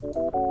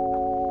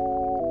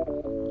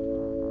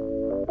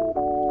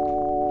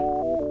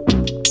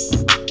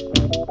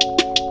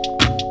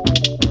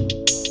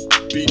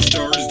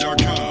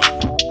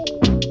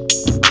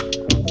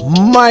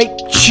Mic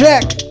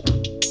check.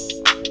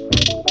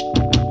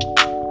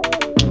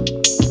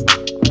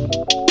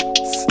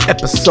 It's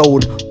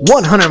episode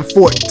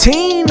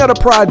 114 of the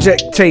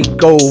Project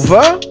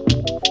Takeover.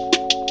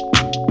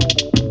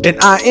 And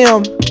I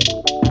am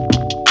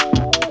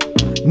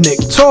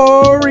notoriously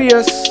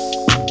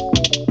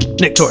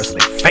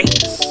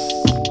famous.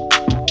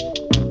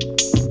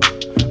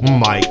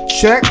 Mic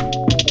check.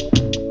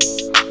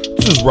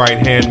 This is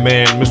right-hand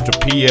man, Mr.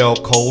 P.L.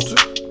 Colton.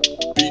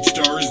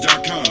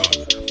 BeatStars.com.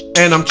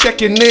 And I'm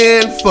checking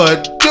in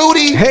for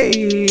duty.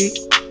 Hey.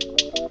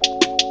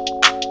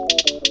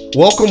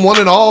 Welcome one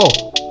and all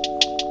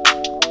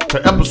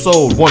to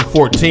episode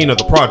 114 of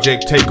the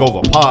Project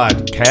Takeover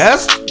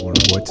podcast.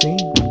 114.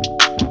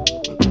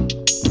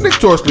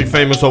 Notoriously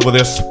famous over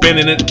there,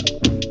 spinning it.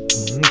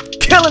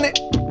 Killing it.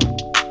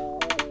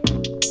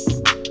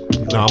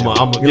 No,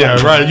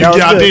 yeah, right.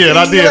 I did.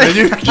 And the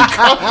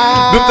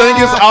thing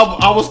is,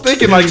 I was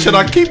thinking, like, should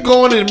I keep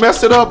going and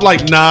mess it up?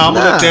 Like, I'm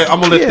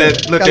gonna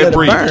let that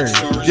breathe.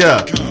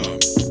 Yeah.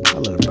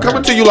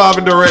 Coming to you live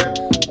and direct.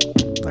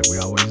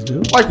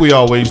 Like we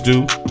always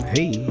do.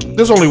 Hey.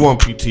 There's only one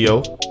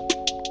PTO.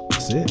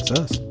 That's it. It's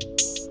us.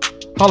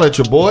 Holla at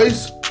your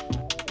boys.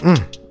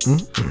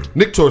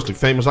 Notoriously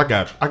famous. I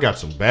got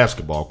some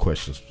basketball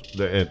questions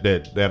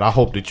that I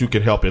hope that you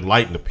can help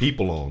enlighten the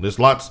people on. There's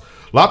lots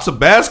of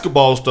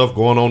basketball stuff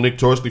going on.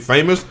 Notoriously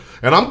famous,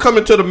 and I'm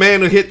coming to the man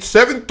who hit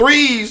 7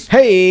 threes.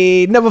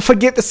 Hey, never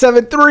forget the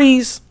 7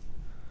 threes.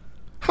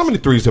 How many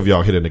threes have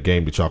y'all hit in the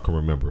game that y'all can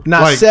remember?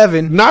 Not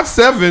 7. Not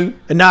 7.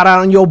 And not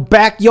out in your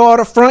backyard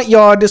or front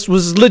yard. This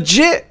was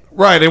legit.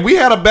 Right, and we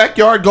had a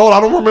backyard goal.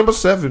 I don't remember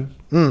 7.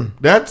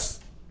 That's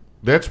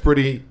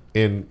pretty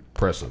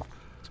impressive.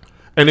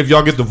 And if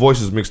y'all get the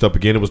voices mixed up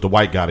again, it was the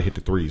white guy that hit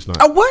the threes. Not.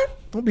 What?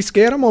 Don't be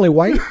scared. I'm only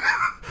white.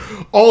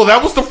 Oh,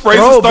 that was the phrase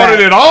that started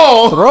it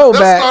all. Throwback.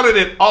 That started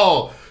it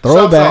all.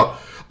 Throwback.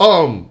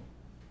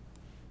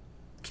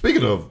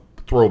 Speaking of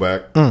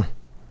throwback, the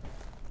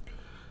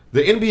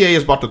NBA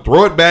is about to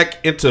throw it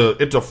back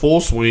into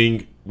full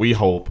swing. We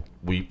hope.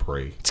 We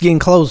pray. It's getting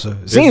closer.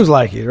 It seems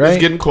like it, right?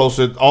 It's getting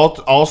closer.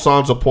 All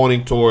signs are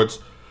pointing towards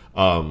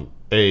a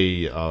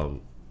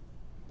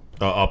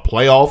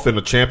playoff and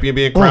a champion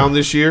being crowned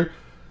this year.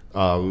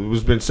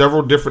 There's been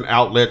several different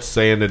outlets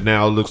saying that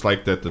now it looks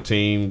like that the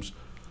teams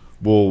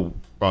will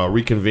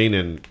reconvene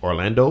in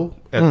Orlando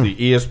at the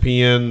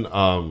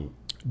ESPN.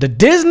 The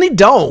Disney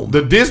Dome.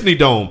 The Disney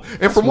Dome.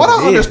 And from what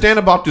I understand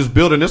about this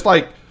building, it's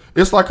like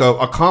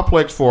a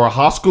complex for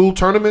high school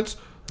tournaments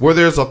where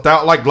there's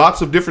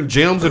lots of different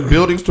gyms and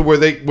buildings to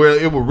where it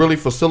will really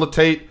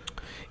facilitate.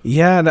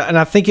 Yeah, and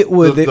I think it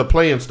would the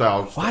playing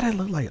styles. Why did it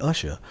look like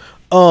Usher?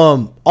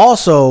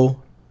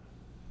 Also,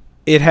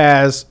 it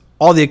has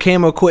all the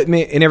camera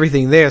equipment and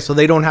everything there, so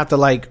they don't have to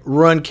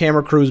run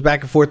camera crews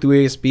back and forth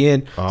through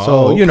ESPN.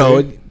 So you know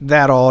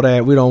all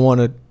that we don't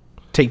want to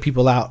take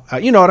people out.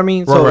 You know what I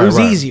mean? So it was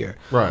easier.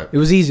 Right. It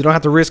was easy. You don't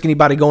have to risk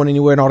anybody going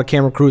anywhere, and all the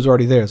camera crews are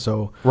already there.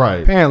 So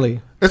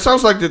apparently, it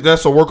sounds like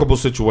that's a workable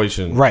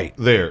situation. Right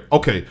there.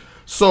 Okay.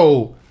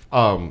 So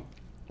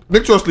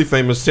Notoriously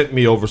Famous sent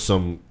me over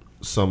some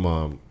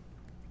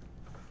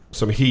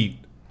heat.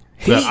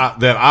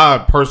 That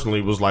I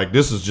personally was like,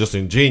 this is just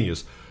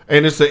ingenious.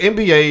 And it's the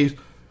NBA.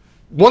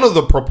 One of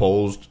the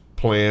proposed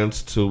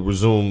plans to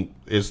resume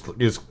is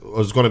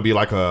going to be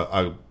like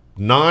a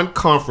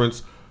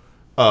non-conference,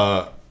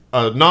 a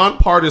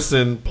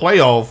non-partisan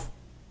playoff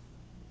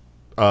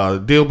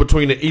deal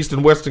between the East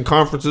and Western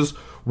conferences,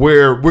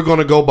 where we're going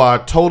to go by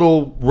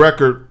total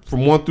record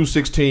from 1 through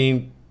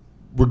 16,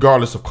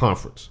 regardless of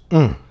conference.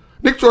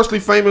 Notoriously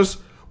Famous.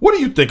 What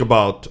do you think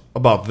about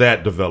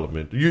that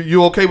development?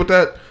 You okay with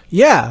that?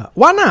 Yeah,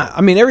 why not?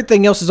 I mean,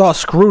 everything else is all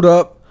screwed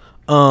up.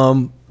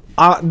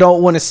 I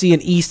don't want to see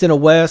an East and a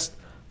West.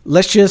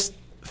 Let's just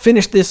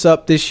finish this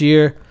up this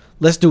year.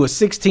 Let's do a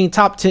 16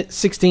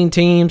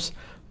 teams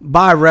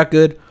by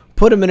record.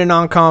 Put them in a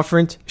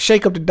non-conference.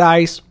 Shake up the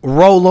dice.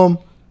 Roll them.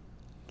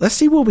 Let's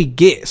see what we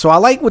get. So I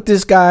like what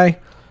this guy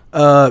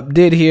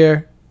did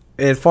here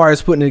as far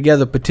as putting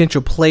together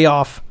potential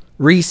playoff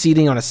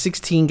reseeding on a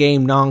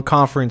 16-game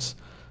non-conference.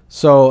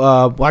 So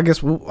I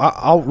guess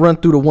I'll run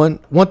through the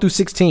 1 through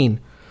 16.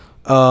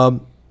 Number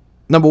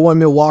 1,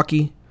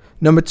 Milwaukee.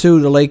 Number 2,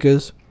 the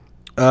Lakers.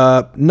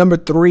 Number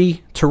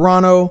 3,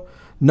 Toronto.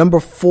 Number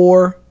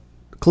 4,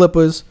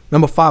 Clippers.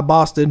 Number 5,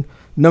 Boston.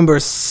 Number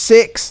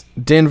 6,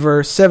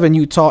 Denver. 7,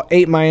 Utah.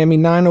 8, Miami.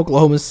 9,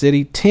 Oklahoma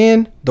City.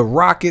 10, the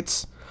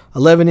Rockets.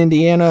 11,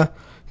 Indiana.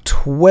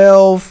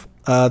 12,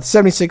 the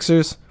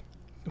 76ers.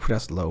 Ooh,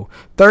 that's low.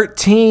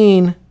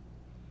 13,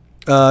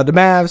 the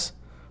Mavs.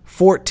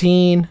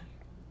 14,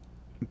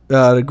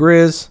 the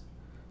Grizz.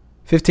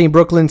 15,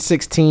 Brooklyn.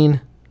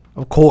 16,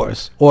 of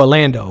course,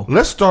 Orlando.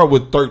 Let's start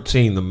with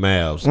 13, the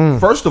Mavs.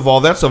 First of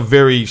all, that's a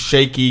very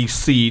shaky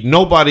seed.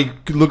 Nobody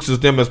looks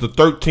at them as the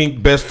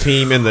 13th best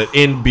team in the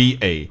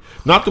NBA.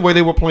 Not the way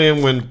they were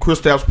playing when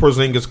Kristaps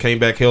Porzingis came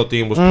back healthy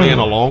and was playing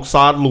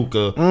alongside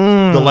Luka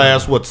the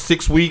last,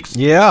 6 weeks?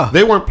 Yeah.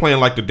 They weren't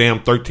playing like the damn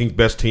 13th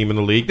best team in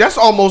the league. That's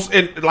almost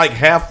like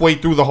halfway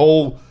through the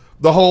whole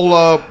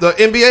the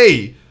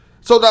NBA.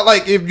 So that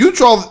like if you're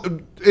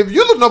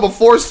the number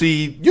 4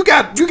 seed, you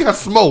got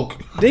smoke.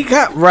 They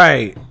got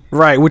right,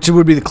 which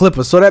would be the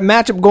Clippers. So that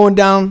matchup going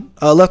down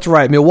left to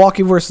right,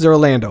 Milwaukee versus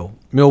Orlando.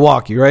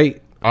 Milwaukee,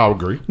 right? I'll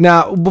agree.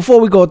 Now, before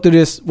we go through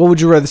this, what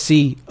would you rather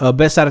see?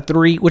 Best out of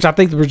 3, which I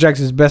think the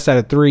projection is best out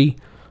of 3,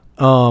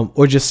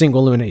 or just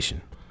single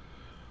elimination?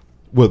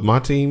 With my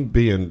team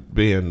being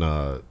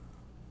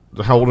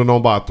holding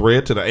on by a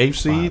thread to the 8th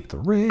seed,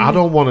 I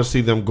don't want to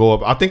see them go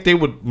up. I think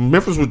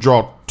Memphis would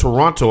draw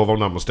Toronto if I'm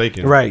not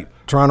mistaken. Right.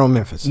 Toronto,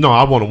 Memphis. No,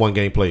 I want a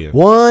 1-game play-in.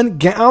 One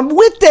game. I'm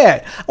with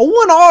that. I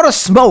want all the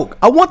smoke.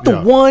 I want the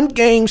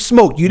 1-game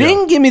smoke. You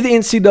didn't give me the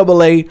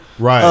NCAA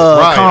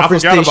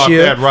conference this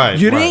year.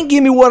 You didn't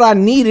give me what I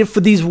needed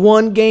for these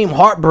 1-game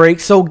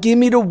heartbreaks, so give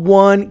me the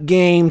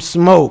 1-game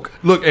smoke.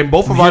 Look, and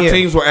both of our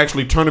teams were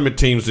actually tournament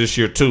teams this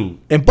year, too.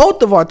 And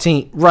both of our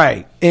teams,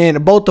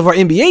 and both of our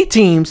NBA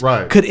teams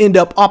could end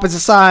up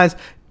opposite sides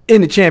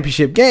in the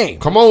championship game.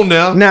 Come on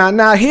now.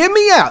 Now, hear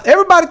me out.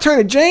 Everybody turn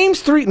to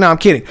James 3. No, I'm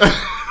kidding.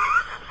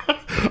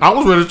 I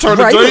was ready to turn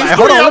to James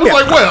 3. I was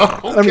like,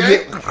 well,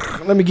 okay.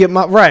 Let me get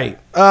my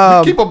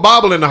keep a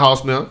Bible in the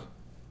house now.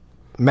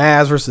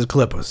 Mavs versus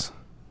Clippers.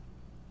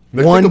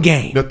 Now One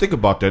game. Now think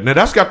about that. Now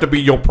that's got to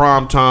be your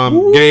prime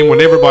time game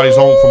when everybody's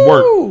home from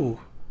work.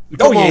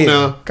 Come on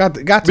now. Got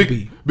to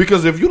be.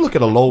 Because if you look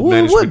at a low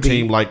management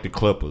team like the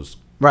Clippers,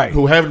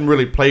 who haven't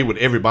really played with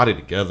everybody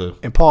together,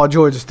 and Paul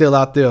George is still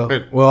out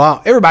there.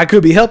 Well, everybody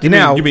could be healthy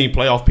now. You mean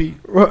playoff P?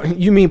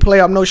 You mean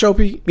playoff no show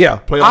P?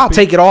 Yeah, I'll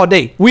take it all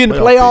day. We in the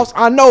playoffs.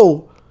 I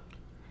know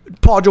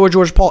Paul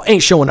George Paul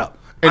ain't showing up.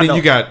 And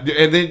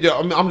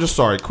then I'm just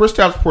sorry,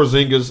 Kristaps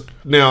Porzingis.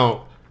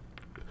 Now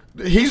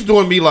he's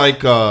doing me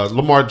like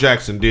Lamar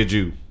Jackson did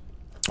you.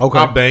 Okay.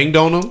 I banged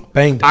on him.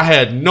 I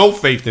had no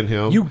faith in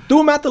him. You threw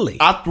him out the league.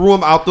 I threw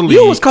him out the league.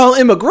 You was calling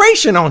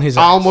immigration on his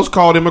ass. I almost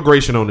called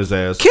immigration on his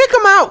ass. Kicked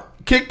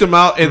him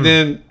out, and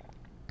then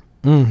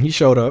he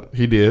showed up.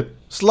 He did.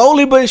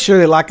 Slowly but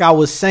surely, like I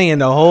was saying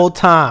the whole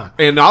time.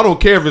 And I don't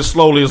care if it's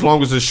slowly as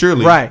long as it's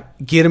surely. Right.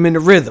 Get him in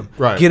the rhythm.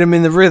 Right. Get him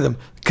in the rhythm.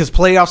 Because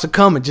playoffs are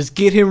coming. Just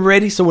get him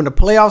ready so when the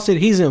playoffs hit,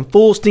 he's in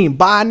full steam.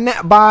 By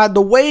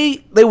the way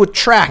they were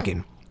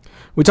tracking.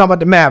 We're talking about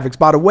the Mavericks.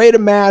 By the way the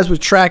Mavs was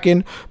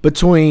tracking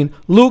between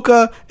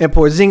Luka and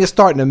Porzingis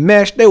starting to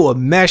mesh, they were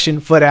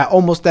meshing for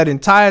almost that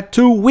entire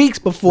 2 weeks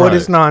before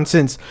this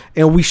nonsense,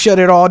 and we shut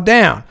it all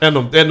down. And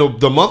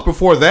the month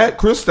before that,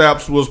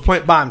 Kristaps was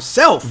playing by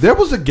himself. There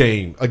was a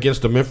game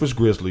against the Memphis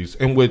Grizzlies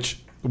in which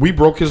we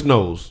broke his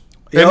nose,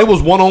 and it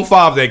was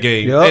 1-on-5 that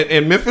game,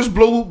 and Memphis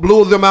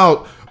blew them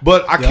out.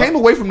 But I came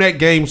away from that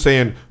game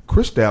saying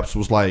Kristaps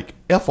was like,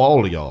 F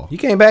all of y'all. He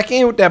came back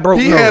in with that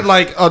broken nose.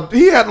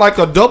 He had like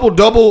a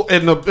double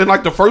in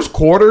like the first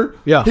quarter.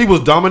 Yeah. He was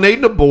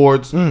dominating the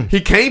boards.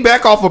 He came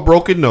back off a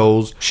broken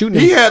nose.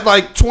 He had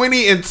like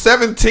 20 and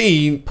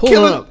 17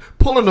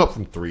 pulling up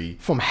from 3.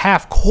 From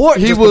half court.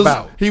 He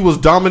was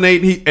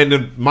dominating. And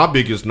then my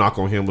biggest knock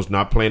on him was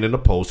not playing in the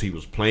post. He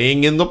was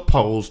playing in the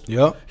post.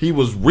 Yep. He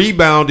was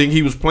rebounding.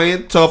 He was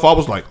playing tough. I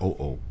was like,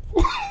 oh.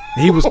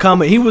 He was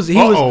coming. He was.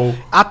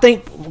 I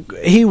think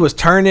he was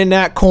turning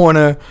that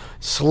corner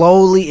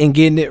slowly and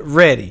getting it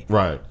ready.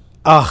 Right.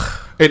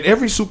 And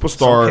every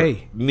superstar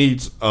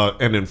needs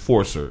an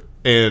enforcer.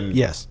 And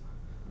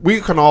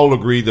we can all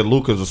agree that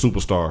Luka's a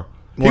superstar.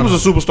 100%. He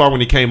was a superstar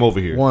when he came over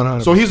here.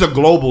 100%. So he's a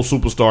global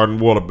superstar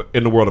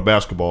in the world of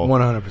basketball.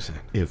 100%.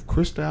 If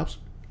Kristaps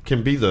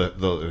can be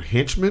the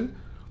henchman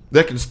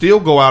that can still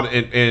go out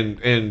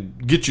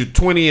and get you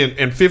 20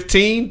 and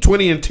 15,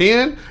 20 and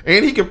 10,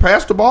 and he can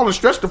pass the ball and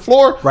stretch the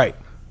floor. Right.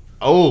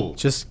 Oh,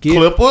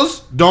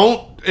 Clippers,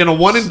 don't in a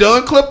one and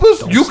done Clippers.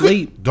 Don't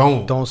sleep.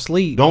 Don't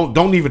sleep.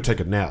 Don't even take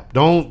a nap.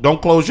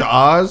 Don't close your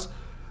eyes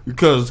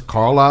because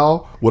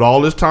Carlisle with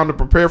all this time to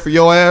prepare for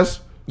your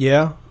ass.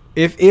 Yeah.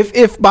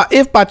 If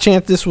by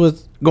chance this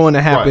was going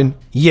to happen,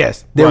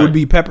 yes, there would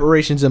be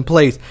preparations in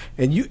place.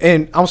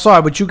 And I'm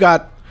sorry, but you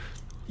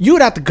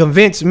would have to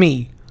convince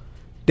me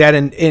that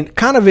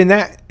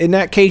in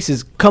that case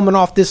is coming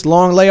off this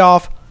long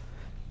layoff,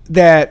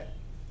 that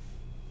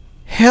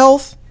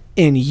health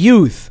and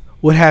youth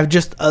would have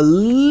just a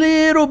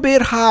little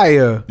bit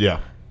higher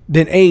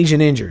than age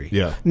and injury.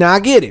 Yeah. Now I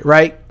get it,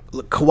 right?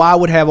 Kawhi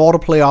would have all the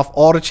playoff,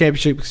 all the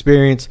championship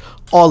experience,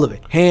 all of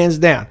it, hands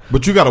down.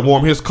 But you got to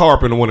warm his car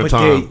up in the winter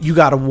time. You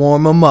got to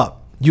warm him up.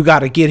 You got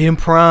to get him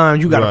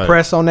primed. You got to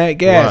press on that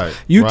gas.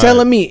 You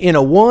telling me in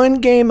a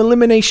 1-game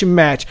elimination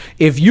match,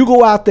 if you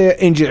go out there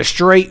and just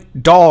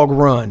straight dog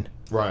run,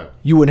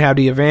 you wouldn't have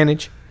the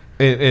advantage?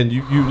 And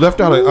you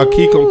left out a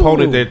key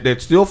component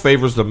that still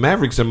favors the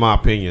Mavericks, in my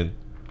opinion.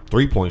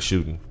 3-point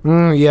shooting.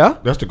 Yeah.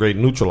 That's the great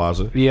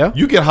neutralizer. Yeah.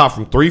 You get hot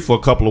from 3 for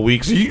a couple of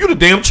weeks, you're the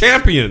damn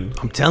champion.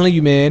 I'm telling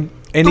you, man.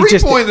 And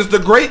 3-point is the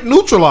great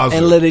neutralizer.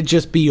 And let it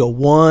just be a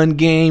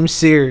 1-game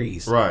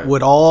series. Right.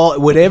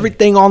 With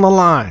everything on the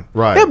line.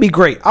 Right. That'd be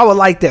great. I would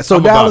like that. So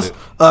Dallas,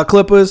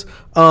 Clippers,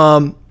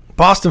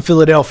 Boston,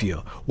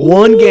 Philadelphia.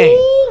 1 game.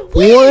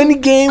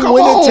 1 game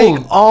winner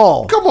take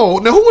all. Come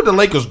on. Now who would the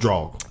Lakers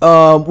draw?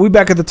 We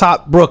back at the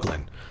top,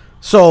 Brooklyn.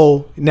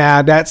 So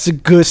now that's a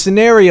good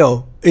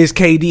scenario. Is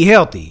KD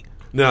healthy?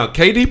 Now,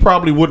 KD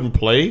probably wouldn't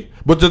play,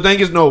 but the thing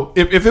is, no,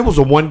 if it was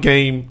a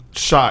one-game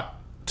shot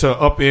to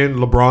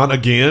upend LeBron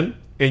again,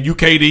 and you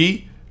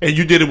KD, and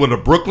you did it with a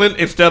Brooklyn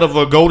instead of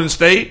a Golden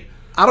State,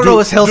 I don't know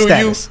his health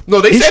status.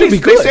 They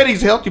said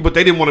he's healthy, but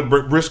they didn't want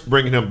to risk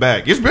bringing him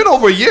back. It's been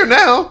over a year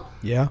now.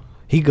 Yeah,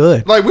 he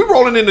good. Like, we're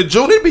rolling into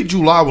June. It'd be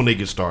July when they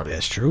get started.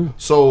 That's true.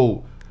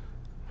 So,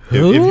 if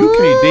you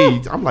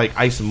KD, I'm like,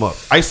 ice him up.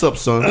 Ice up,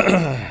 son.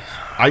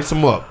 Ice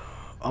him up.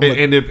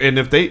 And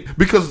if they,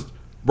 because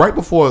right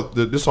before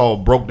this all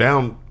broke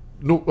down,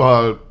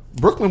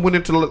 Brooklyn went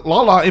into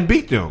La and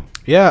beat them.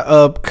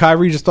 Yeah,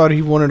 Kyrie just thought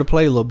he wanted to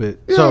play a little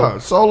bit. Yeah,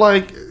 so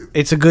like,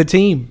 it's a good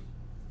team.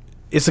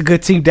 It's a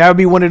good team. That would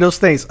be one of those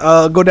things.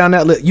 Go down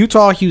that list.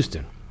 Utah,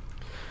 Houston.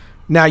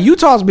 Now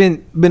Utah's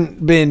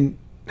been.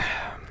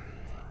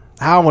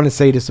 How I want to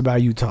say this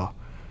about Utah.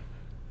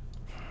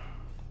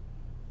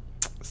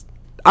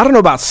 I don't know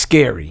about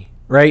scary,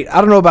 right? I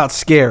don't know about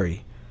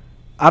scary,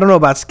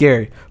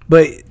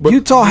 but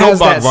Utah has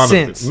that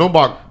sense. No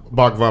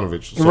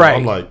Bogdanovic. So right.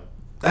 I'm like,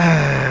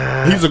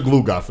 he's a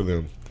glue guy for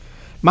them.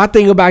 My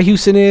thing about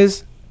Houston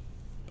is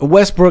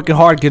Westbrook and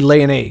Harden could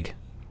lay an egg.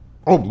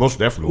 Oh, most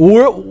definitely.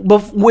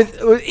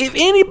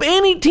 If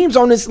any teams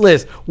on this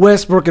list,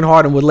 Westbrook and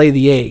Harden would lay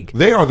the egg.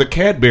 They are the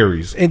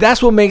Cadburys, and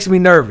that's what makes me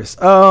nervous.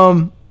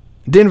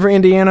 Denver,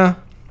 Indiana,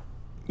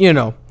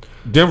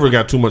 Denver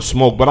got too much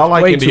smoke, but I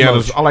like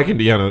Indiana's. I like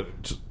Indiana's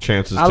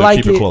chances to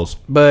keep it close.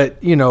 But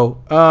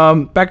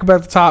back up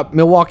at the top,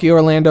 Milwaukee,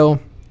 Orlando,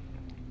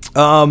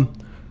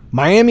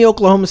 Miami,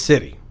 Oklahoma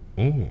City.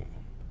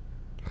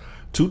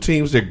 Two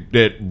teams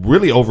that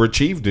really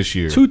overachieved this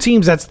year. Two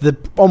teams that's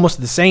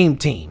almost the same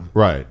team.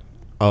 Right.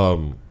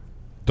 In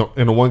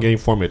a one-game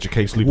format, you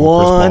can't sleep on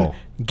Chris Paul.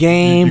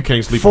 Game you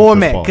can't sleep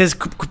format on Chris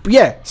Paul.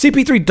 Because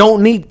CP3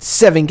 don't need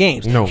 7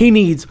 games. No. He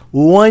needs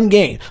 1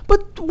 game.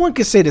 But one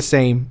could say the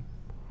same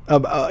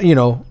about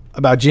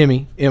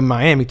Jimmy in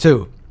Miami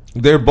too.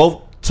 They're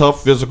both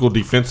tough, physical,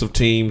 defensive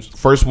teams.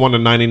 First one to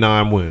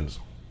 99 wins.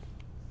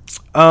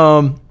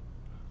 Man,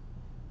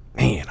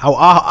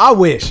 I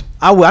wish.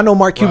 I know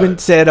Mark Cuban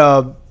said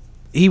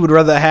he would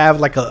rather have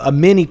like a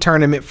mini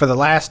tournament for the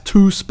last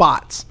 2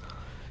 spots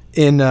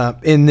in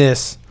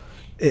this.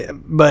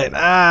 But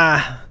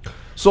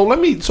So let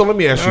me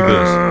ask you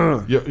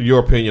this: your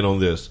opinion on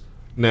this.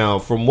 Now,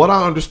 from what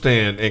I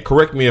understand, and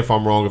correct me if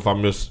I'm wrong, if I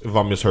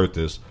misheard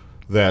this,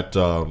 that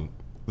the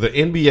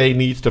NBA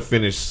needs to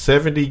finish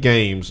 70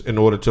 games in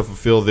order to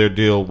fulfill their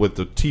deal with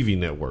the TV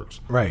networks.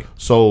 Right.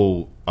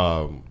 So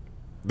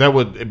that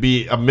would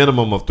be a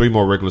minimum of 3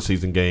 more regular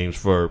season games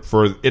for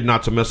it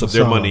not to mess up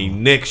their money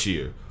next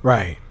year.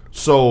 Right.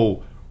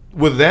 So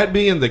with that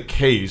being the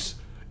case,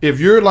 if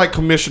you're like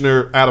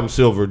Commissioner Adam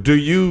Silver, do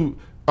you?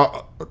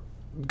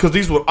 Because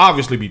these would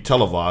obviously be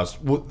televised.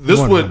 This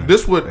would,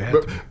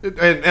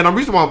 and the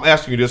reason why I'm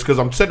asking you this because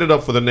I'm setting it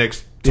up for the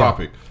next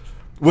topic.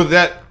 With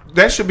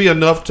that should be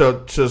enough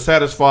to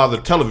satisfy the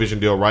television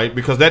deal, right?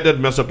 Because that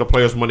doesn't mess up the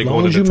players' money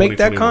going into 2021. As long as you make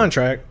that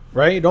contract,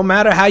 right? It don't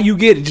matter how you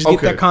get it, just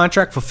get that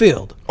contract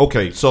fulfilled.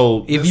 Okay,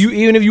 so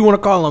even if you want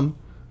to call them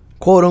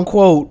quote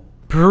unquote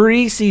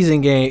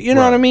preseason game, you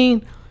know what I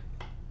mean?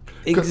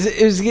 Because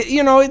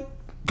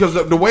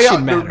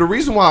the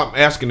reason why I'm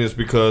asking is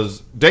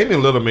because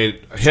Damian Lillard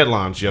made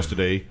headlines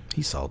yesterday.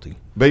 He's salty,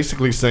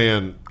 basically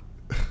saying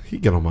he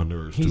get on my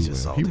nerves. He's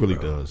just salty. He really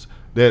does.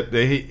 That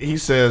he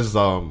says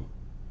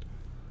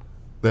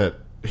that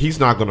he's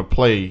not going to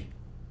play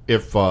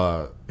if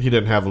he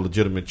didn't have a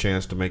legitimate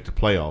chance to make the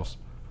playoffs,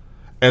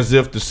 as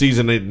if the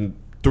season isn't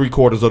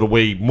 3/4 of the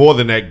way, more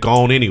than that,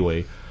 gone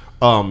anyway.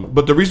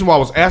 But the reason why I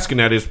was asking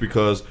that is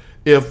because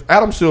if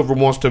Adam Silver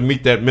wants to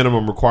meet that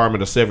minimum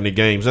requirement of 70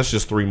 games, that's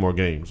just 3 more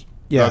games.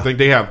 Yeah,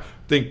 I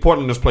think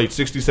Portland has played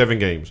 67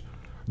 games.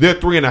 They're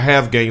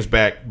 3.5 games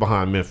back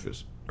behind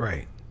Memphis.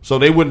 Right. So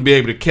they wouldn't be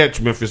able to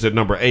catch Memphis at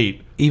number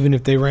 8. Even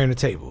if they ran the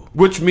table.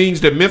 Which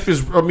means that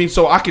Memphis,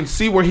 so I can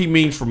see where he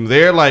means from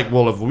there. Like,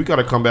 well, if we got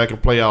to come back and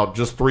play out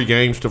just 3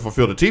 games to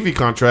fulfill the TV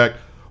contract,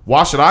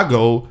 why should I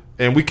go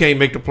and we can't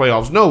make the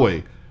playoffs? No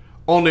way.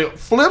 On the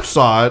flip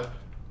side,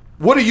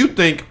 what do you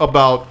think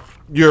about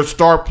your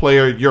star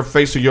player, your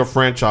face of your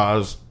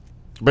franchise,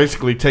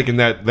 basically taking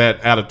that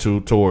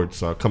attitude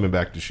towards coming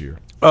back this year?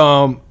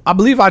 I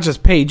believe I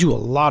just paid you a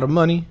lot of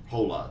money.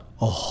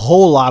 A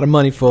whole lot of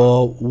money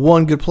for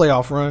one good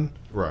playoff run.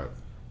 Right.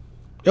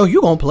 Yo,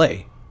 you gonna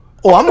play?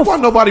 Why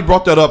nobody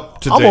brought that up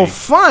today? I'm gonna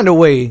find a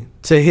way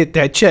to hit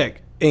that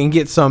check and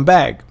get some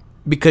back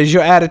because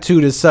your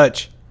attitude is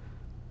such.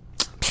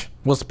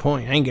 What's the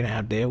point? I ain't getting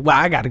out there. Why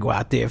I got to go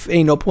out there? If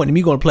ain't no point in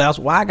me going to playoffs.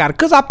 Why I got to?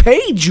 Because I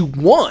paid you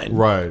one.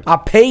 Right. I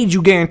paid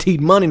you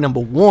guaranteed money,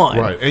 number one.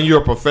 Right. And you're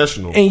a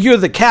professional. And you're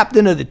the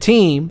captain of the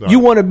team. Right. You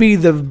want to be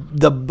the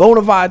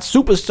bona fide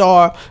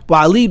superstar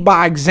while I lead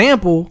by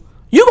example.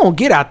 You're going to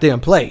get out there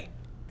and play.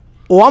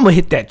 Or I'm going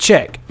to hit that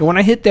check. And when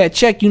I hit that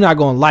check, you're not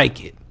going to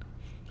like it.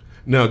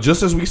 Now,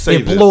 just as we say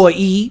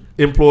employee,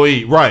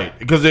 right?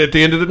 Because at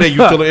the end of the day,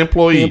 you're still an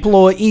employee.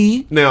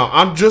 Employee. Now,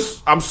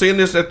 I'm seeing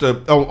this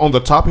on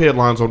the top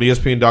headlines on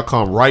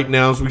ESPN.com right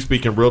now as we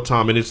speak in real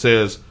time, and it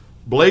says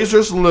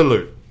Blazers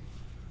Lillard,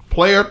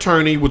 player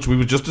attorney, which we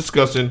were just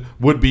discussing,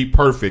 would be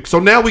perfect. So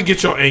now we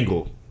get your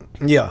angle.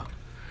 Yeah.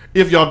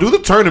 If y'all do the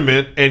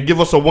tournament and give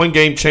us a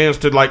 1-game chance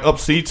to like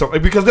upseed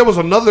something, because there was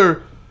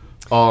another.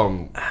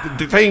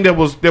 The thing that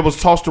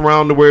was tossed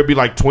around to where it'd be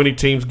like 20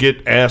 teams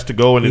get asked to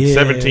go and then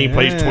 17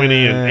 plays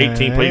 20 and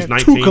 18 plays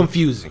 19. Too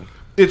confusing.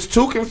 It's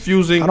too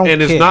confusing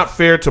and it's not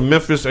fair to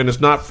Memphis and it's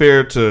not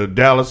fair to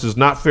Dallas. It's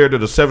not fair to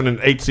the 7 and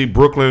 8 seed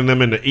Brooklyn and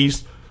them in the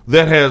East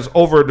that has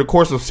over the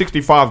course of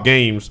 65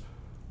 games.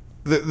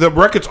 The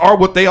records are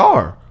what they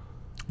are.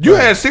 You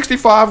had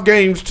 65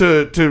 games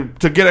to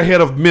get ahead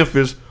of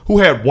Memphis, who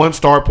had 1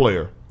 star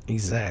player.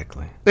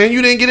 Exactly. And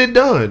you didn't get it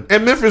done.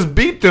 And Memphis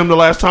beat them the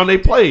last time they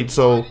played.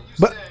 So,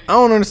 but I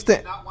don't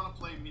understand. But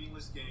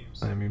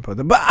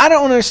I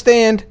don't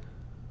understand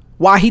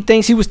why he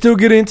thinks he would still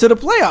get into the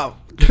playoff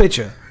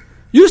picture.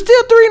 You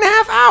still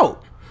 3.5 out.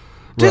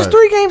 There's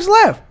 3 games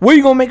left. Where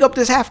you gonna make up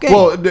this half game?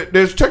 Well,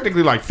 there's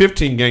technically like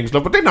 15 games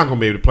left, but they're not gonna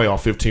be able to play all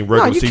 15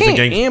 regular season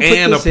games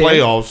and the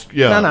playoffs.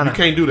 Yeah, you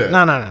can't do that.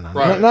 No.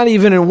 Right. Not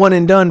even in one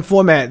and done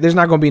format. There's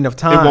not gonna be enough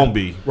time. It won't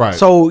be right.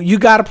 So you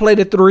got to play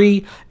the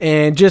 3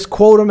 and just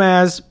quote them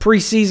as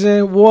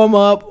preseason warm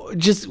up.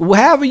 Just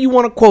however you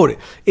want to quote it.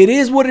 It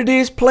is what it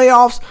is.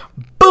 Playoffs.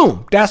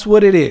 Boom. That's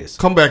what it is.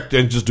 Come back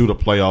and just do the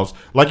playoffs.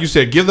 Like you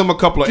said, give them a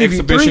couple of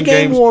exhibition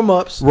games.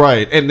 Warm-ups.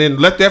 Right. And then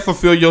let that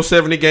fulfill your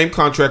 70-game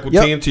contract with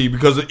TNT.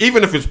 Because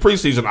even if it's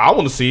preseason, I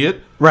want to see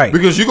it. Right.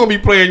 Because you're going to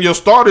be playing your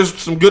starters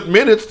some good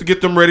minutes to get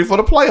them ready for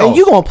the playoffs. And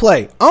you're going to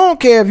play. I don't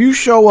care if you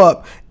show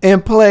up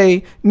and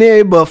play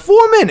near but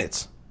 4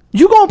 minutes.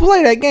 You're going to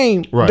play that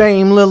game, right.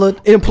 Dame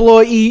Lillard,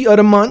 employee of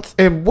the month.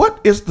 And what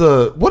is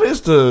the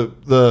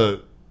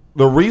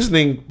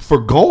reasoning for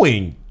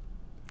going?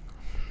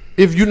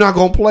 If you're not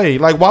going to play,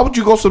 like, why would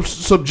you go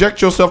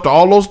subject yourself to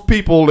all those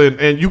people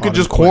and you could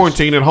just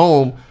quarantine at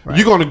home? Right.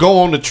 You're going to go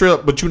on the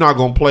trip, but you're not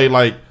going to play.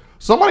 Like,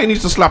 somebody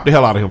needs to slap the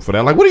hell out of him for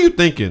that. Like, what are you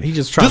thinking? He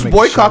just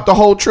boycott the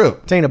whole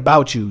trip. It ain't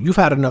about you. You've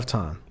had enough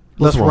time.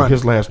 Let's run.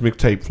 His last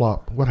mixtape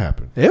flop. What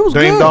happened? It was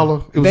Dame good.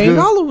 Dollar. It was Dame good.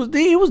 Dollar was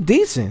it was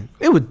decent.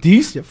 It was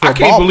decent. For I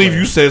can't believe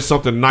you said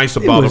something nice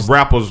about a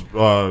rapper's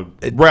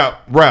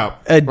rap.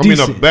 A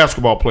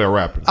basketball player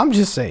rapping. I'm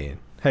just saying.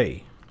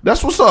 Hey,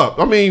 that's what's up.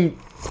 I mean.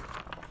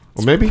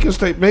 Well, maybe he can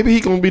stay. Maybe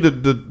he gonna be the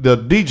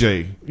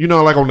DJ. You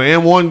know, like on the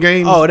M1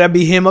 games. Oh, that'd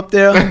be him up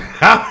there.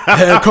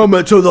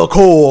 Coming to the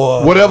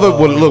core.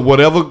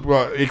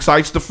 Whatever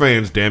excites the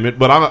fans. Damn it!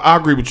 But I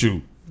agree with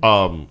you.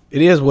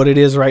 It is what it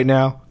is right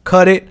now.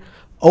 Cut it.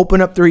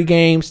 Open up 3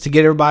 games to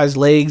get everybody's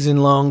legs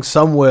and lungs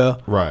somewhere.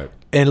 Right.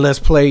 And let's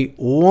play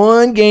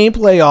 1 game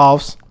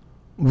playoffs.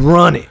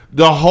 Run it.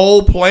 The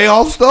whole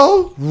playoffs,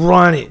 though?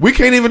 Run it. We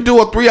can't even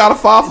do a 3 out of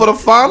 5 for the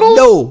finals?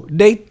 No.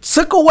 They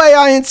took away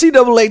our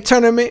NCAA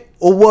tournament,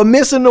 or we're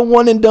missing the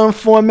one and done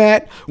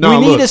format. We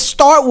need to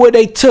start where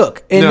they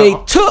took. And they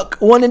took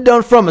one and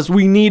done from us.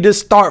 We need to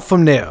start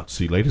from there.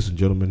 See, ladies and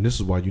gentlemen, this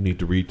is why you need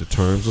to read the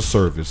terms of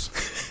service.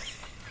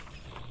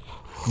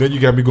 Then you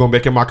got me going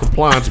back in my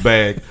compliance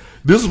bag.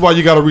 This is why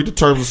you got to read the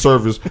terms of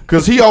service.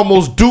 Because he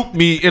almost duped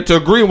me into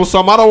agreeing with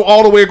something I don't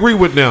all the way agree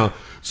with now.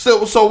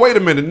 So wait a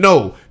minute.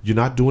 No, you're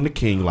not doing the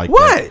King like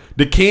that.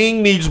 The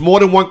King needs more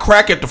than 1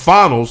 crack at the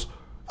finals.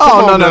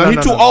 No.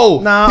 He's too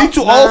old. He's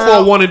too old for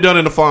a 1 and done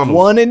in the finals.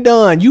 1 and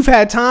done. You've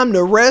had time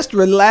to rest,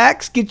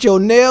 relax, get your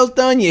nails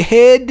done, your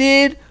head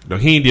did. No,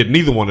 he ain't did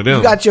neither one of them.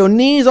 You got your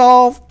knees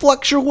all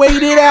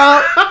fluctuated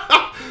out.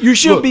 You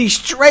should be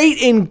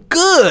straight and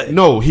good.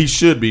 No, he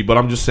should be, but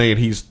I'm just saying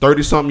he's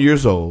 30-something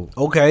years old.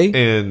 Okay.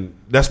 And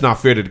that's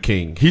not fair to the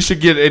King. He should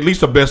get at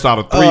least a best out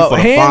of 3 for the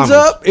finals. Hands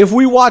up if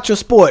we watch a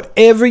sport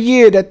every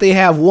year that they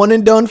have 1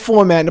 and done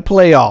format in the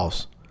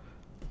playoffs.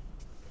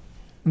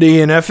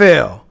 The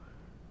NFL.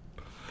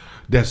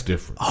 That's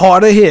different.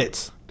 Harder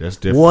hits. That's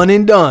different. 1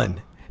 and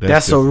done.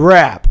 That's a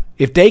wrap.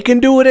 If they can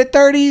do it at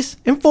 30s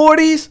and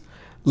 40s,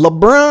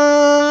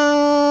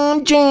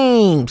 LeBron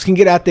James can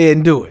get out there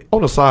and do it.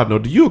 On a side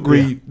note, do you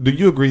agree? Yeah. Do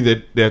you agree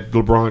that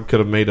LeBron could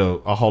have made a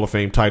Hall of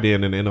Fame tight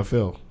end in the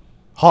NFL?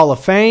 Hall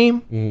of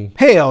Fame? Mm.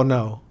 Hell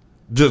no.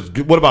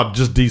 What about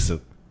just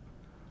decent?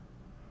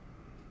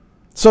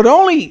 So the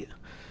only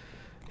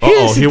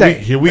here's the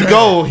thing. Here we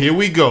go.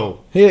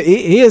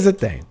 Here's the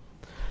thing.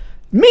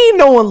 Me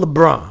knowing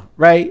LeBron,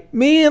 right?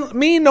 Me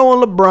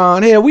knowing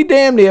LeBron. Hell, we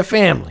damn near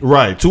family.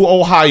 Right. 2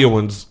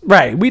 Ohioans.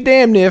 Right. We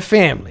damn near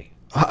family.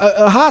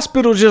 A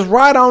hospital just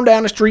right on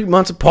down the street,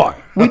 months apart.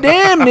 We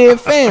damn near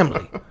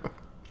family.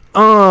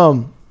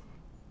 Don't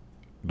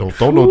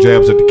throw no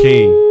jabs at the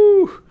King.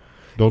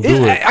 Don't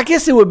do it. I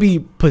guess it would be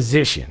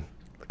position,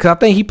 because I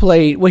think he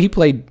played.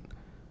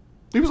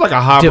 He was like a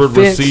hybrid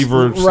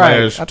receiver /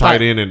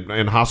 tight end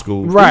in high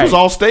school. Right. He was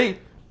all state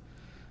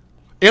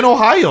in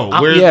Ohio,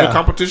 where the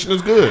competition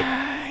is good.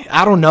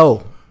 I don't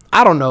know.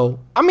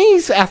 I mean,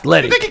 he's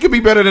athletic. You think he could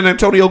be better than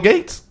Antonio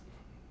Gates?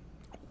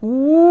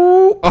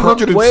 Ooh,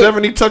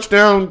 170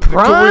 touchdown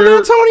prime career.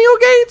 Antonio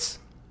Gates.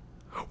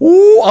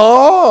 Ooh,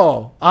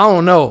 oh, I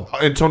don't know.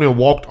 Antonio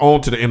walked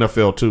on to the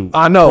NFL too.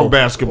 I know from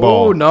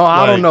basketball. Oh no,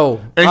 I don't know.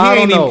 And I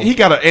don't know. He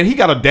got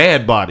a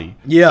dad body.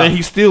 Yeah, and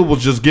he still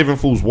was just giving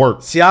fools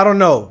work. See, I don't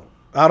know.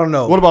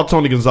 What about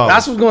Tony Gonzalez?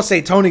 That's what I was gonna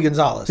say. Tony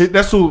Gonzalez.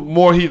 That's who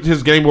more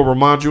his game will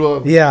remind you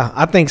of. Yeah,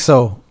 I think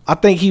so. I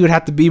think he would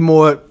have to be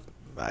more.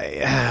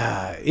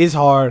 It's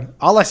hard.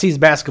 All I see is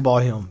basketball.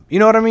 Him, you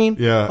know what I mean?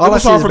 Yeah, all it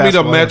was hard for me to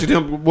imagine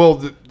him.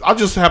 Well, I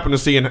just happened to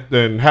see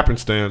in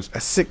happenstance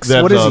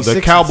that what is he, the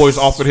 6? Cowboys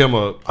offered him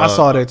I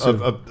saw that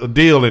too. a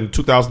deal in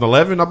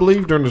 2011, I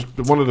believe, during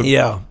one of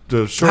the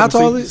the short. How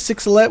tall is he?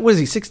 6'11"? What is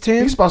he?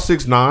 6'10"? He's about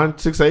 6'9",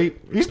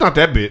 6'8". He's not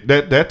that big,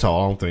 that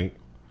tall. I don't think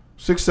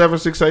 6'7",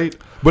 6'8".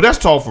 But that's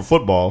tall for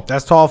football.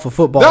 That's tall for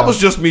football. That was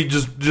just me,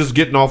 just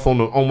getting off on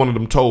one of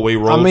them towaway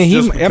roads. I mean,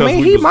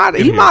 he might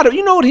have.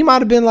 You know what he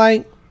might have been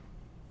like?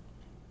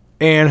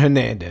 Aaron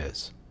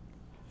Hernandez.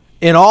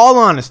 In all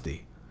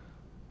honesty,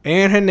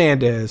 Aaron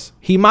Hernandez,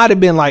 he might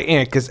have been like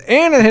Aaron, because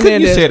Aaron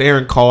Hernandez. You said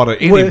Aaron Carter,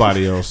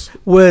 anybody else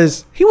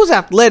he was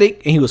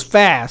athletic and he was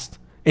fast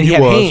and he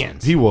had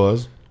hands.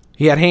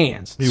 He had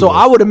hands.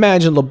 I would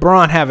imagine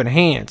LeBron having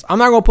hands. I'm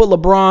not gonna put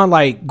LeBron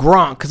like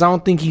Gronk because I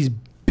don't think he's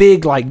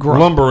big like Gronk.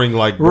 Lumbering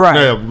like right.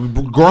 Yeah,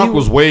 Gronk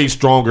was way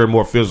stronger and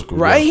more physical.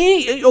 Right.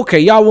 Yeah.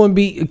 Y'all wouldn't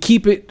be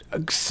keep it.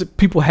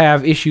 People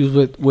have issues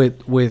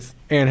with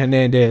Aaron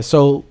Hernandez.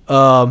 So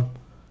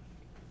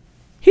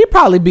he'd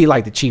probably be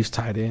like the Chiefs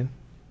tight end.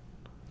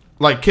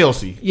 Like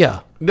Kelsey.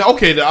 Yeah.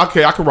 Okay, I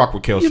can rock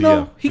with Kelsey.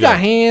 He got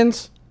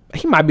hands.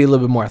 He might be a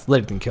little bit more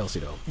athletic than Kelsey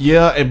though.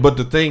 Yeah, but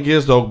the thing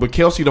is though,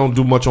 Kelsey don't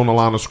do much on the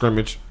line of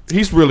scrimmage.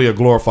 He's really a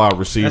glorified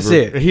receiver. That's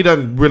it. He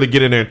doesn't really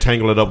get in there and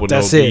tangle it up with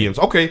those DNs.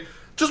 Okay,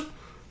 just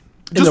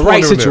in the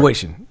right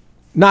situation.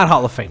 Not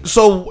Hall of Fame.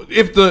 So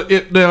if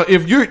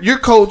you're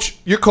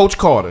Coach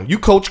Carter, you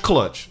coach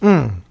clutch.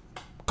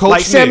 Coach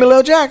like Nick. Samuel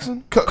L.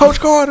 Jackson. Coach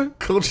Carter.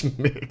 Coach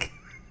Nick.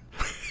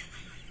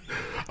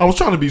 I was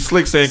trying to be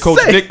slick saying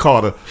Nick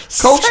Carter.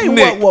 Coach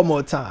Nick. One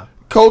more time.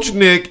 Coach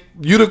Nick,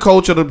 you the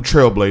coach of the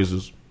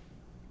Trailblazers.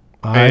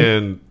 All right.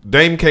 And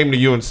Dame came to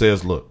you and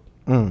says, look,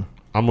 I'm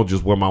going to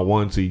just wear my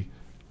onesie.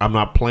 I'm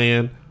not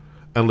playing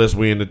unless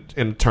we're in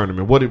the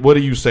tournament. What do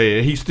you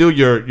say? He's still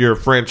your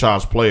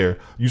franchise player.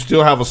 You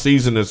still have a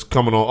season that's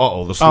coming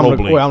on. The slow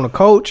blink. I'm the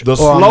coach. The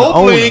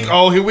slow blink.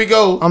 Oh, here we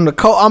go. I'm the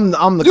coach. I'm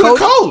the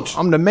coach.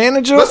 I'm the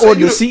manager or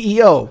the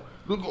CEO.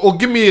 Or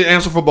give me an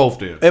answer for both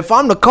then. If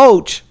I'm the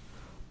coach,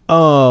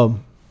 I'm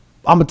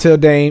going to tell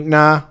Dame,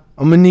 nah,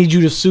 I'm going to need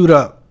you to suit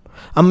up.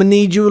 I'm going to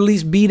need you to at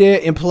least be there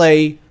and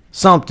play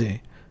something.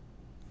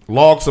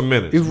 Log some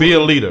minutes. Be a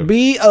leader.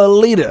 Be a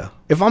leader.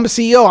 If I'm the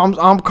CEO,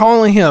 I'm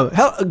calling him.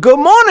 Good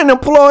morning,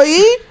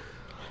 employee.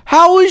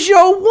 How was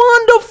your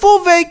wonderful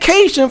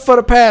vacation for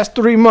the past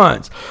 3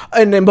 months?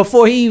 And then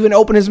before he even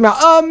opened his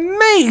mouth,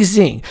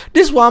 amazing.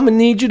 This is what I'm going to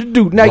need you to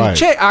do. Now, you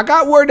check. I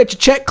got word that your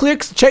check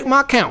clicks. Check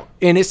my account.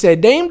 And it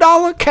said Dame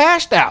Dollar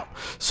cashed out.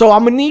 So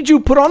I'm going to need you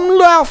to put on the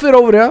little outfit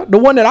over there, the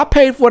one that I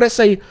paid for that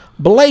say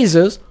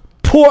Blazers,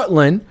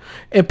 Portland,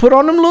 and put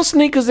on them little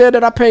sneakers there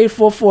that I paid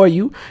for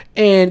you,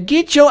 and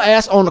get your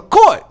ass on the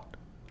court.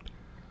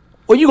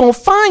 Or you're going to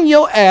find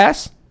your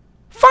ass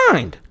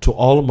fined. To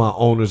all of my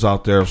owners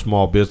out there of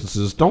small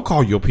businesses, don't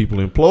call your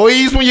people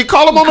employees when you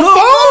call them on the phone.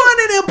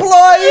 Good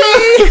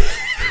morning,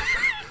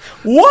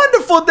 employee.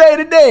 Wonderful day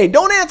today.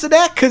 Don't answer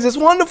that because it's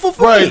wonderful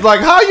for me. Right,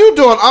 like, how you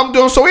doing? I'm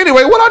doing. So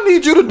anyway, what I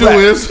need you to do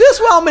is. This is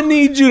what I'm going to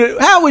need you to.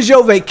 How was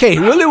your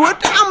vacation? Really,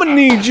 I'm going to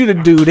need you to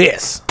do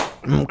this.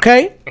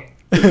 Okay?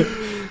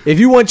 If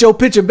you want your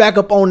picture back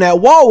up on that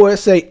wall where it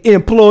say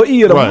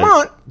employee of the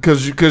month.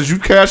 Because you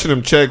cashing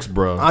them checks,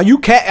 bro. I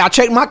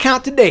checked my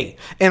account today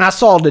and I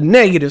saw the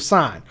negative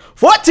sign.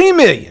 14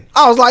 million.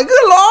 I was like,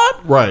 good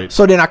Lord. Right.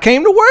 So then I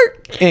came to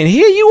work and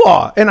here you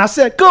are. And I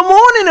said, good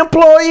morning,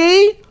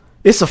 employee.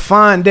 It's a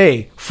fine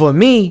day for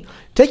me.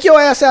 Take your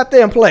ass out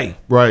there and play.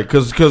 Right.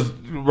 Because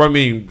I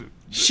mean,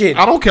 shit.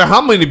 I don't care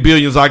how many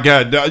billions I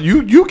got.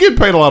 You get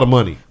paid a lot of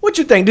money. What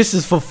you think? This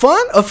is for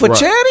fun or for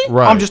charity?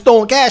 Right. I'm just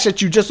throwing cash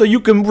at you just so you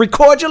can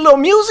record your little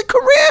music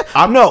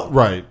career? No.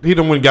 Right. He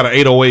done went and got an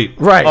 808.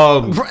 Right.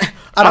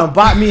 I done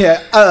bought me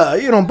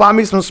you don't buy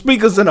me some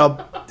speakers and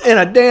a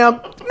damn,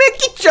 man,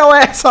 get your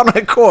ass on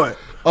that court.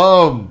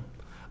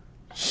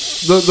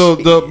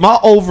 My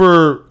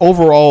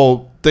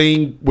overall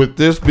thing with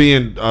this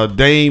being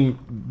Dame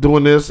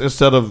doing this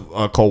instead of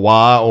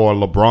Kawhi or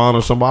LeBron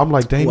or somebody, I'm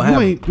like, Dame, you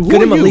ain't.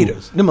 Them are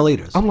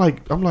leaders. I'm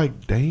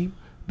like, Dame,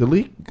 the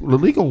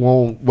league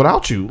won't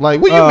without you.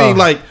 Like, what do you mean?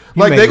 Like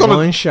they're gonna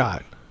one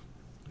shot.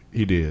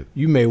 He did.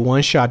 You made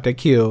one shot that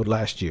killed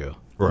last year.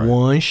 Right.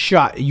 One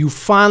shot. You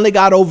finally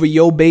got over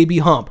your baby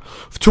hump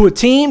to a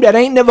team that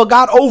ain't never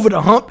got over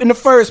the hump in the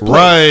first place.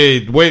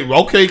 Right. Wait.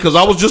 Okay. Because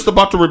I was just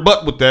about to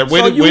rebut with that.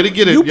 Way to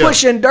get it. You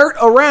pushing dirt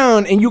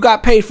around and you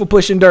got paid for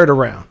pushing dirt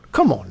around.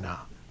 Come on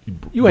now.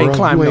 You ain't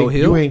climbing no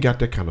hill. You ain't got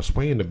that kind of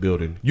sway in the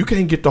building. You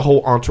can't get the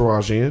whole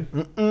entourage in.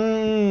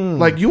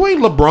 Like, you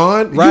ain't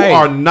LeBron. Right. You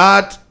are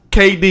not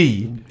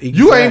KD. Exactly.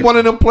 You ain't one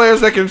of them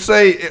players that can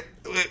say,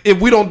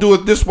 if we don't do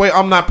it this way,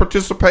 I'm not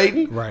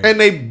participating. Right. And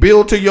they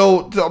build to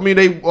your,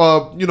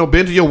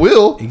 bend to your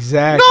will.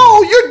 Exactly.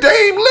 No, you're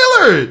Dame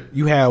Lillard.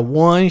 You had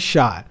one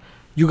shot.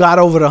 You got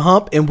over the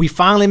hump, and we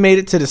finally made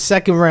it to the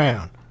second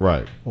round.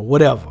 Right. Or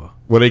whatever.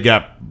 Well, they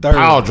got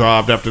power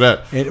dropped after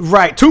that.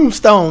 Right.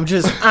 Tombstone,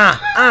 just,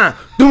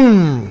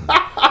 doom.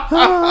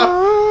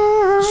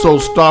 So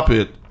stop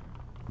it,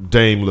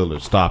 Dame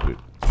Lillard. Stop it.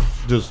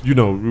 Just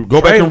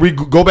go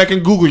back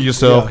and Google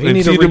yourself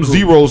and see them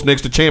zeros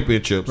next to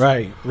championships.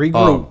 Right,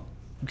 regroup.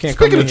 You can't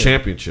speaking of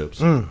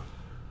championships,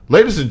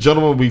 ladies and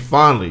gentlemen, we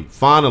finally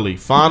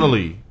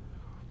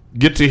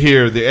get to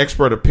hear the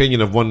expert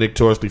opinion of one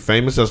notoriously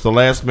famous as the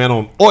last man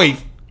on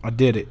earth. I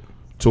did it.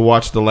 To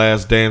watch the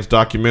Last Dance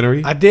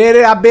documentary. I did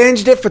it. I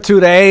binged it for 2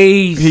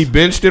 days. He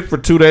binged it for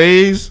 2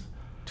 days.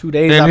 2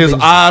 days. And his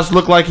eyes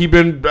look like he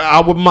been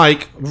out with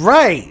Mike.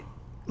 Right.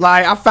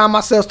 Like I found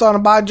myself starting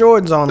to buy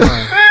Jordans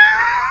online.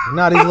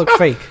 Now these look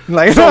fake.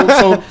 Like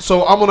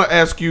so I'm gonna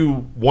ask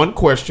you one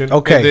question.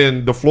 Okay. And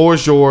then the floor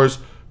is yours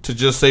to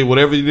just say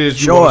whatever it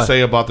is you want to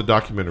say about the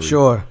documentary.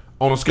 Sure.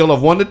 On a scale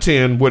of 1 to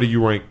 10, where do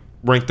you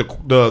rank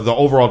the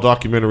overall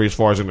documentary as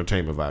far as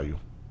entertainment value?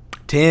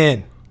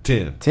 10.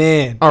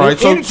 10. All right.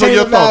 So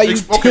your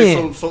thoughts.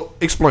 Okay. So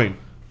explain.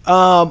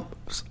 I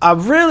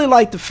really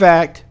like the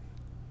fact,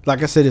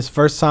 like I said, it's the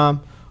first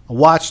time I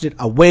watched it.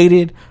 I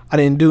waited. I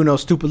didn't do no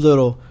stupid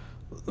little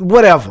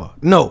whatever.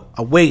 No,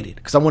 I waited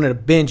because I wanted to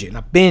binge it, and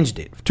I binged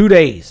it for 2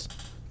 days.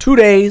 2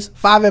 days,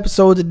 5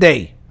 episodes a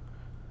day.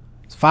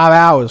 It's 5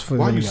 hours for me.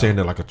 Why are you saying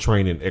that like a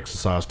training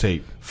exercise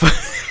tape?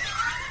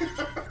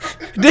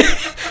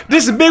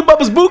 This is Big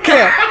Bubba's boot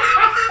camp.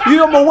 You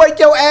gonna wake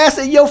your ass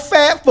and your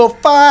fat for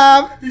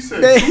 5 He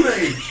said days. 2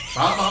 days,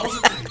 5 hours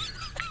a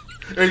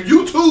day. And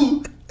you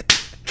too.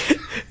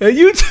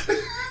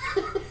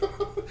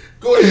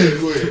 Go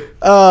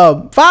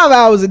ahead. 5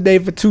 hours a day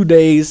for 2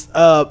 days.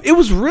 It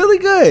was really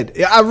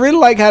good. I really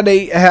like how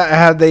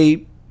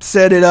they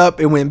set it up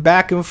and went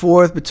back and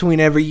forth between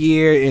every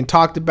year and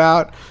talked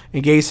about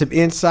and gave some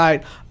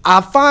insight.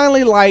 I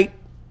finally like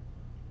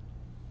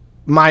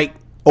Mike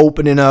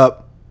opening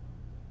up,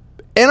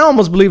 and I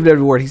almost believed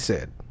every word he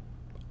said.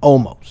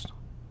 Almost.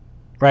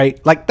 Right?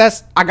 Like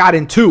I got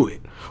into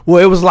it.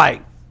 Well, it was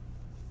like,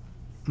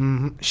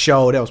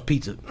 show that was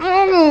pizza.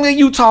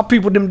 Utah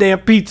people, them damn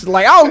pizzas.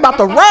 Like I was about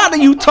to ride to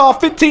Utah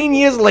 15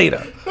 years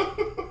later.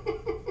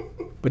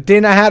 But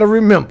then I had to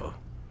remember.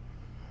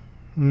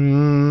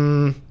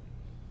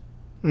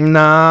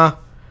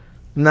 Nah.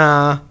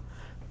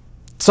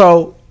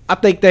 So I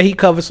think that he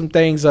covered some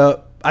things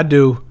up. I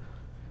do.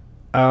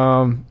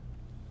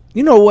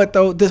 You know what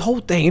though? This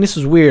whole thing, and this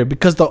is weird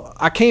because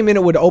I came in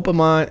it with an open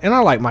mind, and I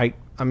like Mike.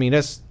 I mean,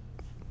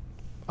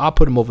 I'll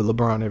put him over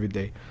LeBron every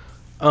day.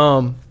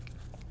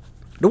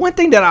 The one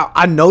thing that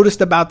I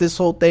noticed about this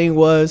whole thing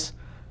was,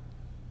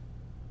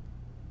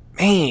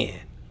 man,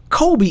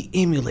 Kobe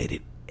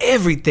emulated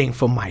everything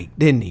from Mike,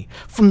 didn't he?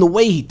 From the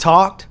way he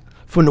talked,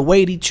 from the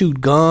way he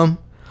chewed gum.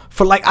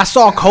 I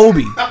saw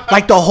Kobe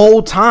like the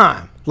whole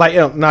time.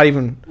 Like, not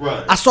even.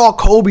 Right. I saw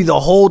Kobe the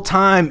whole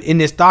time in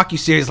this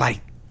docuseries.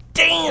 Like,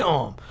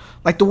 damn.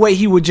 Like the way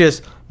he would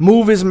just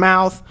move his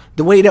mouth,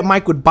 the way that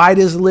Mike would bite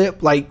his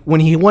lip, like when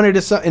he wanted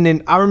to, and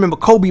then I remember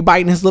Kobe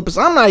biting his lip.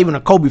 I'm not even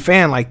a Kobe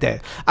fan like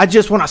that.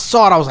 When I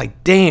saw it, I was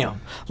like,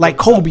 damn. Like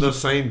Kobe. The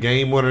same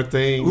game winner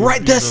thing.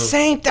 Right, the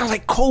same thing. I was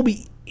like,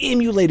 Kobe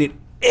emulated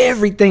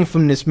everything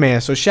from this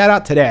man. So shout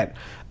out to that.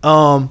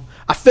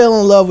 I fell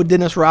in love with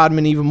Dennis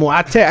Rodman even more.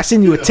 I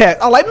send you a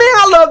text. I'm like, man,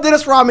 I love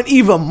Dennis Rodman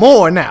even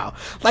more now.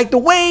 Like the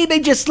way they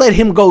just let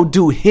him go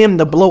do him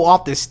to blow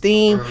off the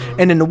steam,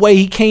 and then the way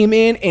he came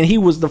in and he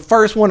was the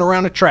first one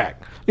around the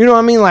track. You know what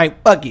I mean?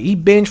 Like, fuck it. He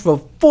binged for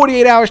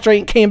 48 hours straight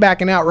and came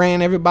back and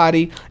outran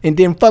everybody and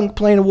then fucking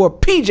playing and wore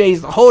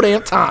PJs the whole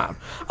damn time.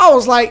 I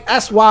was like,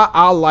 that's why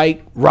I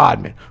like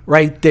Rodman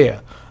right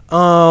there.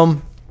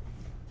 Man,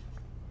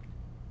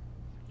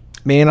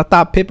 I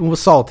thought Pippen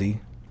was salty.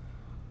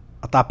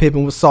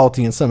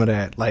 In some of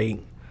that. Like,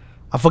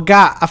 I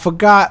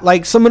forgot.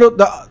 Like some of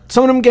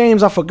them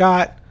games I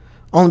forgot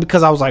only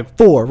because I was like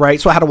 4,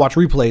 right? So I had to watch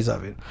replays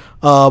of it.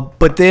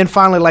 But then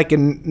finally, like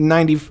in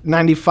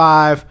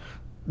 95,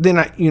 then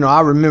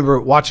I remember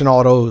watching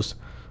all those,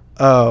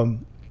 the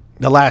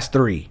last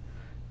 3,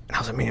 and I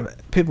was like, man,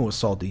 Pippen was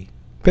salty.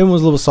 Pippen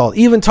was a little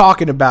salty. Even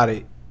talking about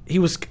it,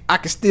 I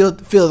could still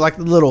feel like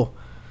the little.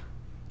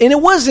 And it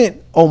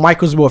wasn't,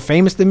 Mike was more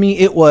famous than me.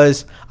 It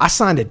was, I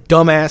signed a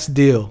dumbass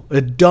deal,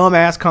 a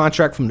dumbass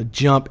contract from the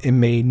jump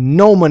and made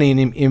no money in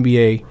the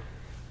NBA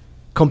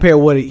compared to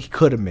what he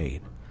could have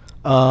made.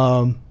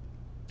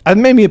 It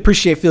made me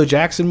appreciate Phil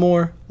Jackson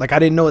more. Like, I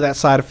didn't know that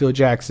side of Phil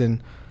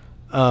Jackson.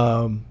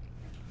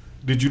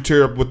 Did you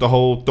tear up with the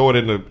whole throw it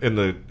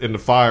in the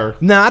fire?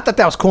 Nah, I thought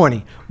that was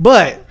corny.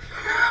 But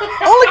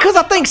only because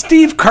I think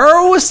Steve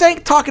Kerr was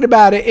talking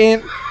about it,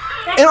 and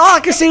all I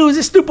could see was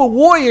this stupid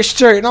Warriors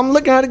shirt. And I'm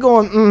looking at it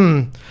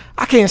going,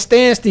 I can't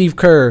stand Steve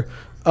Kerr.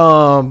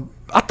 I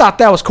I thought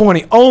that was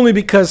corny only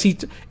because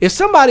if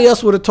somebody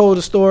else would have told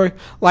the story,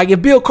 like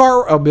if Bill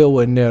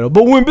wasn't there though,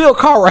 but when Bill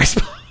Cartwright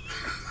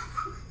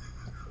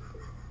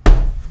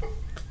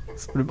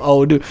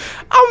oh dude,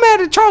 I'm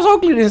mad that Charles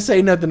Oakley didn't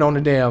say nothing on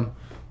the damn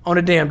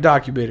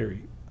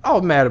documentary. I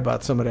was mad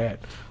about some of that.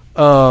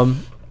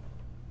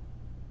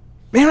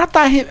 Man, I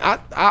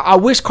thought I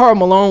wish Karl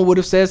Malone would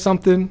have said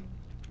something,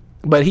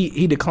 but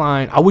he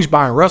declined. I wish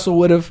Byron Russell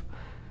would have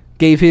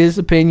gave his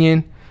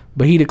opinion,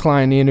 but he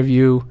declined the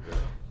interview.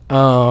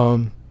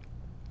 All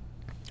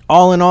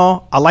in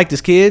all, I liked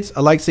his kids.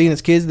 I liked seeing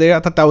his kids there. I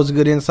thought that was a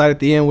good insight at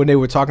the end when they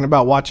were talking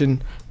about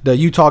watching the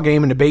Utah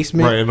game in the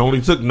basement. Right, and it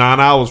only took 9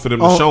 hours for them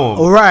to show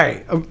them.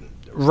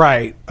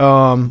 Right.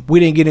 We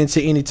didn't get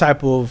into any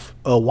type of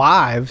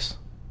wives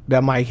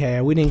that Mike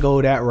had. We didn't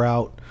go that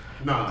route.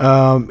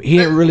 Nah. He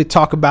didn't really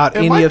talk about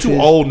any Mike of his. Too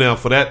old now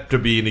for that to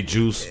be any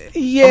juice.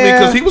 Yeah, I mean,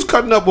 because he was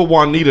cutting up with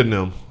Juanita and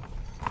them.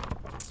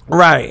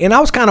 Right, and I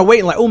was kind of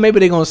waiting, like, oh, maybe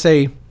they're gonna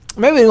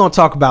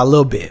talk about a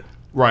little bit.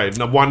 Right.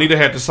 Now Juanita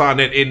had to sign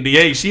that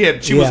NDA.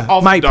 She was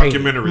off the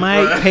documentary.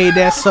 Mike paid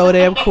that so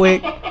damn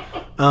quick.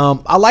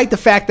 I like the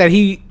fact that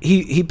he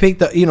picked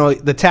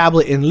the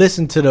tablet and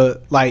listened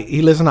to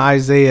he listened to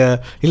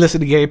Isaiah, he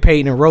listened to Gary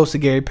Payton and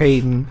roasted Gary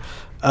Payton.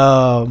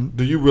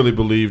 Do you really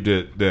believe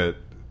that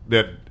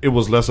it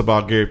was less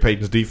about Gary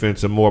Payton's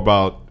defense and more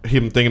about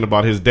him thinking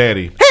about his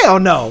daddy? Hell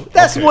no.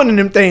 That's one of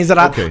them things that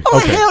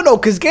hell no,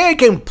 because Gary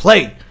can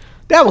play.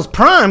 That was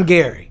prime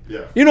Gary.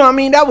 Yeah. You know what I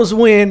mean? That was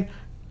when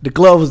the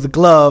glove was the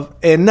glove.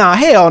 And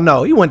hell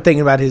no. He wasn't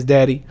thinking about his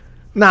daddy.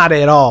 Not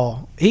at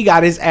all. He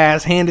got his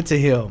ass handed to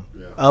him.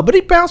 Yeah. But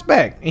he bounced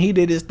back and he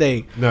did his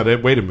thing. Now,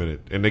 wait a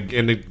minute. In the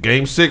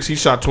game 6, he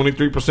shot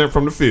 23%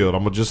 from the field.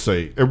 I'm going to just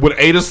say. And with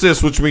 8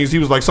 assists, which means he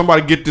was like,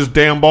 somebody get this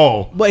damn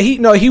ball. But he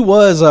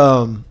was,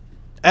 and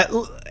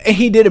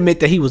he did admit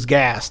that he was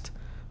gassed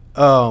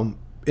in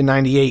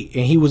 98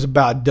 and he was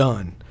about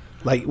done.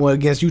 Like,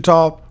 against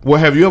Utah. Well,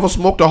 have you ever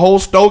smoked a whole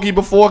stogie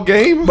before a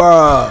game?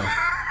 Bruh.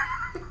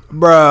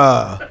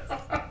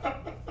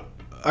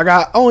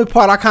 Only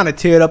part I kind of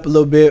teared up a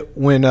little bit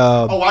when.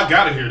 I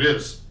gotta hear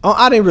this. Oh,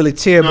 I didn't really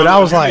tear, but I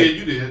was like.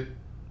 You did.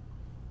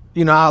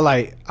 You know,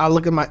 I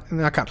look at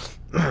and I kind of.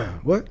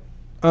 What?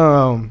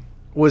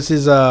 Was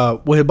his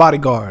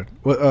bodyguard,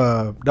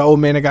 the old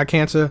man that got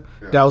cancer,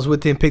 that was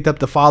with him, picked up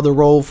the father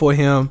role for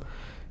him,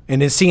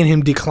 and then seeing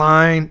him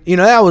decline,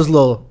 that was a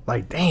little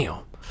like, damn.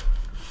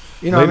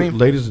 You know what I mean?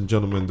 Ladies and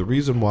gentlemen, the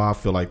reason why I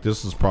feel like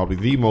this is probably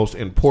the most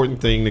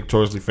important thing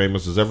Notoriously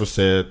Famous has ever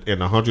said in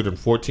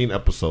 114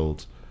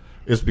 episodes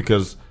is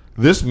because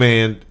this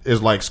man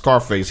is like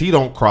Scarface. He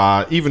don't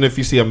cry, even if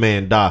you see a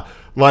man die.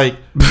 Like,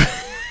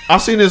 I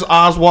seen his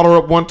eyes water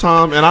up one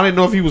time, and I didn't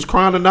know if he was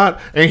crying or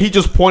not, and he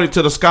just pointed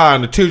to the sky,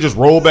 and the tears just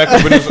rolled back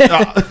up in his...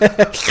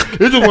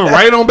 it just went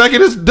right on back in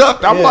his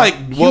duct. I'm like,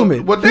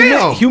 what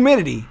damn?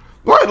 Humidity.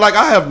 Right, like,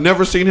 I have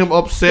never seen him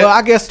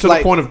upset to the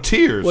point of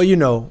tears.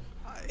 Well,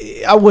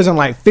 I wasn't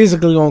like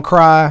physically gonna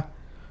cry,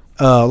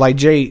 like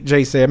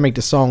Jay said, make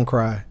the song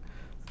cry.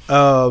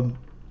 I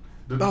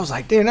was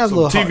like, damn, that was a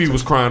little. TV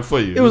was crying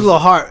for you. It was a little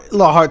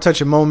heart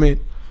touching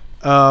moment.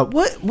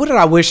 What did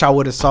I wish I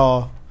would have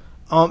saw?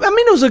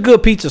 It was a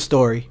good pizza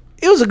story.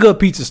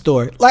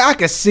 Like, I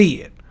could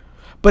see it,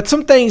 but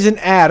some things didn't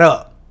add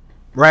up,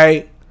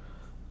 right?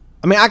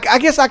 I mean, I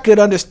guess I could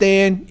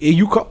understand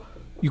you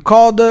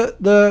called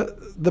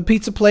the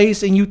pizza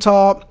place in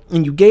Utah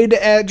and you gave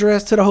the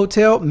address to the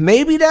hotel.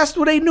 Maybe that's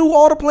where they knew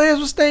all the players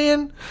were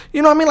staying.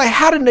 You know what I mean? Like,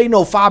 how did they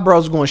know Five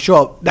Bros was going to show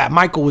up that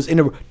Michael was in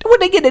the... Where'd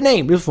they get the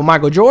name? This was for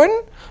Michael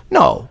Jordan?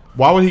 No.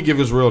 Why would he give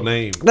his real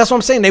name? That's what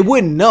I'm saying. They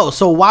wouldn't know.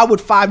 So why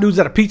would 5 dudes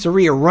at a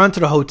pizzeria run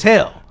to the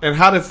hotel? And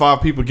how did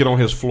 5 people get on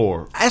his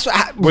floor?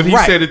 When he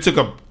said it took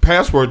a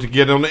password to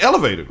get on the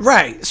elevator.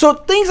 Right. So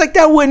things like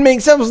that wouldn't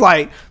make sense. It was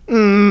like,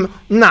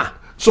 nah.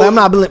 So I'm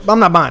not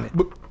buying it.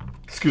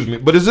 Excuse me,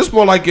 but is this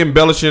more like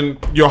embellishing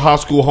your high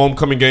school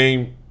homecoming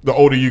game? The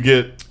older you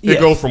get, it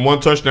goes from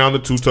 1 touchdown to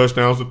 2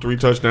 touchdowns to 3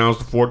 touchdowns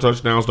to 4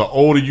 touchdowns. The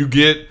older you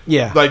get,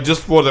 like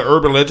just for the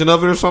urban legend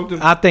of it or something.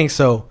 I think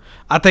so.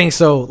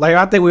 Like,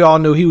 I think we all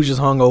knew he was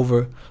just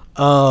hungover.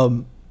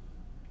 What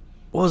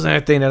was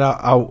that thing that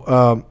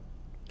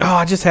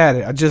I just had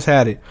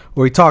it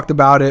where he talked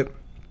about it.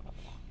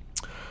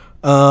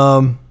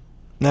 I don't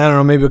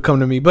know, maybe it'll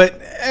come to me,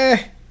 but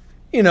it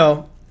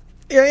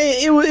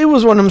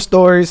was one of them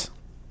stories.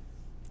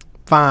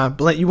 Fine,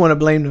 you want to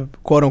blame the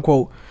quote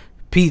unquote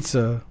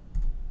pizza.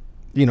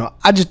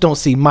 I just don't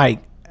see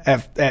Mike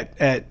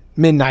at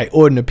midnight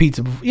ordering a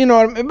pizza. You know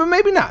what I mean? But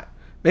maybe not.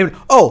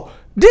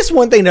 This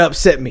one thing that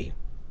upset me.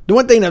 The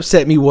one thing that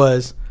upset me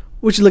was,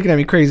 what you looking at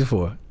me crazy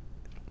for?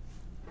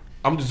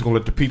 I'm just gonna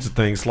let the pizza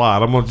thing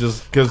slide. I'm gonna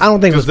just because I don't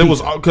think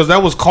because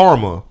that was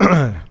karma.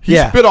 He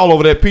spit all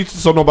over that pizza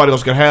so nobody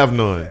else could have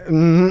none.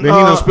 Mm-hmm. Then he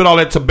done spit all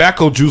that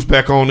tobacco juice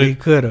back on it. He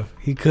could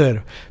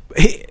have.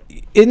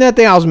 And that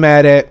thing I was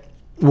mad at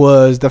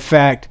was the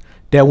fact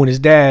that when his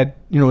dad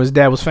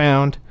was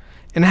found,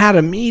 and how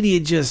the media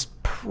just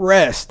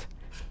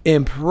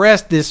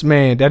impressed this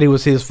man that it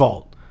was his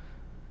fault.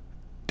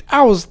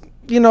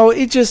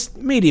 it just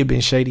media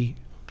been shady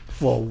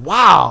for a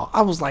while.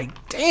 I was like,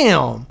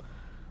 damn,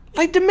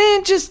 like the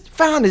man just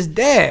found his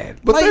dad.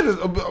 But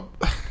like,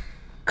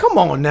 come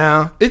on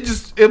now.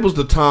 It was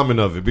the timing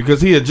of it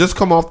because he had just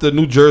come off the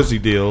New Jersey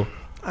deal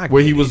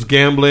where he was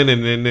gambling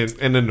and then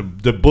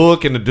the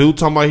book and the dude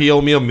talking about he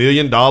owed me $1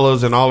 million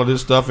and all of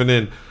this stuff, and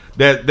then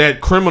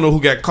that criminal who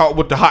got caught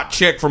with the hot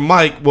check from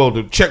Mike. Well,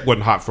 the check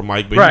wasn't hot for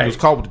Mike, but he was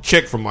caught with the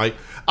check from Mike.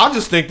 I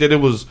just think that it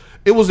was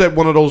at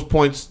one of those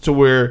points to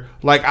where,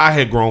 like, I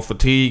had grown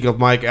fatigue of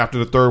Mike after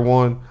the third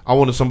one. I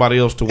wanted somebody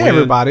else to win.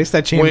 Everybody, it's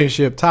that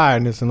championship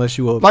tiredness. Unless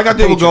you like I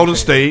did with Golden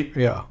State.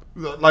 Yeah,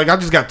 like I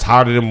just got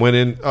tired of them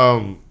winning.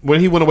 When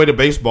he went away to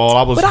baseball,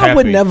 I was happy. I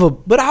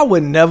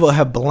would never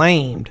have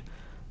blamed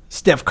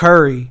Steph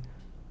Curry.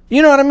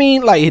 You know what I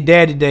mean? Like, your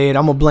daddy dead,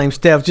 I'm going to blame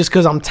Steph just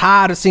because I'm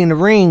tired of seeing the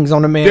rings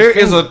on the man's There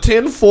finger. is a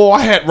 10-4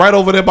 hat right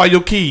over there by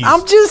your keys.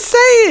 I'm just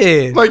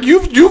saying. Like,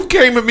 you've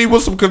came at me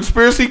with some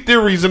conspiracy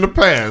theories in the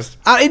past.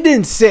 It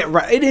didn't set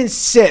right.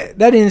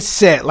 That didn't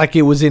set like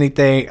it was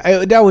anything.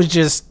 That was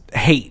just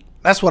hate.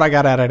 That's what I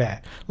got out of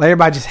that. Like,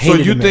 everybody just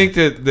hated So you think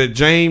that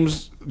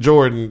James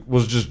Jordan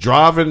was just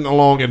driving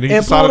along and he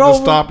and decided to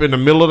stop in the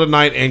middle of the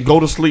night and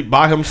go to sleep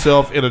by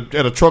himself at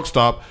a truck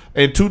stop,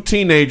 and two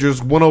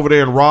teenagers went over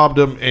there and robbed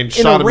him and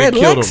shot him and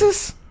killed him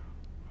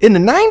in the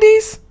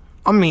 90s?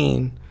 I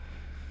mean,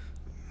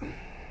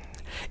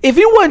 if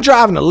he wasn't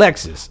driving a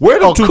Lexus,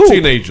 where are the two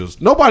teenagers?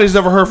 Nobody's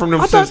ever heard from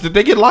them since. Did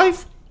they get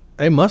life?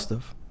 They must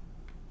have.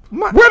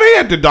 Where they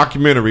at the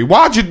documentary?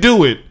 Why'd you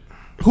do it?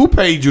 Who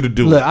paid you to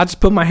do it? Look, I just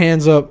put my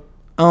hands up.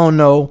 I don't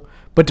know.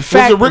 But the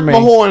fact was it Rick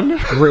Mahorn?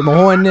 Rick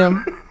Mahorn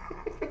them.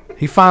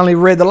 He finally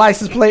read the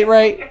license plate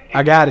right.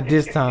 I got it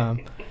this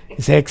time.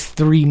 It's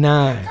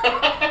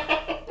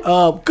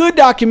X39. Good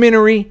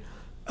documentary.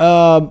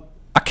 I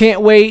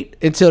can't wait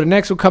until the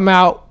next one come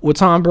out with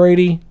Tom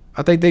Brady.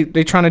 I think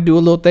they trying to do a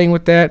little thing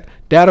with that.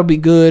 That'll be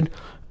good.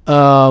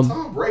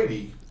 Tom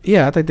Brady.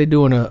 Yeah, I think they're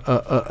doing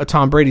a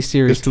Tom Brady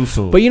series. It's too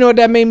soon. But you know what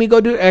that made me go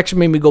do? It actually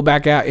made me go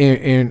back out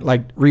and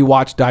like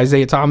rewatch the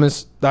Isaiah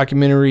Thomas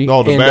documentary.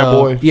 Oh, the Bad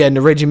Boy. Yeah, and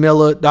the Reggie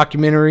Miller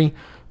documentary.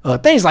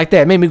 Things like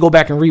that made me go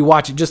back and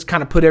rewatch it. Just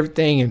kind of put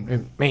everything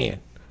and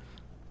man,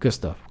 good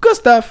stuff. Good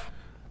stuff.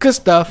 Good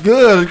stuff.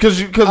 Good, because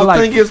the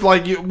thing is,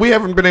 like, we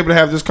haven't been able to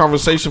have this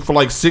conversation for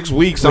like 6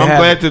 weeks. And I'm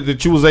glad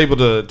that you was able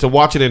to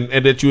watch it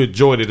and that you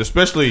enjoyed it,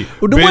 especially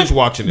binge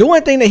watching it. The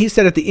one thing that he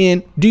said at the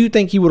end, do you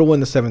think he would have won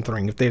the 7th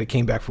ring if they'd have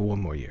came back for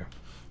one more year?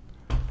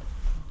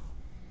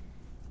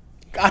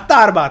 I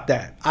thought about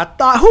that. I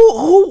thought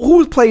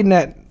who played in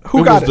that?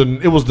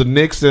 It was the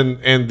Knicks and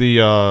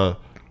the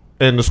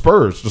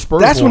Spurs. The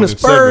Spurs. That's when the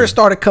Spurs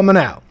started coming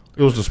out.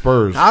 It was the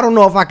Spurs. I don't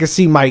know if I could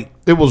see Mike.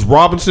 It was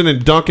Robinson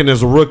and Duncan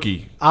as a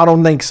rookie. I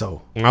don't think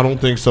so. I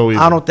don't think so either.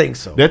 I don't think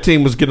so. That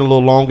team was getting a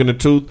little long in the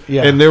tooth.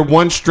 Yeah. And their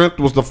one strength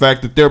was the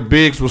fact that their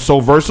bigs were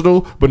so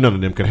versatile, but none of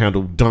them could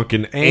handle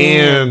Duncan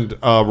and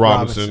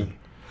Robinson.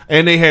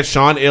 And they had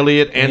Sean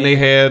Elliott, and they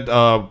had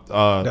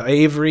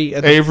Avery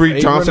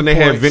Johnson. They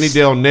had Vinny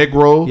Del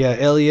Negro. Yeah,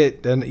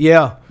 Elliott. And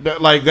yeah.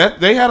 Like that.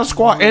 They had a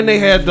squad. And they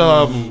had,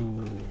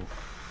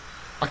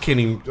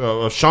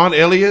 Sean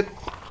Elliott.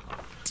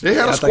 They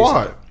had a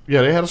squad.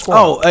 Yeah, they had a squad.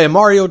 Oh, hey,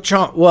 Mario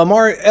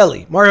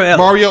Ellie.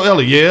 Mario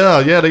Ellie.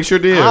 Yeah, they sure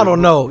did. I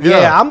don't know.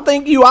 Yeah, I'm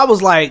thinking I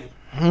was like,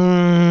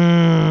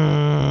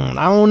 I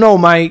don't know,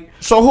 Mike.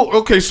 So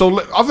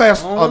I've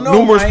asked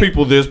numerous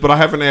people this, but I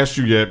haven't asked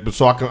you yet. But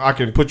so I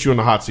can put you in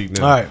the hot seat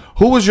now. All right.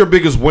 Who was your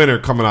biggest winner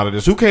coming out of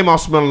this? Who came out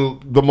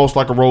smelling the most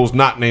like a rose,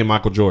 not named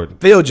Michael Jordan?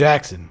 Phil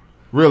Jackson.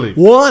 Really?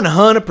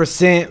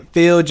 100%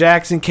 Phil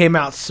Jackson came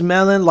out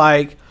smelling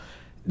like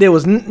there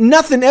was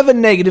nothing ever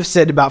negative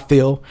said about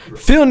Phil.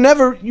 You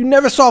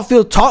never saw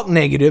Phil talk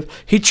negative.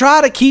 He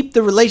tried to keep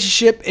the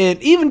relationship,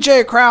 and even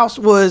Jerry Krause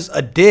was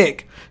a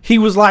dick. He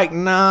was like,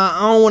 nah, I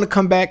don't want to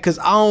come back because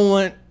I don't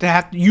want to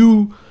have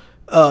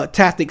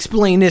to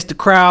explain this to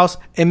Krause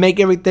and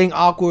make everything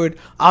awkward.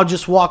 I'll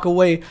just walk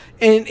away.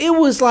 And it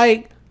was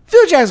like,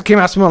 Phil Jackson came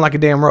out smelling like a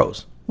damn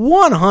rose.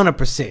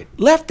 100%.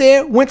 Left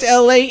there, went to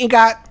LA and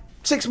got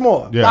 6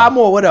 more, 5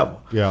 more, whatever.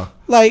 Yeah.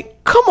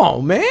 Like, come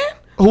on, man.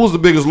 Who was the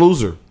biggest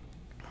loser?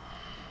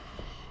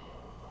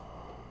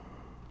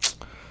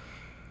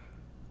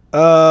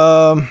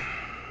 I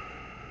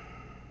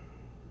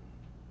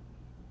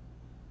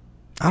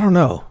don't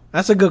know.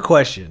 That's a good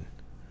question.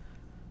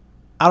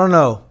 I don't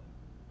know.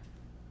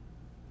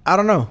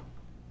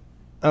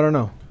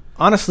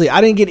 Honestly,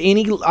 I didn't get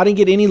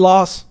any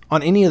loss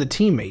on any of the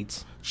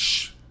teammates.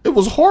 It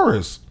was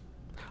Horace.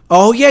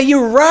 Oh yeah,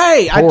 you're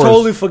right. I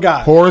totally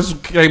forgot. Horace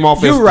came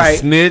off as the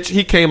snitch.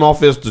 He came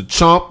off as the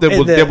chump that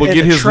would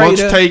get his lunch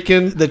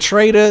taken. The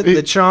traitor,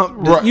 the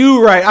chump.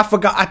 You're right. I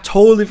forgot. I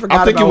totally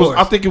forgot. I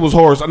think it was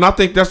Horace, and I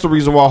think that's the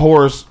reason why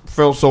Horace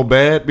felt so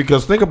bad.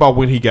 Because think about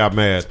when he got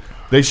mad.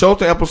 They showed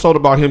the episode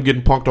about him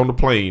getting punked on the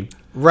plane.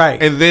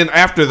 Right. And then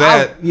after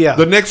that,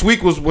 the next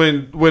week was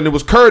when it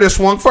was Kerr that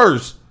swung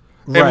first.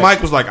 And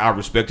Mike was like, I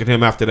respected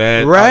him after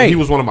that. Right. He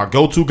was one of my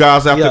go-to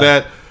guys after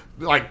that.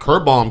 Like,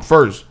 Kerr bombed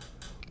first.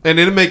 And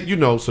it'll make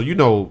so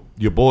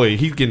your boy,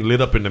 he's getting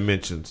lit up in the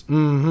mentions.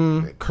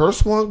 Mm-hmm.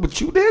 Curse one,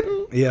 but you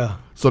didn't. Yeah.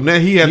 So now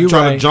he had to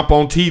try to jump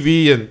on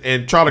TV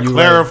and try to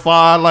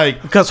clarify,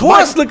 like, because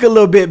Horace look a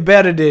little bit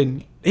better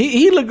than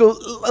he look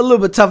a little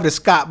bit tougher than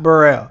Scott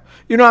Burrell.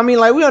 You know what I mean?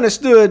 Like, we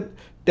understood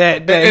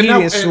that he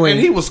didn't swing. And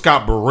he was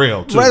Scott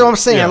Burrell too. That's what I'm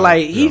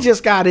saying. He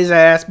just got his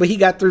ass, but he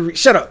got 3.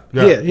 Shut up.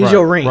 Yeah, here's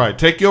your ring. Right,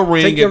 take your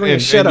ring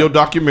and your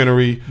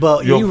documentary.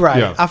 But you're right.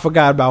 Yeah. I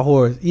forgot about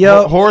Horace.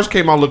 Yeah, Horace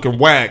came out looking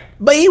whack,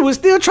 but he was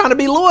still trying to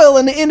be loyal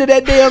in the end of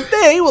that damn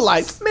thing. He was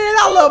like, man,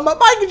 I love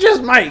Mike is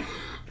just Mike.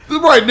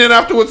 Right, and then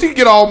afterwards he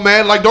get all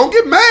mad. Like, don't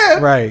get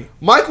mad. Right.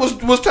 Mike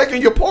was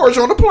taking your porridge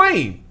on the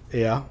plane.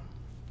 Yeah.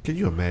 Can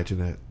you imagine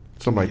that?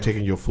 Somebody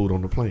taking your food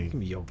on the plane.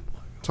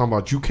 Talking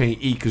about you can't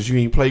eat because you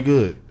ain't play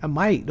good. I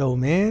might though,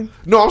 man.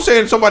 No, I'm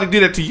saying somebody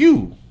did it to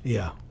you.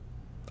 Yeah.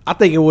 I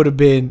think it would have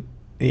been,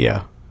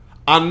 yeah.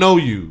 I know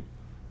you.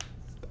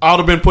 I would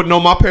have been putting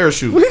on my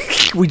parachute.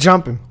 We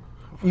jumping.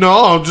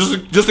 No,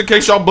 just in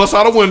case y'all bust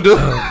out a window.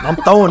 I'm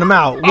throwing them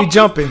out. We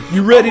jumping.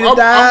 You ready to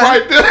die? I'm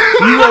right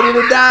there. You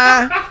ready to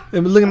die?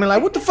 And look at me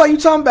like, what the fuck you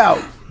talking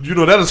about? You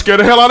know that'll scare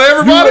the hell out of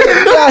everybody.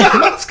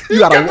 You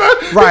got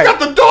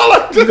the door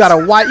like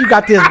this. You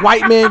got this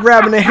white man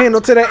grabbing the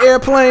handle to the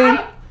airplane.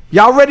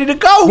 Y'all ready to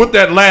go? With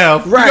that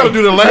laugh. Right. You gotta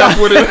do the laugh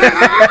with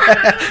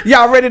it.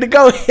 Y'all ready to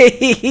go?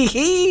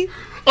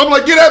 I'm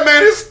like, get that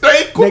man his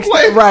steak.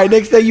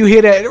 Next day you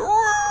hear that.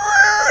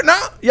 No,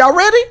 y'all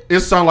ready? It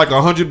sound like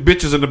 100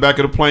 bitches in the back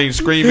of the plane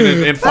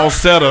screaming in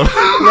falsetto.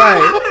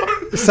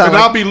 Right. And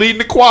I'll be leading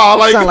the choir.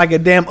 Like, sound like a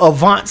damn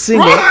Avant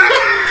singer. Right.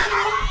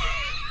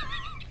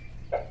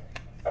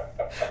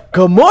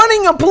 Good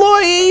morning,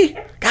 employee.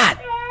 God.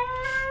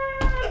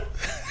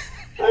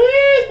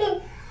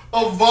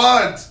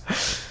 Avant.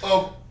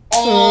 Of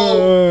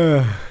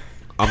all.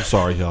 I'm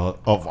sorry, y'all.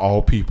 Of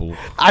all people.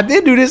 I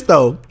did do this,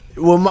 though.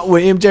 When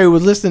MJ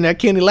was listening to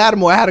Kenny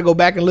Lattimore, I had to go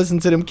back and listen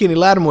to them Kenny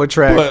Lattimore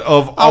tracks. But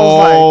of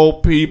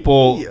all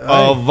people,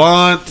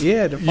 Avant,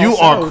 yeah,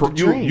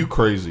 you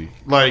crazy.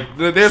 Like,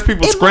 there's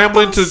people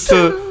scrambling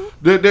to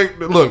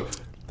look.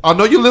 I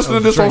know you're listening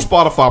to this on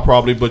Spotify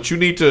probably, but you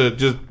need to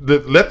just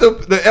let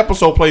the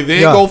episode play,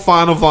 then go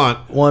find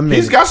Avant. 1 minute.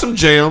 He's got some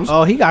jams.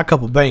 Oh, he got a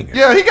couple bangers.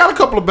 Yeah, he got a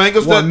couple of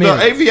bangers. The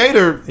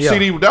Aviator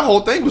CD, that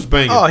whole thing was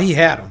banging. Oh, he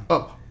had them.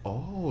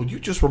 You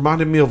just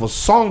reminded me of a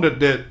song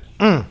that.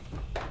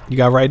 You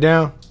got to write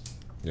down?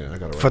 Yeah, I got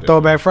to write for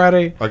Throwback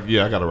Friday? I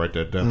got to write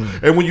that down.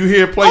 And when you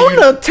hear it play... On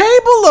the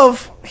table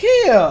of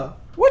here.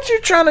 What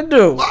you trying to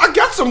do? I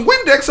got some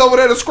Windex over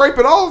there to scrape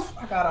it off.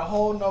 I got a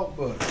whole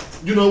notebook.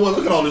 You know what?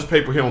 Look at all this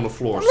paper here on the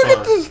floor. Look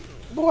at this.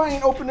 Boy, I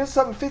ain't opened this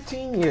up in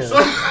 15 years.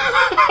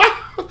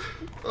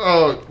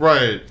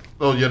 Right.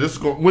 Oh, yeah, this is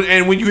going...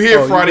 And when you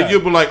hear Friday,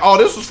 you'll be like, oh,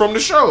 this was from the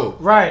show.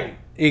 Right.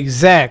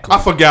 Exactly. I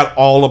forgot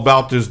all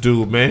about this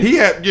dude, man. He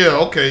had,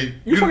 okay.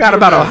 You forgot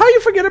about him. How you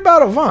forget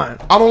about Avant?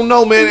 I don't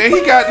know, man. And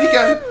he got.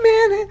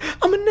 Man,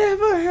 I'ma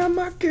never have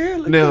my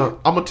girl again. Now,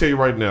 I'm gonna tell you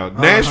right now,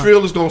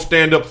 Nashville is gonna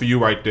stand up for you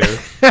right there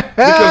because you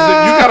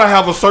gotta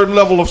have a certain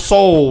level of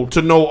soul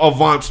to know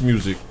Avant's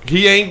music.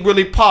 He ain't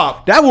really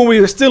pop. That when we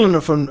were stealing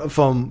them from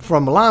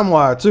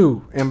LimeWire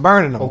too and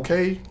burning them.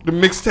 Okay, the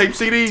mixtape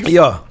CDs.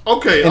 Yeah.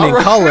 Okay, and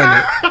then coloring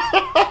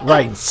it,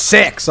 writing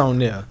sex on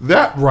there.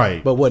 That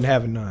right, but wasn't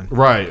having none.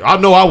 Right, I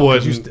know I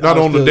wasn't. Not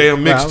on the damn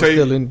mixtape. I was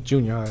still in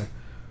junior high.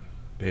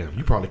 Damn,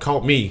 you probably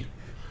caught me.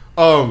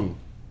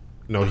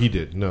 No, he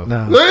didn't. No.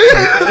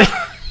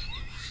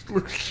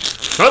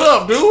 Shut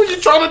up, dude. What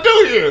you trying to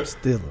do here?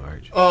 Still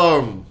large.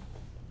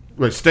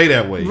 Wait, stay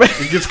that way.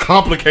 It gets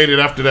complicated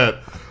after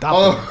that.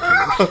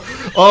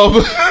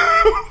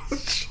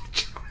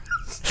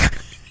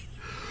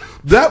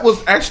 That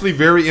was actually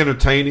very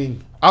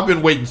entertaining. I've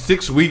been waiting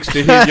 6 weeks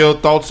to hear your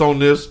thoughts on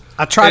this.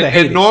 I try to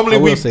hate it. I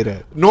will say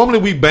that. Normally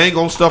we bang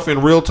on stuff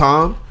in real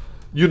time.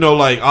 You know,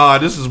 like,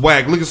 this is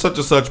whack. Look at such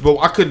and such. But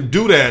I couldn't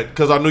do that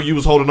because I knew you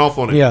was holding off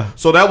on it. Yeah.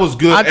 So that was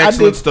good,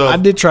 excellent stuff. I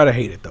did try to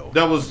hate it, though.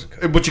 That was,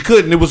 but you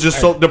couldn't. It was just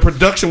the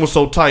production was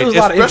so tight. There was a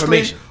lot of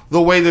information. The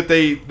way that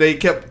they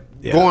kept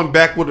going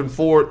backward and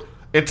forward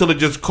until it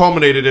just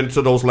culminated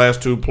into those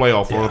last two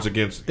playoff runs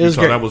against each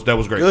other. That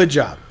was great. Good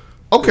job.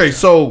 Okay,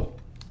 so,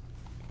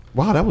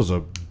 wow, that was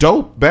a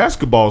dope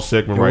basketball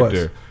segment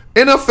there.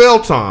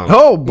 NFL time.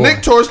 Oh, boy.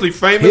 Notoriously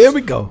famous. Here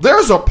we go.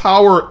 There's a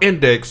power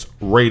index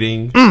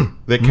rating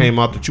that came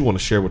out that you want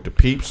to share with the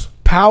peeps.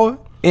 Power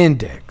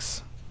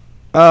index.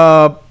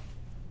 Power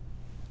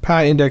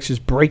index is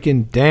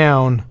breaking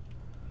down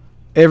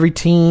every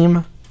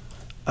team,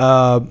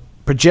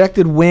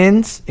 projected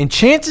wins, and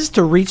chances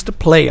to reach the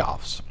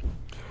playoffs.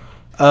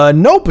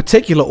 No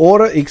particular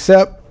order,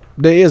 except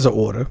there is an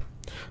order.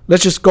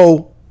 Let's just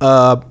go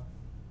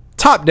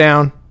top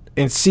down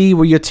and see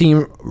where your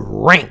team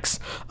ranks.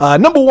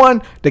 Number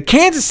one, the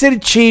Kansas City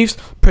Chiefs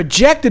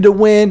projected to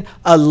win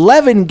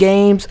 11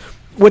 games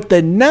with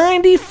the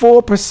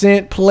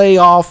 94%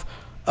 playoff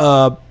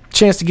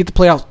chance to get the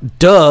playoffs.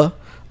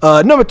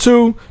 Number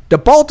two, the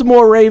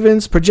Baltimore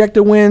Ravens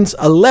projected wins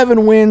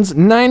 11 wins,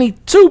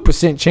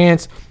 92%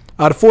 chance.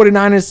 The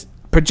 49ers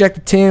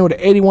projected 10 with an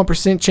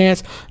 81%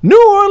 chance.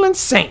 New Orleans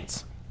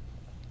Saints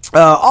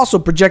also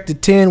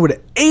projected 10 with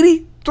an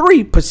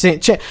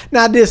 83% chance.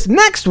 Now this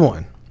next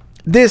one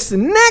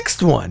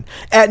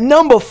at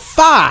number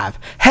 5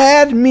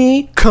 had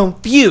me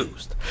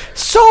confused.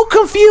 So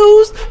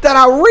confused that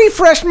I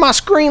refreshed my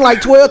screen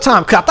like 12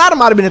 times because I thought it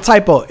might have been a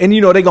typo. And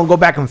they're going to go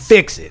back and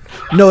fix it.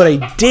 No, they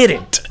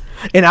didn't.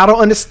 And I don't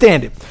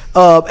understand it.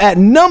 At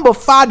number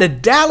 5, the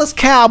Dallas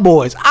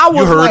Cowboys.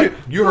 You heard it.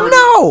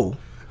 No.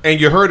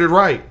 And you heard it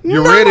right.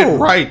 You read it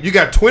right. You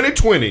got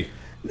 2020.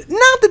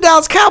 Not the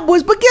Dallas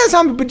Cowboys, but guess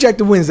how many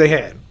projected wins they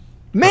had?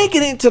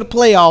 Making it into the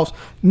playoffs,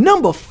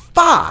 number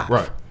 5.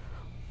 Right.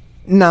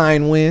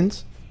 9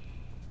 wins.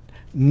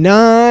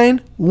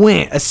 9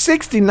 wins. A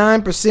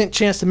 69%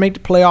 chance to make the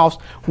playoffs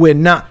with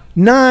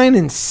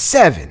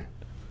 9-7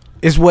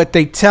 is what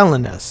they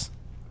telling us.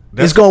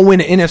 It's going to win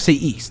the NFC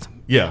East.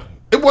 Yeah.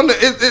 It won the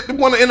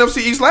NFC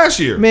East last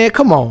year. Man,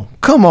 come on,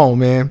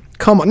 man.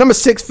 Come on. Number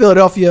 6,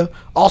 Philadelphia,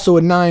 also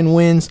with 9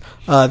 wins.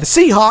 The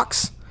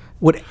Seahawks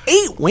with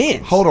 8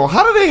 wins. Hold on.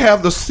 How do they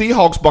have the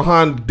Seahawks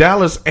behind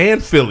Dallas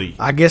and Philly?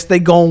 I guess they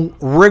going to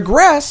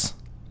regress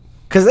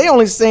because they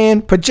only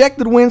saying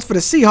projected wins for the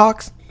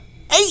Seahawks,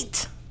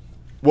 8.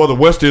 Well, the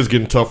West is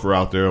getting tougher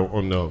out there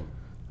on the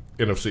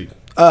NFC.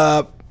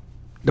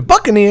 The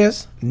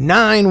Buccaneers,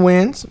 9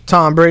 wins.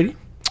 Tom Brady.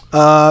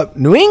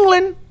 New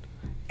England,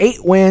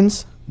 8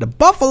 wins. The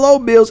Buffalo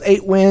Bills,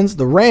 8 wins.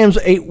 The Rams,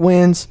 8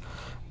 wins.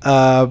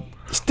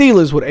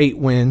 Steelers with 8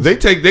 wins. They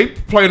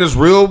playing this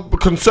real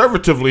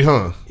conservatively,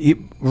 huh?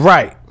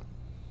 Right.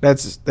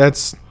 That's.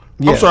 Yes.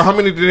 I'm sorry. How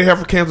many did they have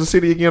for Kansas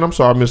City again? I'm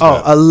sorry, I missed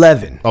that.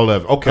 11.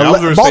 11. Okay, I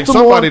was going to say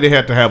somebody they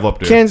had to have up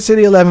there. Kansas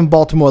City 11,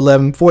 Baltimore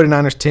 11,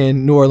 49ers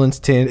 10, New Orleans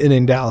 10, and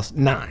then Dallas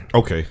 9.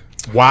 Okay.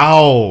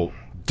 Wow.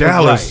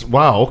 Dallas. Right.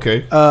 Wow.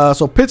 Okay.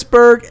 So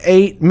Pittsburgh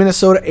 8,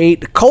 Minnesota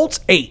 8, the Colts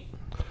 8.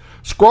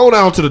 Scroll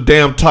down to the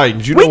damn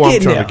Titans. You know what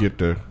I'm trying to get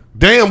there.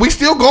 Damn, we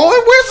still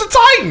going? Where's the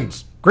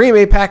Titans? Green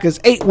Bay Packers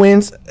 8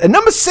 wins. At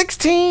number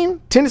 16,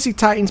 Tennessee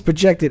Titans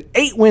projected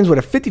 8 wins with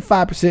a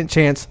 55%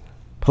 chance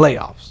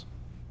playoffs.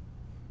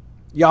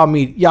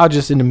 Y'all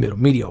just in the middle,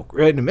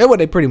 mediocre. That's what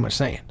they pretty much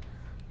saying.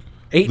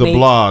 8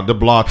 the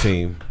blah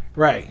team.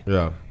 Right.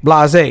 Yeah.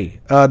 Blase.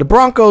 The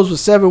Broncos with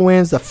 7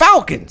 wins. The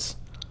Falcons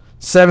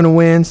 7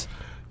 wins.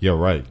 Yeah,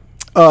 right.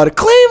 The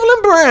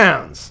Cleveland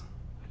Browns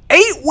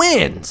 8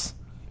 wins.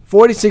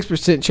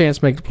 46% chance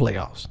to make the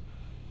playoffs.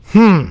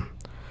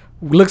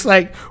 Looks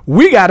like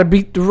we got to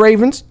beat the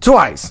Ravens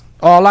twice.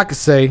 All I can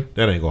say.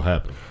 That ain't going to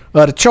happen.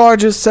 The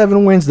Chargers,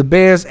 7 wins. The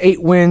Bears,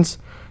 8 wins.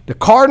 The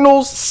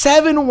Cardinals,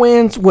 7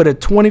 wins with a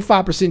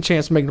 25%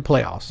 chance of making the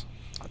playoffs.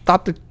 I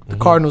thought the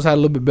Cardinals had a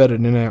little bit better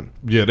than that.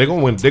 Yeah, they're going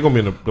to win. They're going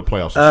to be in the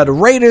playoffs. The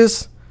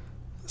Raiders,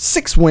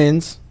 6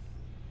 wins.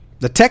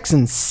 The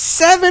Texans,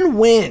 7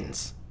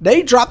 wins.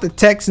 They dropped the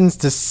Texans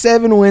to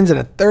 7 wins and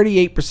a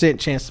 38%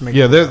 chance to make the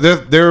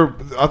playoffs. They're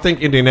I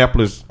think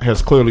Indianapolis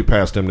has clearly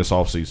passed them this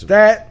offseason.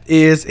 That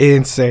is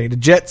insane. The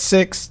Jets,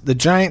 6. The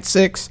Giants,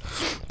 6.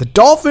 The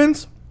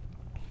Dolphins,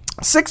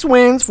 6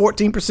 wins,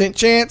 14%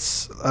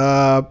 chance.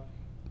 The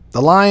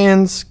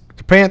Lions,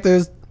 the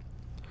Panthers,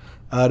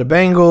 the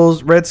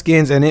Bengals,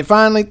 Redskins, and then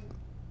finally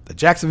the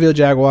Jacksonville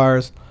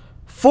Jaguars,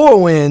 4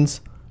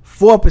 wins,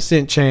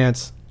 4%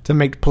 chance to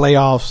make the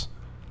playoffs.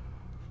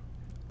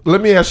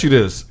 Let me ask you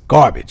this: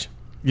 garbage.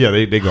 Yeah,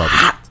 they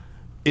garbage.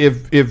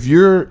 If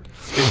you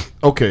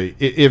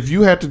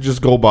had to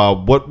just go by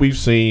what we've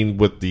seen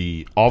with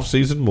the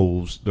offseason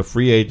moves, the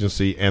free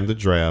agency, and the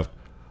draft,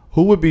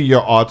 who would be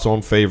your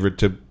odds-on favorite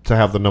to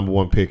have the number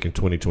 1 pick in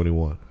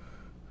 2021?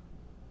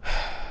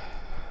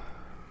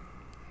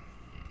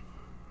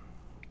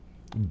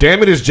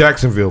 Damn it, it's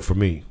Jacksonville for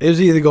me. It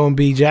was either going to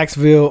be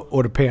Jacksonville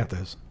or the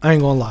Panthers. I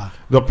ain't going to lie.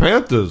 The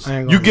Panthers.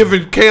 You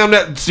giving Cam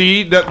that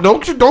seed?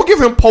 Don't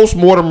give him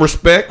post-mortem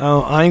respect.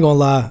 I ain't going to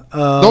lie.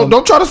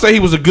 Don't try to say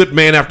he was a good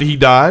man after he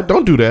died.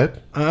 Don't do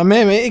that.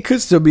 Man, it could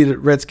still be the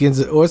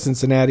Redskins or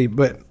Cincinnati,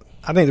 but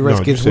I think the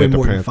Redskins win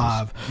more than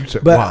 5. You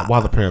said,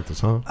 why the Panthers,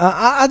 huh?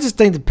 I just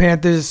think the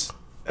Panthers,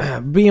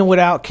 being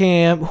without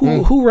Cam,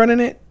 who running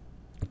it?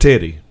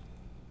 Teddy,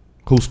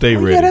 who stay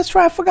ready. Yeah, that's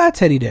right. I forgot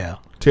Teddy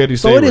Dale. Teddy,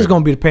 so it is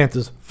going to be the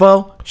Panthers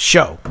for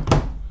sure.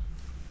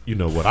 You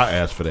know what? I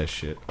asked for that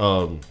shit.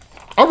 All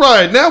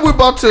right, now we're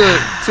about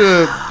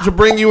to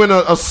bring you in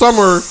a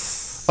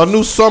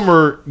new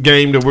summer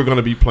game that we're going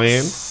to be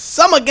playing.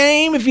 Summer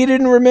game. If you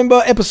didn't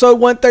remember, episode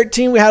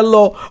 113, we had a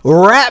little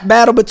rap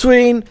battle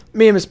between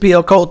me and Miss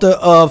P.L. Coulter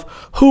of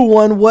who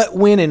won, what,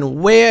 when,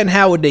 and where, and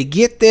how would they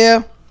get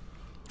there.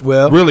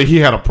 Well, really, he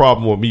had a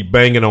problem with me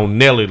banging on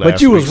Nelly last week.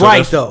 But you was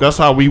right, though. That's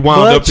how we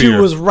wound up here. But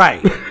you was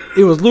right.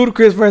 It was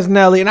Ludacris versus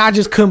Nelly, and I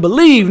just couldn't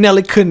believe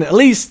Nelly couldn't at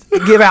least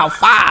give out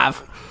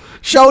 5.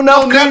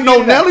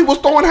 Nelly was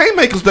throwing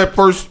haymakers that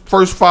first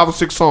 5 or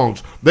 6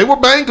 songs. They were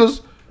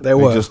bangers. They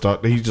were.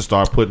 He just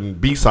started putting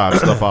B-side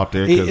stuff out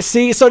there.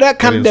 See, so that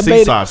kind of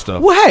debate. C-side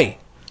stuff. Well, hey,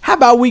 how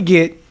about we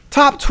get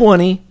top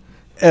 20?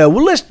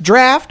 Let's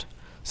draft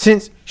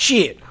since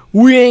shit.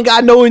 We ain't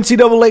got no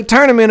NCAA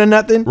tournament or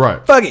nothing.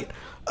 Right. Fuck it.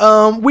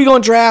 we gonna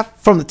draft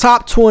from the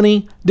top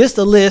 20. This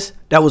the list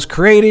that was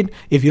created.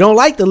 If you don't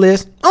like the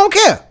list, I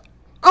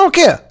don't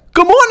care.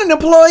 Good morning,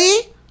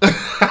 employee.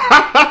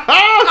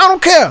 I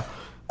don't care.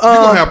 You're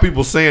gonna have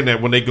people saying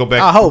that when they go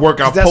back to work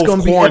out post quarantine.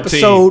 That's gonna be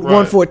episode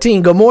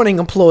 114. Good morning,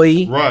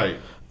 employee. Right.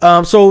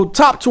 So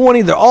top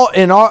 20, they're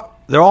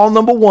all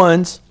number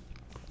ones.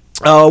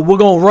 We're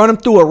gonna run them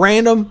through a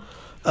random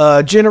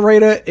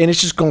generator, and it's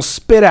just gonna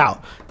spit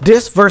out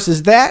this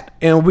versus that.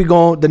 And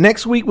the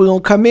next week we're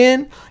gonna come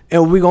in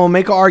and we're gonna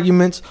make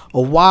arguments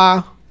of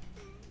why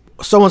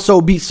so and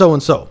so beat so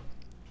and so.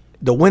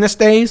 The winner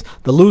stays,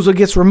 the loser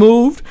gets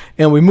removed,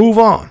 and we move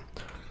on.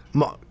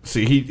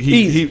 See,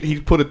 he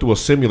put it through a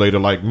simulator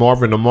like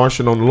Marvin the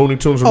Martian on the Looney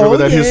Tunes. Remember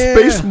that? His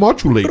space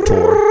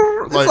modulator.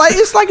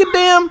 It's like a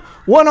damn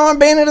one-armed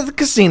bandit at the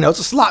casino. It's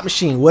a slot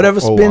machine. Whatever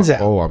spins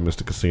out. Oh, I missed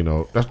the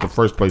casino. That's the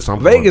first place I'm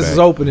Vegas going back. is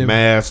opening.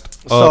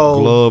 Masked up,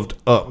 gloved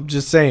up. I'm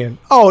just saying.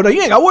 Oh, no,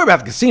 you ain't got to worry about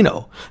the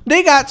casino.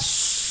 They got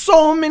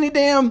so many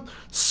damn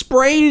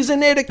sprays in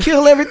there to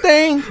kill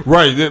everything.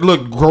 Right.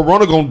 Look,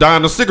 Corona going to die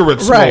in the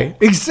cigarette smoke. Right.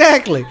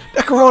 Exactly.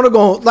 That Corona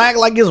going to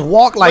like it's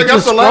walk like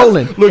just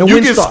scrolling. Look,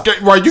 you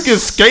get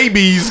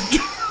scabies.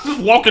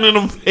 Just walking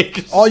in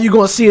Vegas. All you're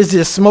going to see is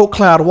this smoke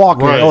cloud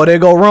walking. Right. Oh, there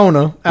go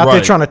Rona out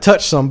there trying to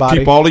touch somebody.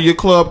 Keep all of your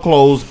club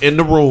clothes in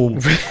the room.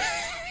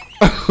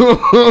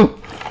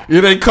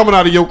 It ain't coming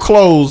out of your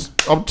clothes.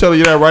 I'm telling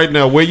you that right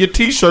now. Wear your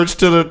T-shirts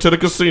to the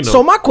casino.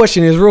 So my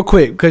question is real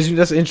quick, because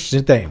that's an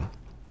interesting thing.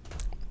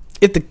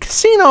 If the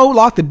casino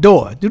locked the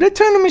door, do they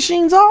turn the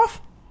machines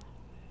off?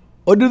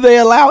 Or do they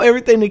allow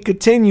everything to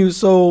continue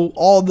so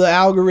all the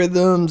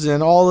algorithms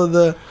and all of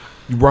the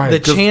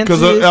chances?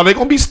 Because are they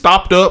going to be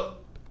stopped up?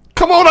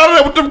 Come on out of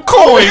there with them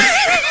coins.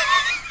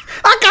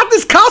 I got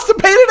this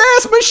constipated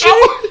ass machine.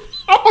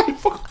 I might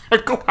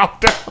fucking go out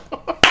there.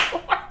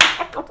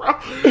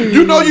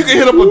 You know you can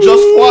hit up a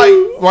Just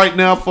Flight right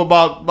now for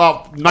about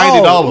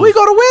 $90. We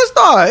go to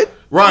Windstar.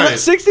 Right.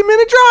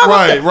 60-minute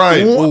drive.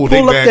 Right. Ooh,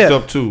 they backed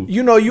up too.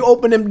 You know, you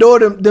open them door,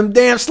 them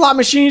damn slot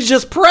machines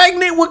just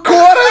pregnant with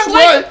quarters.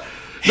 Right.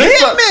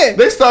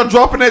 They start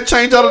dropping that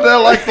change out of there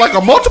like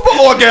a multiple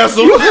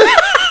orgasm.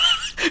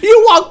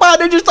 You walk by,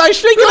 they just start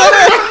shaking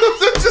that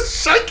They're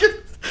just shaking.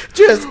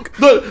 Just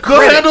the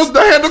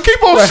handle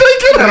keep on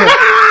shaking.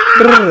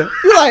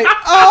 You're like,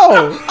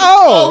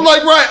 oh. I'm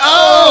like,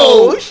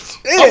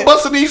 shit. I'm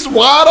busting these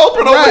wide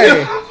open over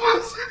here.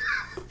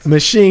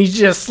 Machine's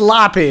just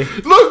sloppy.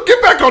 Look,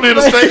 get back on the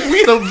interstate.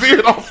 We done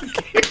veered off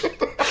again.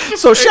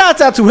 So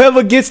shouts out to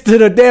whoever gets to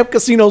the damn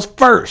casinos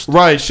first.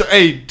 Right.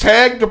 Hey,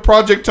 tag the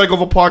Project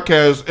Takeover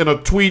podcast in a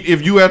tweet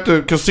if you at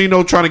the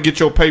casino trying to get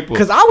your paper.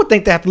 Because I would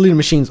think they have to leave the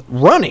machines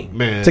running,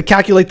 man, to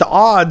calculate the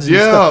odds. And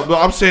stuff.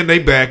 But I'm saying they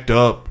backed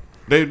up.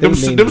 Them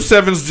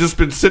sevens just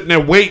been sitting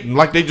there waiting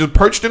like they just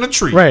perched in a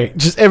tree. Right.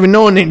 Just every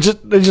now and then,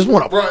 they just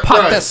want to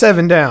pop that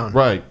 7 down.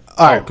 Right.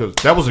 All right. Because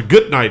that was a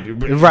good night.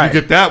 Right.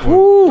 You get that one.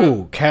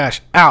 Ooh,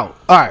 cash out.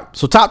 All right.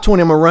 So top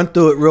 20, I'm going to run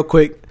through it real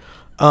quick.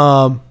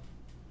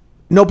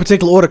 No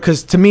particular order,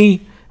 because to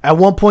me, at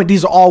one point,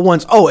 these are all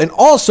ones. Oh, and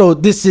also,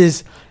 this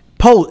is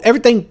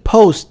everything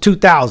post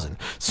 2000.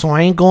 So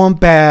I ain't going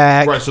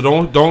back. Right, so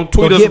don't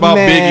tweet us about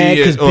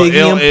Biggie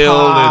and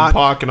LL and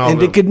Pac and all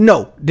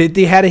that.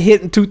 They had a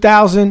hit in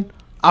 2000.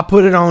 I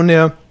put it on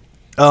there.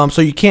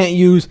 So you can't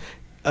use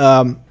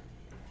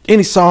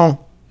any song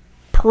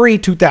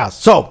pre-2000.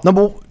 So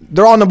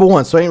they're all number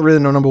ones, so ain't really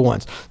no number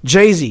ones.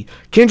 Jay-Z,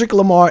 Kendrick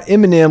Lamar,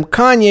 Eminem,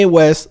 Kanye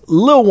West,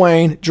 Lil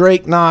Wayne,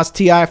 Drake, Nas,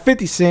 T.I.,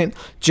 50 Cent,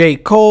 J.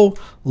 Cole,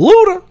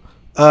 Luda,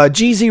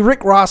 Jeezy,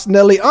 Rick Ross,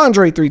 Nelly,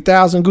 Andre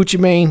 3000, Gucci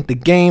Mane, The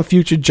Game,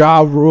 Future, Ja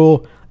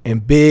Rule,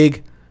 and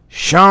Big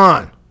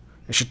Sean.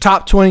 It's your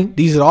top 20.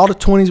 These are all the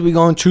 20s we're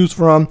going to choose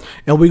from,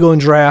 and we're going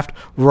to draft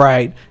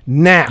right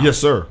now. Yes,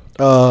 sir.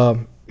 You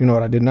know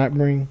what I did not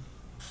bring?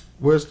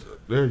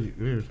 There.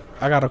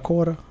 I got a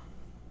quarter.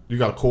 You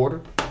got a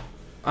quarter?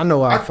 I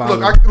know I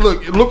found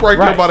it. Look right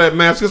there by that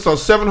mask. It's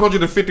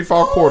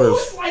 755 quarters.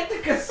 It's like the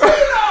casino.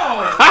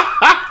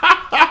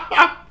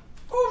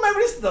 Maybe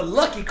this is the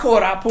lucky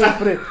quarter I pulled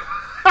for this.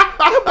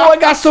 That boy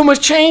got so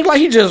much change like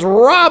he just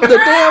robbed the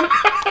damn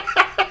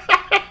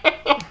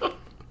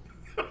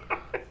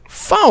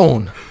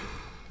phone.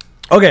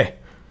 Okay.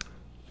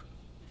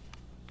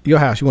 Your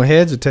house. You want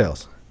heads or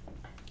tails?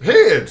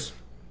 Heads.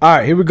 All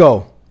right, here we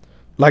go.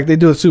 Like they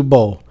do at Super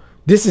Bowl.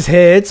 This is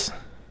heads.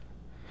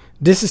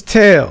 This is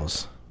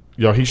tails.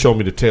 Yo, he showed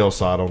me the tail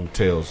side on the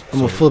tails. I'm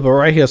going to flip it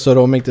right here so it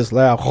don't make this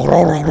loud.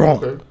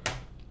 Okay.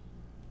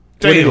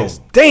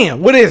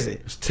 Damn, what is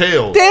it? It's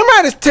tails. Damn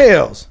right, it's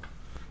tails.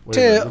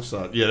 Tails.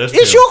 Yeah, that's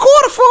tails. It's your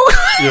quarter, folks.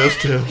 Yeah,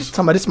 it's tails.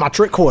 Talking about this is my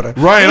trick quarter.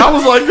 Right, and I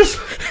was like, this.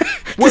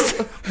 Where's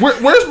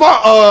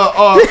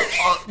my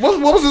what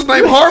was his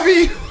name?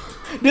 Harvey.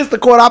 This the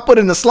quarter I put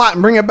in the slot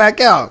and bring it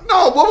back out.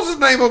 No, what was his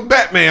name of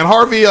Batman?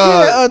 Harvey.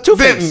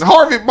 Two-Face.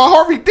 Denton. My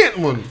Harvey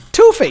Denton one.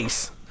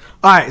 Two-Face.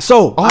 All right,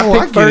 so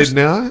I get it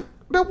now.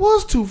 That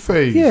was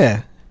Two-Face.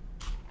 Yeah.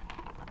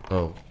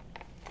 Oh.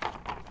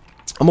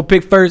 I'm gonna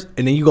pick first,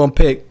 and then you gonna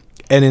pick,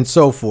 and then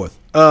so forth.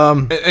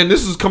 And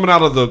this is coming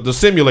out of the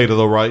simulator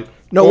though, right?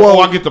 No,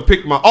 well, I get to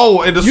pick my.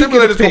 Oh, and the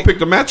simulator's gonna pick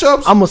the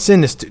matchups. I'm gonna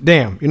send this to.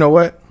 Damn, you know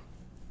what?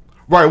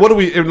 Right. What do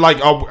we like?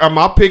 Am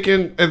I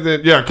picking? And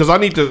then because I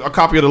need a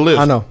copy of the list.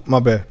 I know. My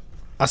bad.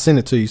 I sent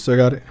it to you. So I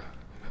got it.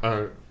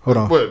 All right. Hold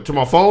on. What, to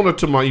my phone or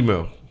to my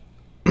email?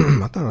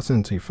 I thought I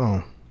sent it to your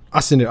phone.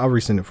 I'll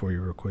resend it for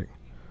you real quick.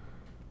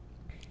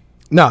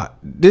 Nah,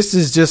 this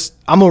is just.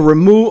 I'm gonna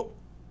remove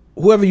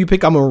whoever you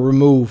pick. I'm gonna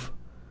remove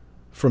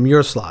from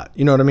your slot.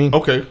 You know what I mean?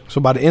 Okay. So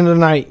by the end of the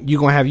night,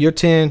 you're gonna have your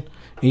 10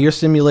 in your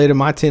simulator,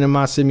 my 10 in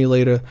my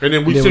simulator, and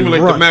then we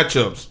simulate the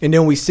matchups. And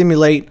then we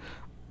simulate.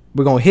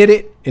 We're gonna hit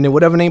it, and then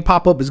whatever name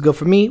pop up is good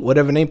for me.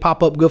 Whatever name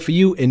pop up good for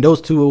you, and those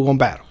two are gonna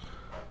battle.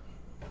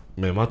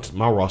 Man,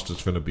 my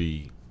roster's finna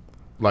be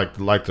like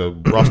the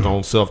roster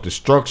on self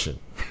destruction.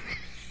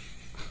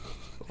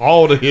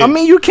 All the hits. I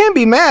mean, you can't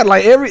be mad.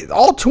 Like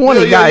all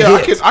 20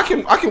 got hits. I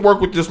can work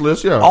with this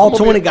list. Yeah, all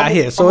 20 got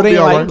hits. So it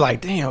ain't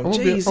like damn,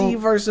 Jay-Z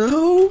versus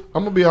who?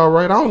 I'm gonna be all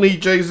right. I don't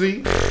need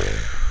Jay-Z.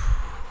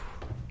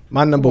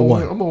 My number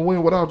one. I'm gonna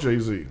win without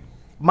Jay-Z.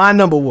 My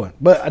number one,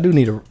 but I do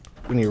need to.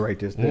 We need to write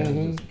this down just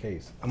in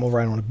case. I'm gonna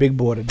write on a big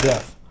board of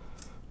death.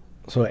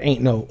 So it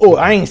ain't no. Oh,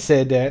 I ain't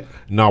said that.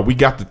 No, we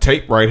got the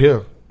tape right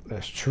here.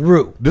 That's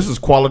true. This is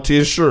quality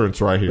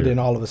assurance right here. But then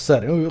all of a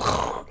sudden,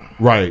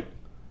 right,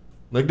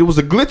 like there was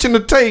a glitch in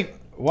the tape.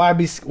 Why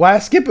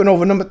skipping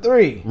over number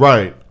 3?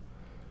 Right.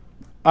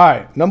 All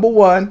right, number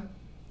 1.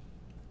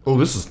 Oh,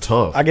 this is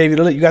tough. I gave you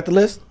the list. You got the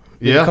list?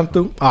 Yeah. Come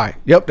through. All right.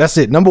 Yep. That's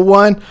it. Number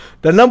 1.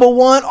 The number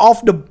 1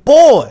 off the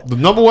board. The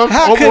number 1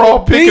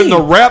 overall pick in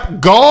the rap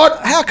god.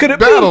 How could it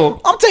battle.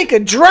 be? I'm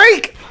taking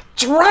Drake.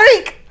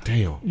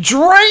 Damn.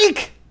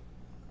 Drake.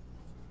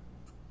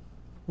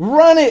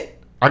 Run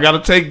it. I got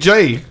to take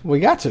Jay. We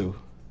got to.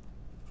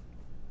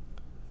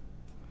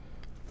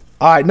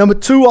 All right. Number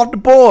 2 off the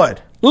board.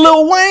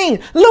 Lil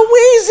Wayne.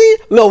 Louise.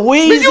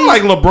 Man, you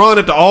like LeBron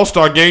at the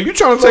All-Star game. You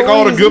trying to take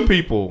all the good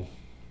people.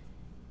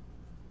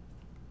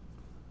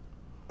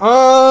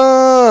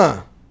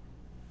 And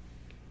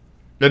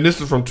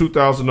this is from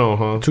 2000 on,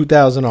 huh?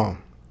 2000 on.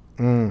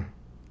 Then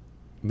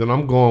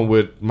I'm going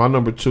with my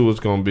number 2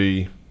 is going to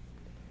be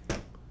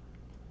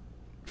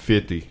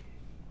 50.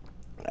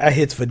 That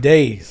hits for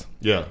days.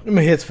 Yeah. Them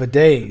hits for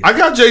days. I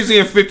got Jay-Z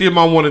and 50 in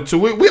my 1 and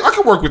 2. I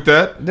can work with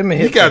that. Them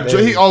hits for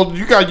days.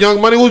 You got Young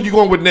Money. Who you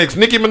going with next?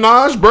 Nicki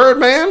Minaj?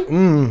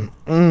 Birdman?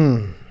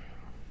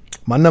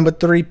 My number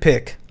 3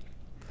 pick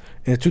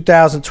in the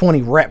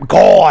 2020 rap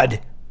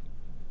god.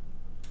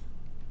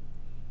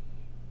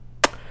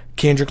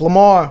 Kendrick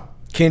Lamar.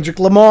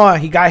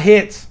 He got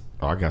hits.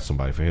 Oh, I got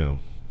somebody for him.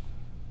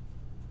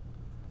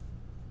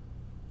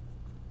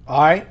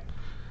 All right.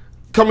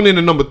 Coming in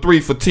at number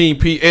 3 for Team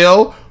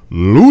PL,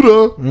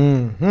 Luda.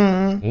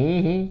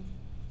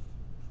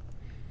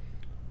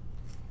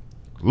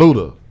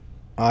 Luda.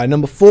 All right,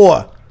 number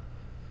 4.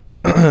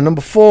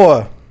 Number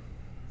 4.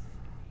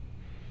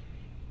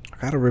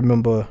 I gotta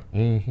remember.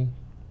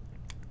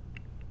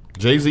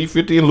 Jay-Z,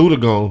 50, and Luda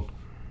gone.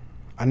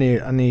 I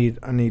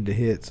need the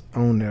hits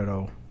on there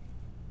though.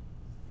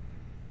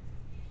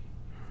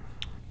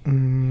 I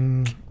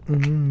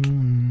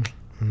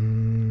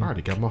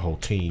already got my whole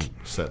team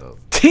set up.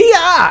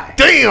 T.I.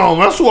 Damn,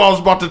 that's who I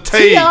was about to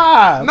take.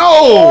 T.I. No.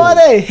 Oh,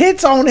 they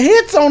hits on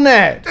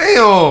that.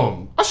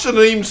 Damn. I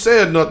shouldn't have even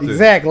said nothing.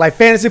 Exactly. Like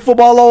fantasy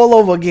football all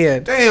over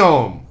again.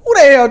 Damn. Who the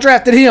hell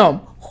drafted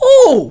him?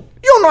 Who? You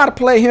don't know how to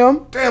play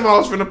him. Damn, I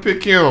was finna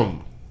pick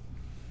him.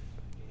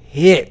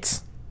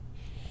 Hits.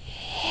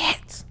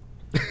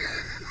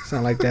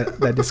 Sound like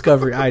that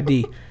Discovery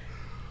ID.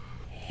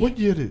 What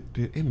year did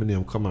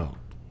Eminem come out?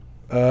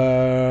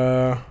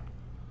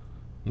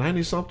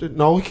 90 something?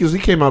 No, because he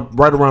came out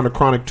right around the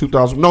Chronic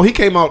 2000. No,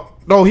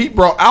 he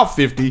brought out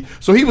 50,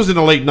 so he was in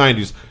the late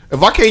 90s.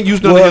 If I can't use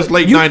none of his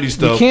late 90s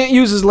stuff. You can't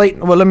use his late.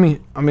 Well,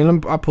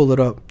 I'll pull it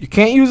up. You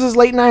can't use his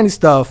late 90s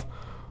stuff,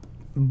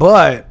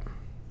 but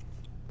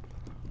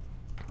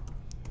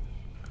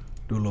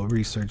do a little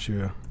research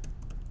here.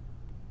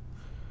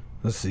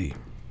 Let's see.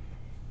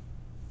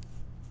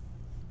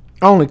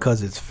 Only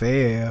because it's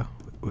fair,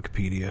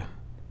 Wikipedia.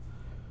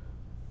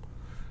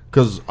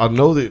 Because I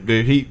know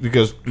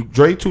because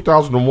Dre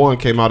 2001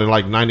 came out in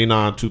like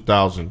 99,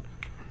 2000.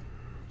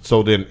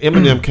 So then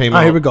Eminem came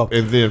out. Here we go.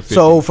 And then 50.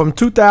 So from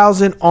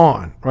 2000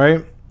 on,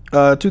 right?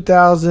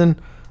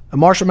 2000,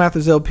 Marshall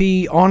Mathers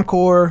LP,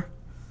 Encore,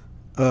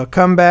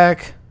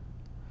 Comeback.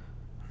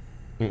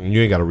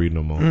 You ain't got to read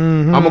no more.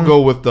 I'm going to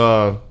go with...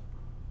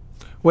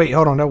 Wait,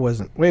 hold on. That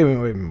wasn't... Wait a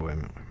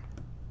minute.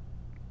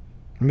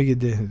 Let me get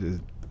this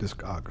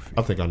discography.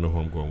 I think I know who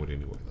I'm going with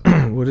anyway.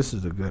 Well, this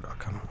is a good...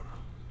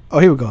 Oh,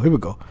 here we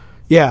go.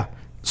 Yeah.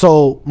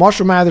 So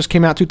Marshall Mathers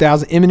came out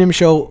 2000. Eminem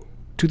Show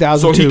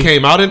 2002. So he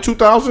came out in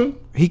 2000?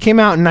 He came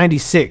out in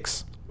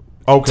 96.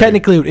 Okay.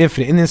 Technically with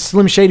Infinite. And then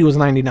Slim Shady was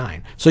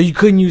 99. So you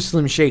couldn't use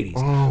Slim Shadys.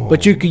 Oh.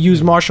 But you could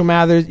use Marshall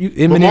Mathers.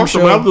 Eminem but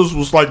Marshall Mathers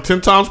was like 10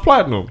 times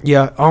platinum.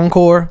 Yeah.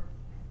 Encore.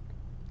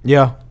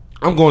 Yeah.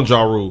 I'm going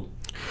Ja Rule.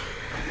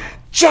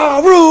 Ja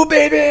Rule,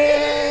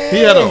 baby!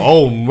 He had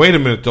wait a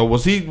minute though.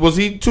 Was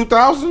he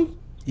 2000?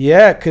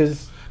 Yeah,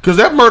 because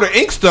that Murder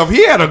Inc. stuff,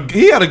 he had a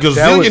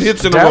gazillion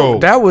hits in a row.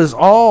 That was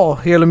all.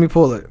 Here, let me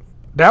pull it.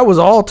 That was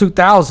all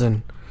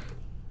 2000.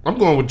 I'm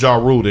going with Ja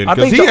Rule then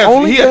because he had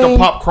the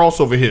pop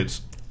crossover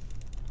hits.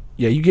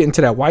 Yeah, you get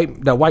into that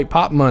white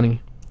pop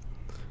money.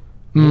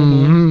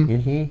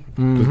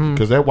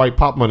 Because that white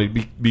pop money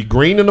be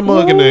green in the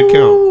mug in the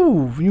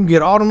account. You can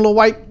get all them little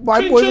white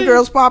boys and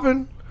girls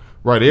popping.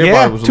 Right,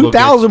 everybody was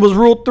 2000 was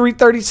Rule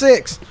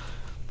 336.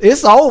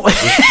 It's over.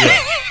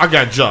 I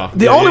got Ja.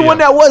 The only one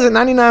that wasn't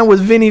 99 was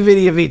Vinny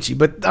Vidi Avicii,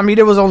 but I mean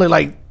there was only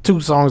like 2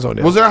 songs on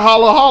there. Was there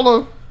Holla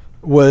Holla?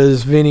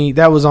 Was Vinny?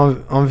 That was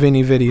on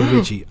Vinny Vidi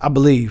Avicii, I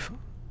believe.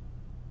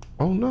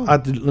 Oh no.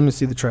 Let me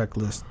see the track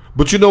list.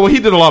 But you know what? He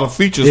did a lot of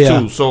features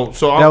too. So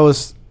that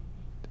was.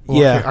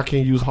 Yeah, I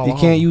can't use Holla. You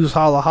can't use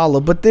Holla Holla,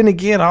 but then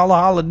again, Holla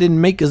Holla didn't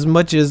make as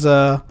much as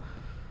 336.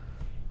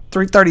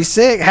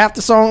 More than half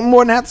the song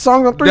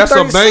on 336.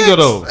 That's a banger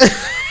though.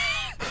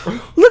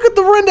 Look at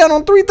the rundown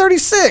on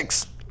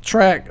 336.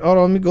 Track. Hold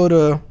on, let me go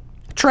to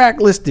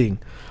track listing.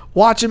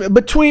 Watch it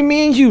between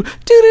me and you.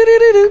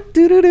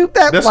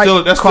 That's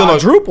like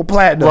quadruple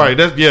platinum. Right.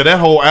 That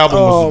whole album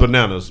was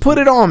bananas. Put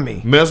It On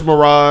Me.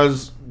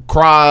 Mesmerize,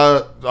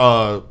 Cry.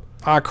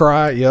 I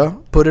Cry. Yeah.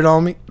 Put It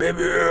On Me,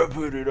 baby.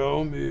 Put it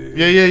on me.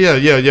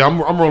 Yeah.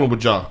 I'm rolling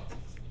with Ja.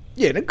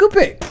 Yeah, that's a good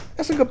pick.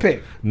 That's a good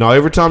pick. No,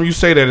 every time you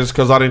say that, it's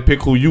because I didn't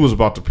pick who you was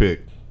about to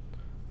pick.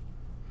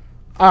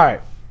 All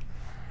right.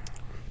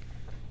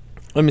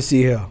 Let me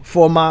see here.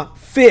 For my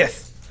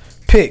 5th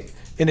pick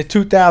in the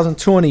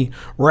 2020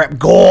 Rap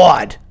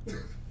God.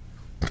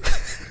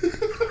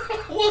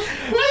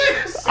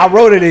 I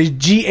wrote it as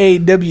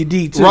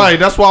GAWD too. Right,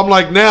 that's why I'm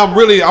like, now I'm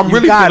really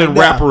feeling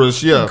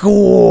rapperish, yeah.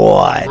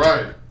 God.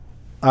 Right.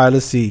 All right,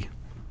 let's see.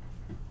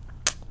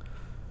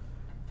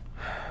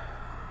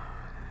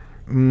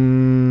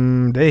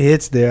 They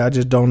hits there. I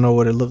just don't know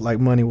what it looked like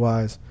money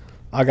wise.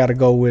 I gotta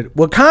go with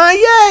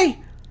Kanye.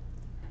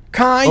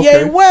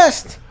 Okay.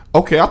 West.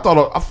 Okay, I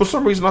thought for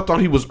some reason I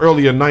thought he was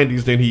earlier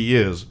 90s than he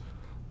is.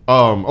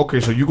 Okay,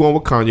 so you going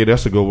with Kanye?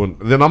 That's a good one.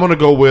 Then I'm gonna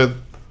go with.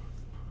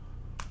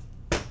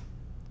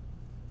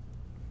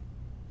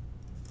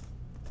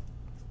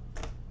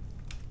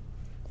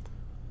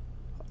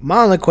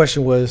 My only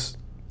question was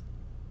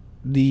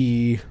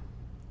I'm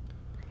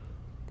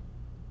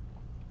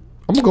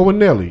gonna go with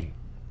Nelly,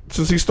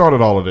 since he started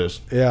all of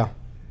this. Yeah.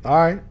 All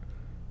right.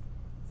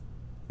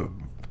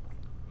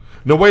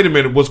 No, wait a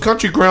minute. Was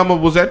Country Grammar,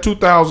 was that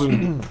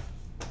 2000?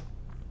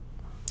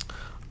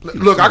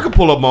 Look, I could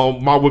pull up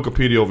my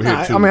Wikipedia over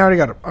here too. I mean, I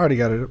already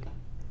got it.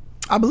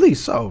 I believe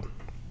so.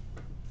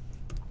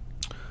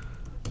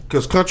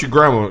 Because Country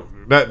Grammar,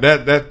 that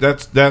had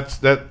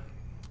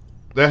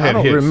I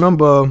don't hits.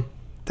 remember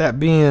that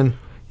being.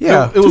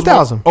 Yeah, it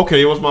 2000.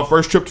 Okay, it was my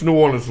first trip to New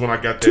Orleans when I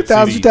got that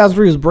 2000, CD.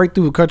 2003 was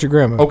Breakthrough with Country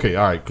Grammar. Okay,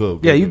 all right,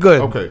 good. Yeah, you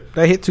good. Okay.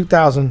 That hit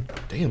 2000.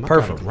 Damn,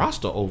 perfect. I got a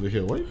roster over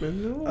here. Wait a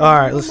minute. All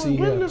right, let's see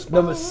here.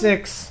 Number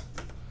 6.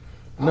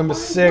 Number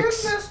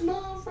 6.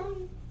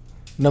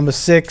 Number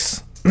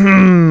 6.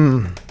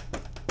 Don't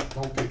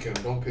pick him.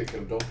 Don't pick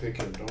him. Don't pick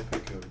him. Don't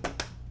pick him.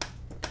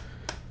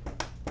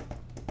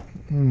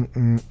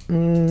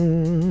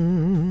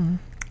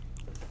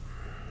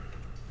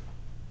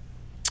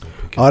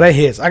 Oh, that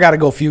hits. I gotta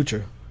go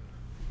Future.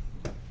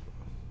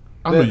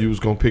 I knew you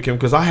was gonna pick him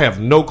because I have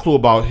no clue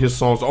about his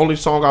songs. The only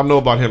song I know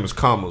about him is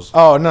Commas.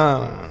 Oh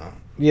no.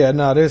 Yeah,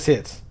 no, there's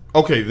hits.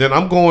 Okay, then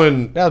I'm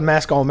going. That was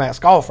Mask On,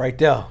 Mask Off right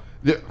there.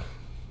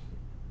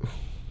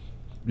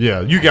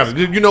 Yeah, you got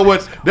it. You know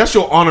what? That's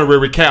your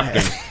honorary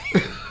captain.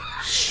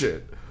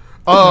 Shit.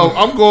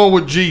 I'm going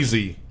with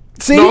Jeezy.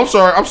 See? No, I'm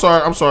sorry.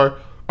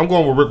 I'm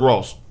going with Rick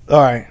Ross.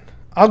 All right,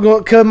 I'll go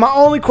because my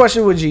only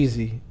question with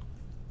Jeezy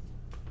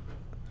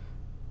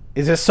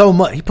is there so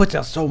much he puts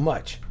out so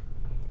much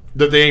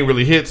that they ain't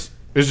really hits.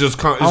 It's just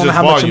I don't know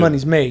how volume. much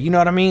money's made. You know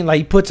what I mean? Like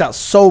he puts out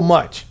so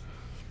much.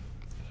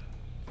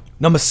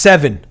 Number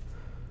 7,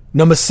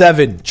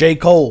 J.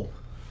 Cole.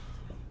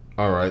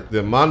 All right,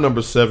 then my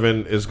number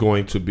 7 is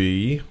going to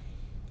be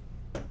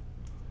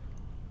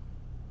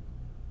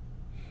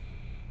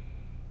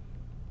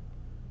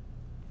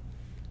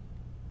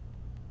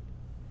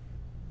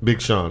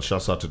Big Sean.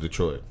 Shouts out to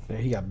Detroit. Yeah,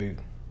 he got big.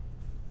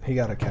 He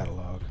got a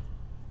catalog.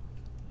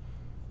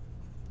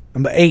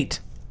 Number 8.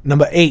 I'm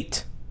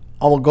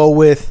gonna go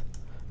with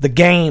The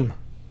Game.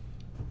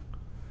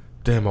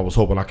 Damn, I was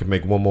hoping I could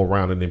make one more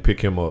round and then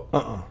pick him up.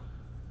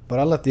 But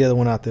I left the other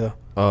one out there.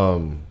 I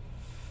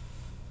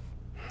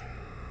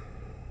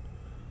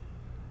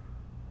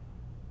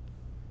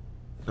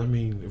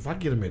mean, if I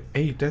get him at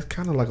 8, that's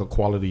kind of like a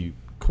quality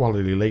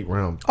late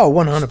round. Oh,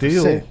 100%.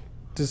 Still,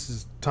 this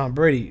is Tom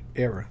Brady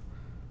era.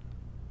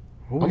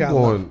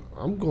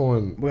 I'm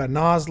going. We got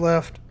Nas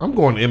left. I'm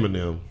going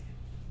Eminem.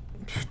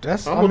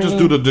 I'm gonna just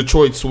do the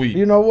Detroit sweep.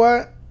 You know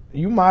what?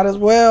 You might as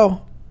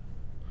well.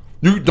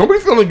 You don't be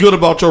feeling good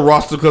about your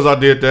roster because I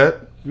did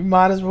that. You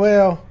might as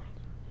well.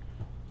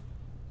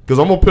 Because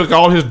I'm going to pick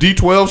all his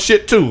D12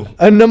 shit, too.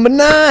 Number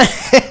 9.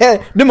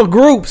 Them are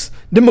groups.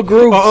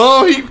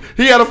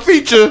 He had a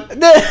feature.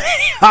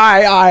 All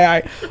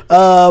right.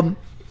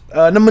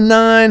 Number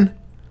 9.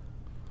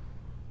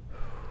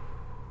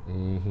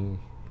 Mm-hmm.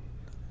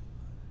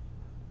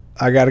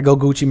 I got to go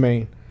Gucci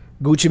Mane.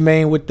 Gucci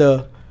Mane with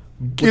the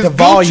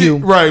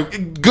volume. Right.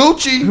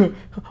 Gucci.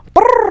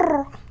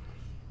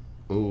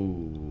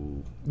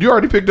 Ooh. You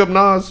already picked up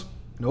Nas?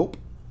 Nope.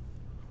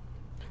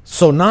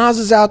 So Nas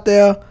is out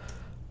there.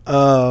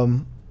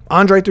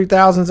 Andre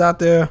 3000's out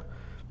there.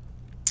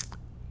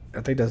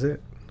 I think that's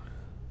it.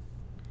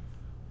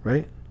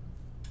 Right?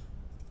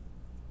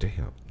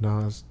 Damn,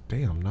 Nas.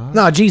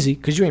 Nah, Jeezy,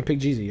 because you ain't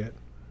picked Jeezy yet.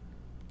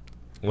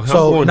 Well,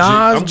 so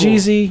Nas,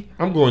 Jeezy.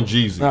 I'm going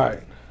Jeezy. All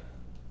right.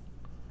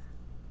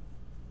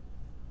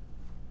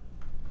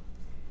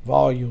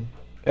 Volume.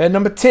 At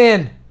number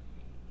 10.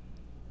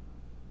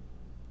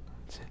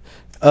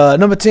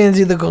 Number 10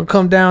 is either going to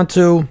come down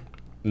to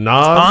Nas,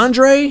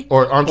 Andre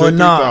or 3000.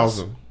 Nas.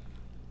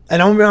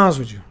 And I'm going to be honest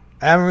with you.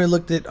 I haven't really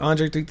looked at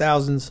Andre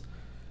 3000's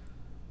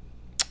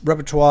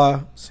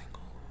repertoire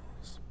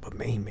singles, but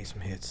man, he made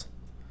some hits.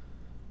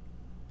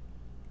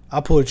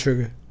 I'll pull the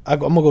trigger. I'm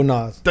going to go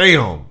Nas.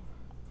 Damn.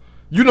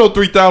 You know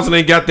 3000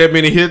 ain't got that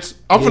many hits.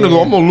 I'm going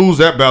to lose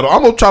that battle.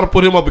 I'm going to try to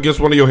put him up against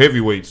one of your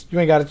heavyweights. You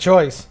ain't got a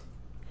choice.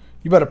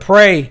 You better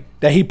pray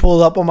that he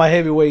pulls up on my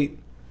heavyweight.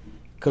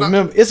 Because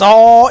remember, it's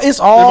all. If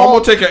I'm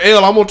going to take an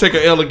L, I'm going to take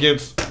an L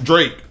against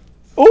Drake.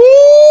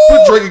 Ooh.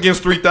 Put Drake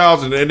against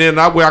 3000, and then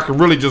that way I can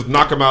really just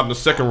knock him out in the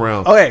second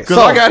round. Okay, because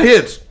I got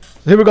hits.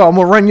 Here we go. I'm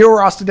going to run your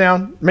roster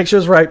down. Make sure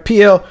it's right.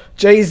 PL,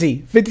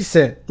 Jay-Z, 50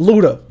 Cent,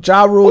 Luda,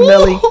 Ja Rule,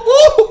 Nelly,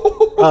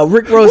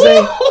 Rick Ross,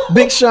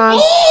 Big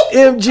Sean,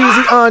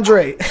 MGZ,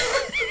 Andre.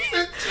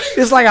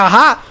 It's like a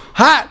hot.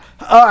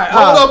 All right.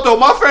 Hold up, though.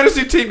 My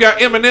fantasy team got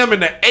Eminem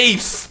in the 8th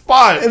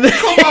spot. Come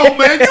on,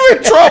 man. You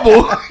in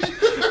trouble.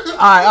 All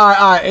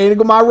right. And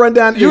my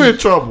rundown you in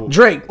trouble.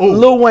 Drake,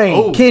 Lil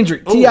Wayne,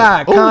 Kendrick,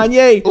 T.I.,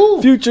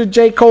 Kanye, Future,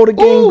 J. Cole the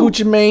Game,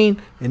 Gucci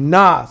Mane, and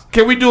Nas.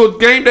 Can we do a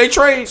game day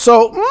trade?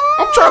 So,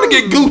 I'm trying to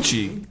get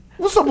Gucci.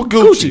 What's up with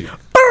Gucci?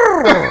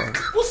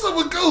 What's up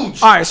with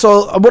Gucci? All right,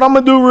 so what I'm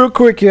going to do real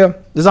quick here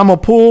is I'm going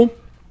to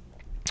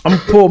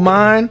pull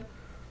mine.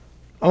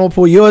 I'm going to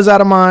pull yours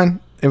out of mine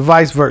and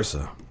vice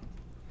versa.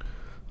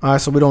 All right,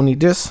 so we don't need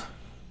this.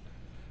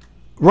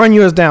 Run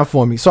yours down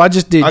for me. So I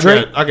just did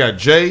Drake. I got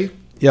Jay.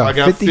 Yeah, I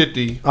got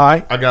 50. All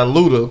right. I got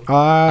Luda.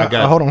 I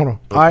got. Hold on. Okay.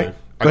 All right.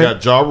 I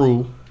got Ja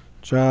Rule.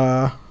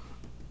 All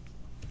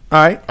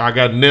right. I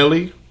got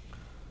Nelly.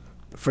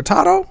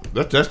 Furtado?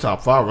 That's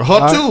top 5.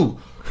 Her too.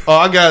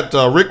 I got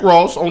Rick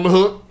Ross on the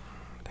hook.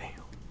 Damn.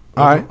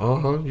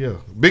 All right. Yeah.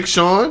 Big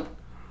Sean.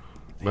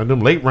 Man,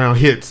 them late round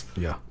hits.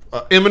 Yeah.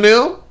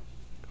 Eminem.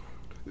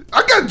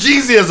 I got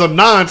Jeezy as a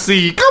 9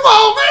 seed. Come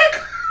on,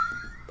 man.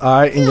 All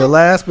right. And your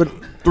last, but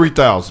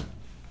 3000.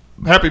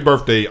 Happy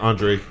birthday,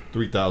 Andre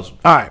 3000.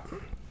 All right.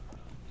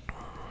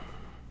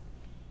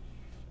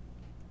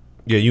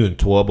 Yeah, you in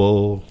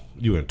trouble.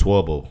 You in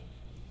trouble.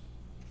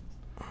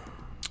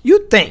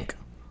 You think?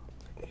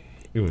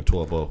 You in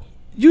trouble.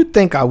 You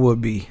think I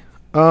would be?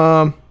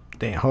 Damn.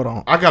 Hold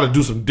on. I got to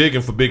do some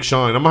digging for Big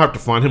Sean. I'm gonna have to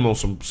find him on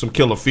some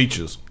killer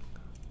features.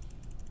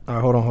 All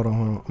right. Hold on.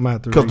 I'm gonna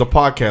have to because the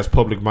podcast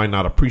public might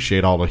not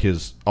appreciate all of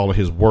his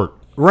work.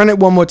 Run it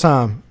one more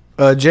time.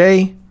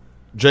 J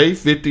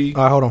 50.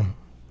 All right. Hold on.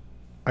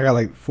 I got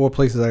like 4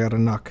 places I got to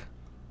knock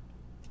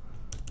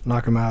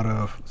him out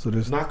of. So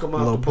this knock him out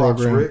little the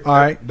program. Box, Rick. All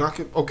right.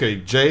 Knock it. Okay.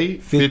 J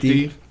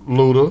 50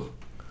 Luda.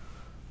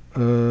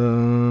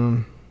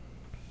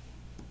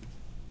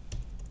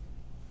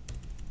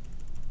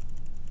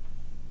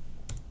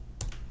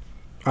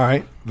 All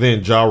right.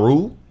 Then Ja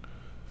Rule.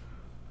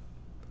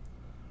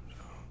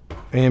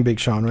 And Big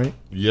Sean, right?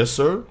 Yes,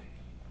 sir.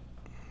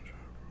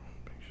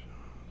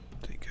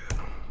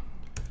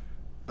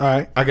 All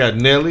right. I got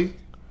Nelly.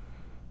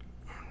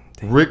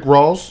 Damn. Rick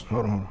Ross.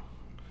 Hold on.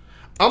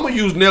 I'm going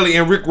to use Nelly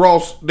and Rick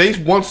Ross. They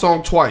one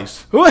song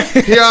twice.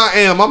 Here I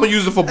am. I'm going to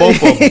use it for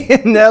both of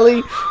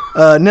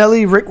them.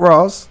 Nelly, Rick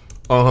Ross.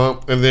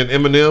 And then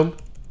Eminem.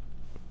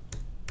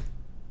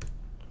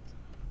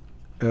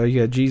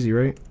 You got Jeezy,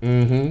 right?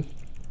 Mm-hmm.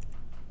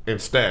 And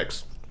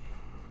Stax.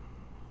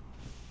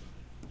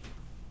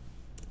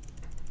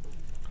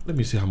 Let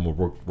me see how I'm going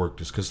to work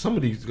this. Because a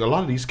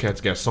lot of these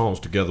cats got songs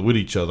together with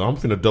each other. I'm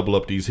finna double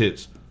up these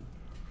hits.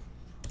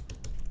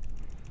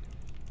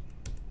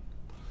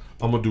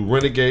 I'm going to do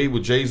Renegade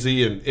with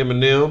Jay-Z and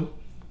Eminem.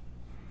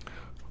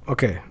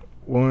 Okay.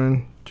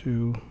 1,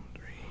 2, 3,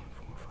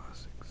 4, 5,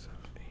 6, 7,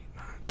 8,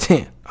 9,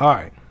 10. All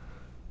right.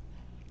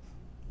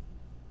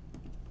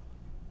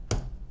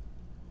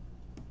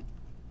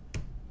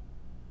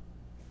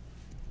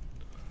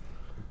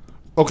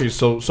 Okay,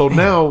 so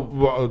now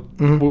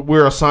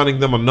we're assigning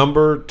them a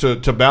number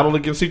to battle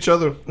against each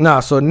other?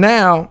 Nah, so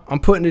now I'm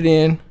putting it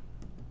in.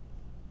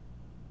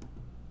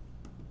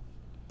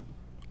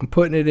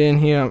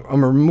 Here.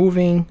 I'm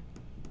removing.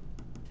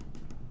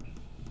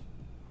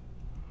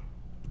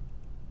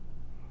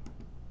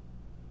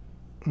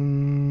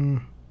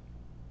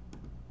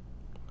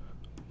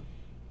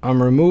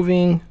 I'm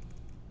removing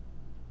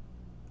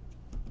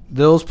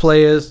those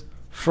players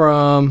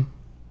from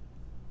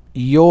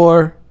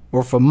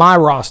from my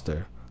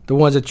roster, the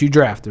ones that you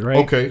drafted, right?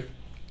 Okay.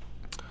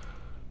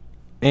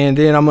 And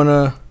then I'm going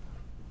to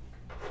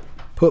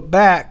put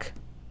back,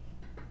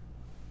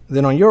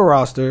 then on your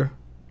roster,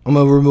 I'm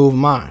going to remove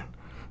mine.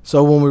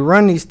 So when we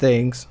run these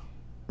things,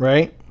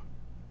 right?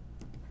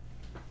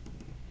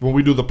 When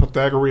we do the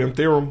Pythagorean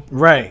theorem.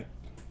 Right.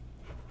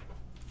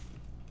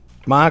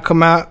 Mine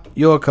come out,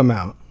 yours come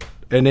out.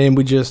 And then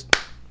we just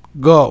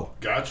go.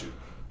 Got you.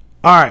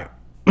 All right.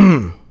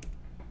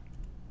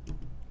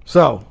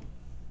 So,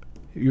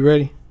 you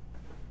ready?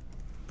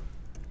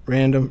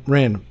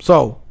 Random.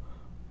 So,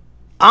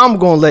 I'm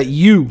going to let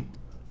you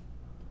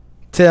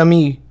tell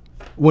me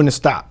when to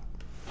stop.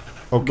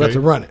 Okay. Let's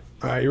run it.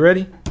 All right, you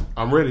ready?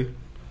 I'm ready.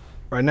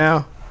 Right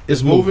now,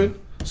 it's moving.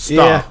 Stop.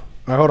 Yeah. All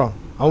right, hold on.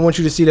 I want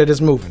you to see that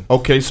it's moving.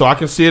 Okay, so I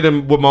can see it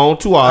with my own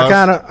 2 eyes.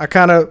 I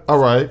kind of All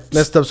right.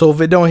 messed up. So if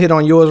it don't hit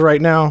on yours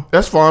right now,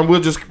 That's fine. We'll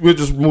just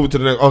move it to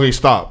the next. Okay,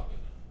 stop.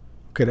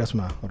 okay, that's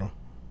mine. Hold on.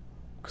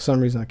 For some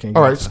reason I can't.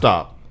 All get right, it.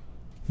 stop.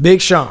 Big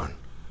Sean,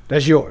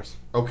 that's yours.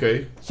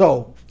 Okay.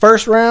 So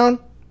first round,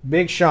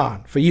 Big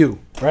Sean for you,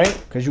 right?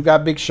 Because you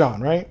got Big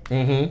Sean, right?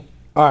 Mm-hmm.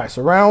 All right.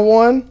 So round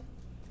one,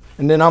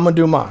 and then I'm gonna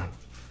do mine.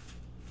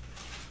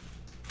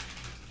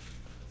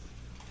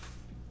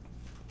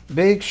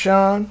 Big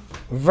Sean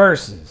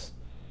versus.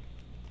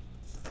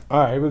 All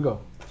right, here we go.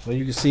 So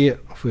you can see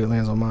it. Hopefully it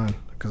lands on mine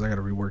because I got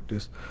to rework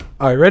this.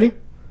 All right, ready?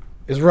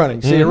 It's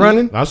running. See it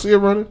running? I see it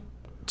running.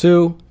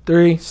 2,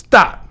 3,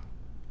 stop.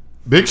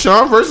 Big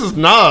Sean versus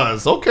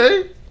Nas.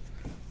 Okay.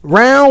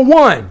 Round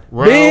one.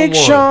 Round Big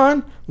one.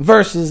 Sean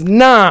versus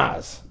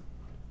Nas.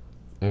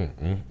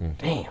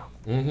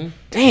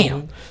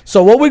 Damn.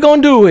 So what we're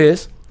going to do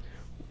is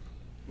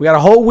we got a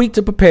whole week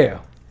to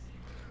prepare.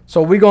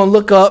 So we're going to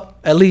look up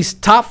at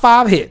least top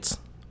 5 hits,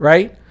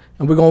 right?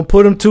 And we're going to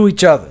put them to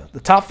each other.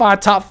 The top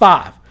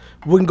 5.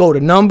 We can go to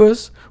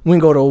numbers. We can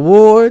go to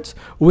awards.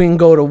 We can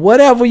go to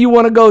whatever you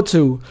want to go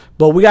to.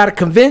 But we got to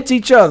convince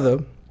each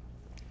other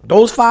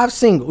those 5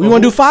 singles. We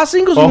want to do 5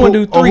 singles or we want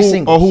to do 3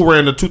 singles? Or who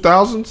ran the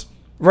 2000s?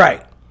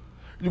 Right.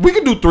 We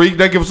can do 3.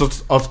 That gives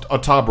us a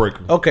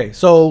tiebreaker. Okay,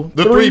 so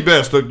The 3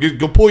 best.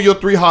 Go pull your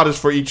 3 hottest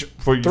for each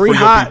for your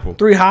people.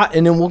 3 hot,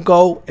 and then we'll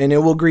go, and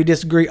then we'll agree,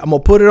 disagree. I'm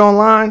going to put it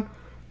online.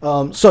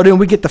 So then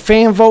we get the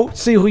fan vote,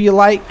 see who you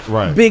like.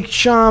 Right. Big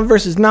Sean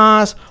versus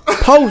Nas,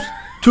 post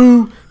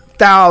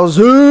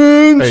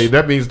 2000s. Hey,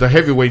 that means the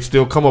heavyweights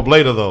still come up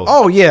later, though.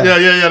 Oh, yeah.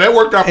 Yeah. That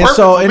worked out And perfect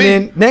so, for and me.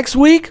 then next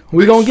week,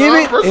 we're Big going to give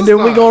Sean it, versus and then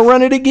we're Nas. going to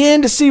run it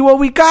again to see what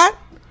we got.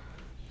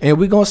 And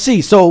we're going to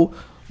see. So,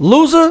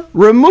 loser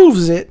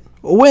removes it,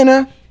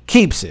 winner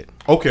keeps it.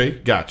 Okay,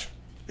 gotcha.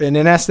 And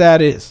then that's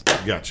that is.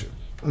 Gotcha.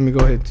 Let me go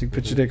ahead and take a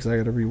picture there because I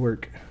got to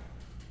rework.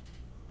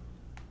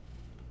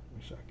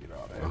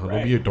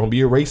 Don't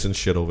be erasing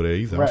shit over there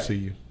either. Right. I see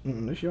you.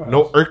 That's your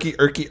No house.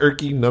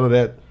 irky, none of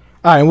that.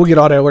 All right, and we'll get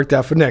all that worked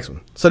out for next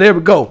one. So there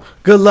we go.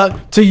 Good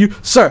luck to you,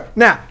 sir.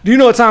 Now, do you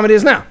know what time it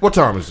is now? What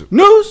time is it?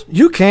 News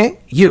you can't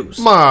use.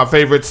 My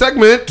favorite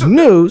segment.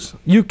 News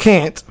you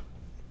can't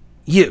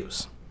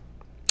use.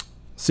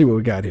 See what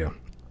we got here.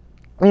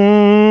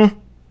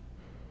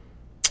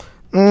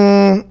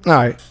 All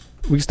right,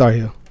 we can start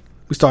here.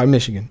 We start in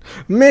Michigan.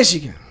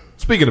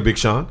 Speaking of Big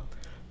Sean.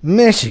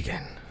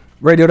 Michigan.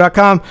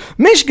 Radio.com.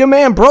 Michigan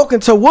man broke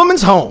into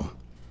woman's home.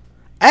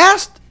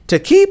 Asked to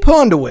keep her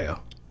underwear.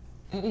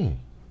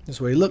 That's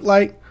what he looked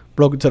like.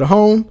 Broke into the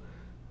home.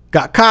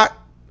 Got caught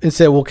and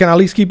said, well, can I at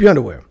least keep your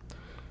underwear?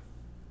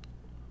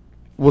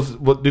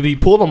 Did he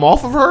pull them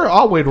off of her?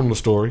 I'll wait on the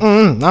story.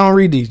 I don't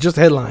read these, just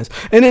headlines.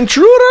 An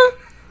intruder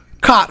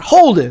caught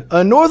holding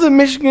a northern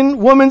Michigan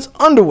woman's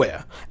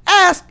underwear.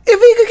 Asked if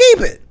he could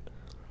keep it.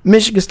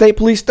 Michigan State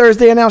Police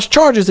Thursday announced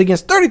charges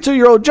against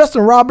 32-year-old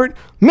Justin Robert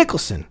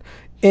Mickelson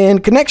in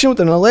connection with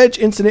an alleged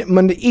incident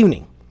Monday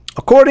evening.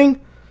 According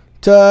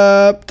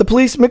to the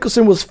police,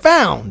 Mickelson was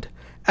found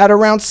at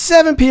around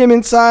 7 p.m.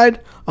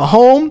 inside a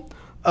home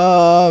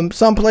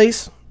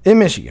someplace in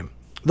Michigan.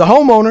 The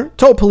homeowner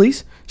told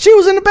police she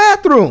was in the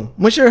bathroom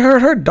when she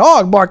heard her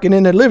dog barking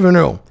in the living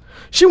room.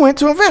 She went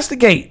to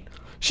investigate.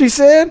 She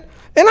said,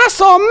 and I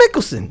saw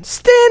Mickelson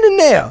standing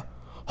there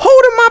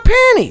holding my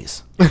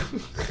panties.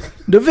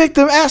 The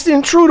victim asked the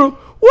intruder,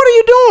 what are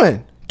you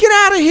doing? Get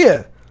out of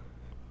here.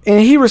 And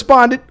he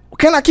responded,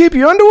 can I keep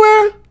your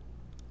underwear?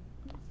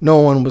 No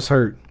one was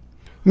hurt.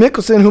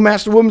 Mickelson, who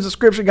matched the woman's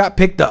description, got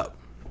picked up.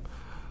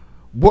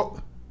 What?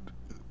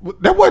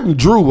 That wasn't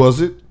Drew, was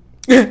it?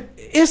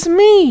 It's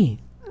me,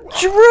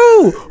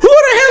 Drew. Who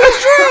the hell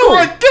is Drew?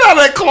 Right, get out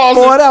of that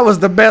closet. Boy, that was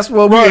the best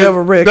one we Right.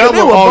 ever read. That They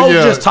was- were oh, both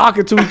yeah. just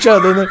talking to each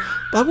other. And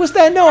like, what's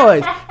that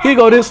noise? Here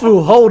go this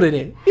fool holding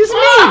it. It's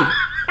me.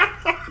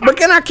 But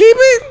can I keep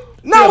it?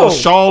 He had No. a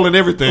shawl and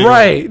everything.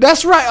 Right.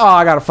 That's right. Oh,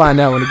 I got to find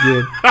that one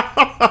again.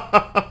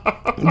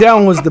 That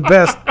one was the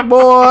best.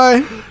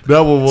 Boy.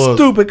 That one was.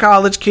 Stupid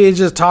college kids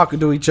just talking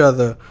to each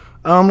other.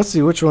 Let's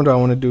see. Which one do I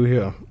want to do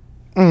here?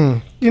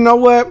 You know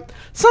what?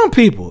 Some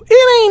people,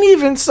 it ain't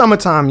even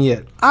summertime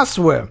yet. I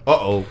swear.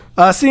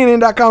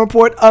 CNN.com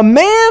report, a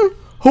man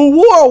who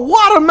wore a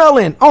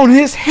watermelon on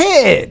his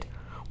head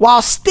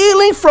while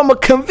stealing from a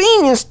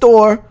convenience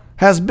store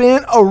has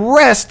been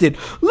arrested.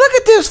 Look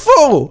at this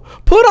fool.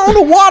 Put on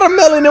the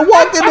watermelon and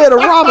walked in there to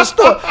rob a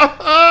store.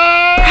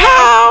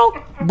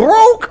 How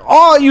broke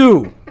are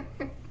you?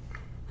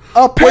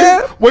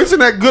 Wasting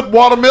that good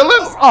watermelon?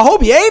 I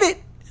hope you ate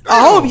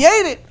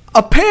it.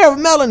 A pair of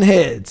melon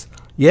heads.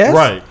 Yes?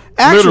 Right.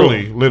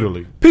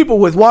 Literally. People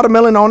with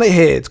watermelon on their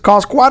heads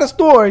caused quite a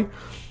story,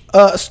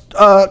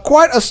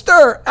 quite a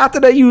stir after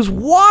they used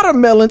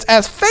watermelons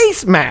as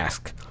face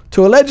masks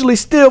to allegedly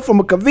steal from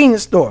a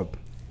convenience store.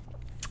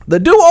 The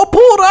duo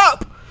pulled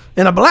up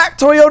in a black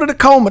Toyota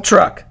Tacoma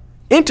truck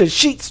into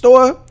Sheet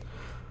store,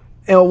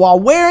 and while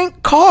wearing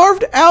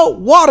carved out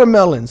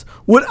watermelons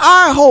with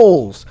eye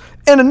holes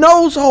and a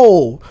nose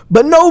hole,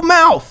 but no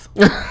mouth.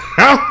 They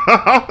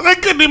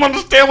couldn't even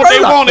understand what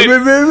they wanted.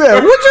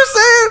 What you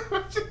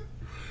saying?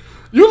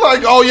 You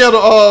like, oh yeah,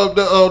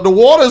 the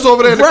water's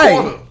over there in the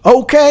corner.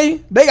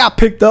 Okay, they got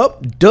picked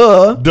up.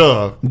 Duh.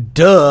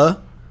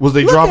 Was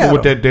they dropping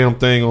with that damn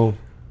thing on?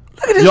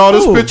 Look at this Y'all,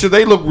 this picture,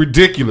 they look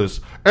ridiculous.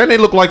 And they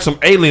look like some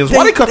aliens.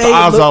 Why they cut the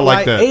eyes out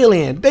like that?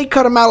 Alien. They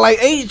cut them out like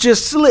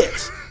just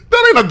slits.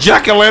 That ain't a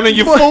jack-o'-lantern,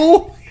 you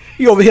fool.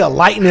 You over here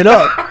lighting it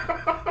up.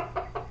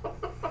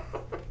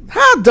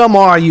 How dumb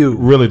are you?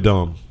 Really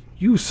dumb.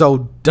 You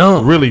so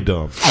dumb. Really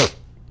dumb.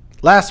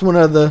 Last one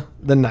of the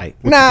night.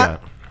 Let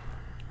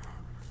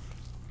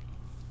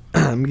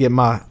me get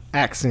my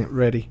accent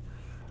ready.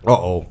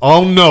 Uh-oh.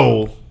 Oh,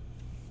 no.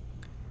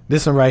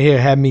 This one right here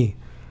had me.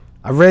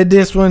 I read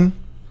this one.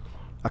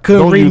 I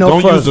couldn't read no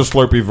further. Don't use the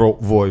slurpy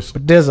voice.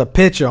 But there's a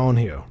picture on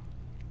here.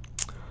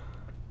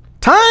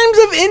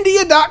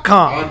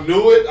 TimesOfIndia.com. I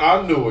knew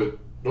it.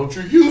 Don't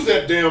you use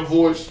that damn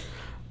voice.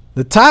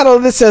 The title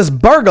of this says,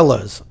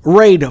 burglars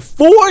raid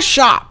 4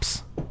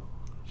 shops.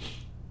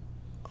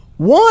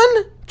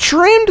 1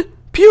 trimmed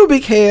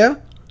pubic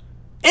hair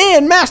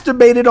and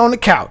masturbated on the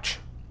couch.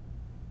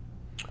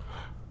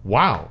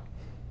 Wow.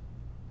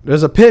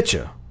 There's a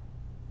picture.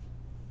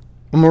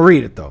 I'm going to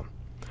read it, though.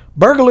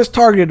 Burglars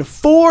targeted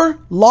 4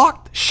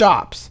 locked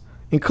shops,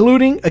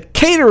 including a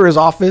caterer's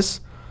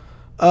office,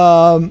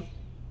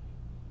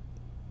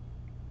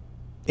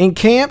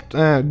 decamped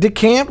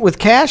with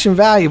cash and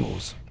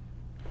valuables.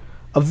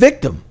 A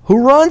victim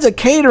who runs a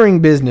catering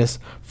business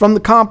from the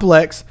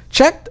complex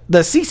checked the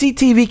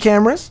CCTV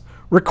cameras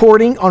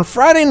recording on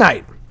Friday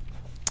night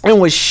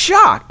and was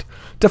shocked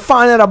to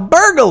find that a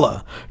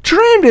burglar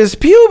trimmed his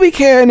pubic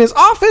hair in his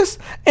office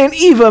and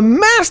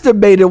even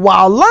masturbated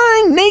while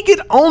lying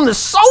naked on the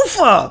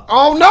sofa.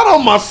 Oh, not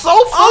on my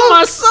sofa. On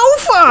my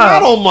sofa.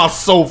 Not on my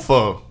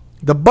sofa.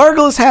 The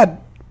burglars had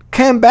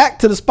come back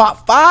to the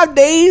spot 5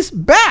 days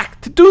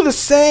back to do the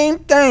same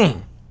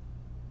thing.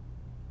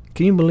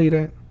 Can you believe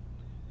that?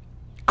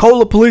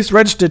 Cola police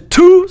registered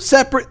 2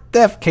 separate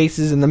theft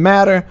cases in the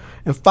matter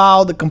and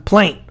filed a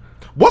complaint.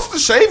 What's the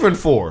shaving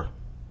for?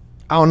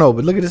 I don't know,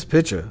 but look at this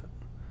picture.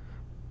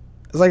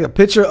 It's like a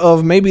picture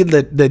of maybe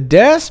the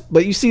desk,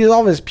 but you see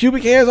all of his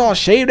pubic hairs all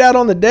shaved out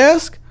on the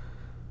desk.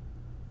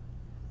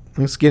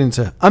 Let's get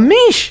into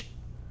Amish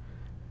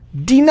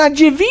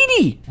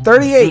Dinajividi,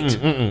 38,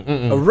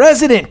 a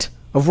resident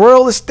of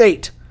Royal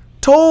Estate,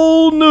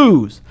 told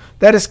News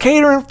that his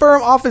catering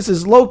firm office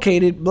is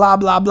located, blah,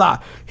 blah, blah.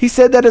 He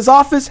said that his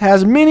office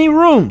has many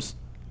rooms,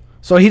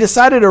 so he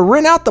decided to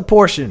rent out the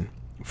portion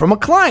from a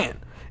client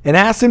and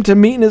asked him to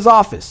meet in his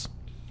office.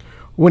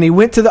 When he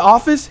went to the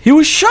office, he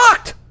was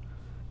shocked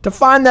to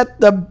find that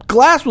the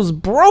glass was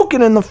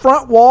broken in the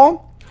front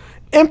wall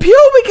and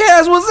pubic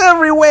hairs was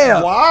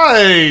everywhere.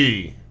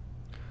 Why?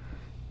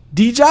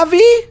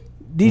 DJVini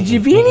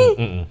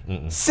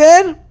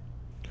said,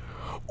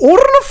 on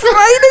a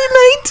Friday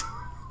night,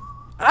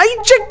 I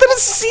checked the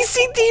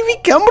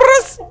CCTV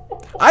cameras.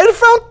 I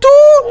found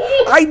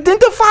 2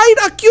 identified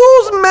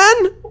accused men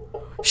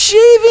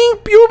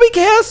shaving pubic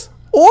hairs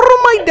over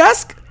my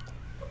desk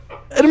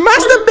and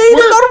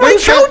masturbating on my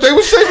couch. They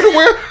were shaving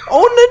where?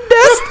 On the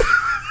desk.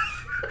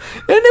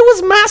 And it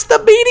was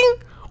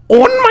masturbating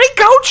on my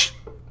couch.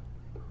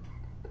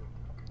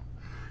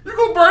 You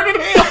gonna burn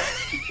in hell.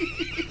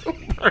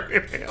 Burn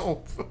in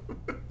hell.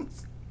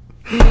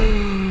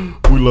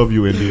 We love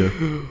you, India.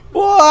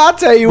 Well, I'll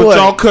tell you what. But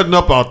y'all cutting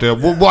up out there.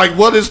 Well, like,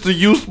 what is the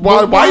use?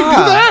 Why you do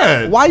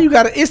that? Why you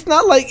gotta? It's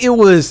not like it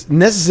was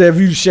necessary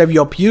for you to shave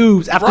your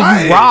pubes after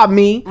you robbed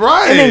me,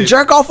 and then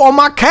jerk off on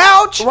my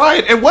couch,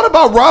 right? And what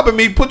about robbing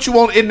me? Put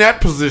you in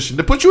that position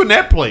to put you in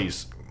that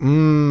place.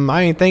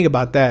 I ain't think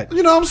about that.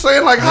 You know what I'm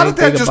saying? Like, how did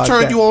that just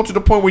turn you on to the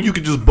point where you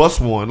could just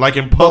bust one, like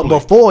in public? But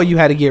before, you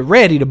had to get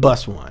ready to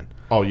bust one.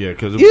 Oh, yeah.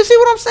 Cause you see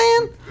what I'm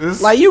saying?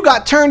 Like, you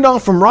got turned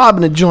on from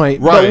robbing a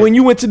joint. Right. But when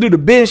you went to do the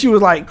business, you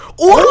was like,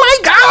 oh, my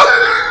God.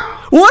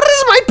 What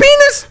is my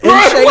penis? And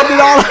you shaved it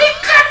all.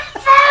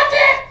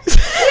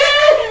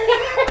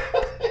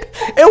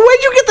 And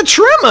where'd you get the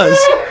trimmers?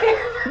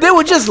 they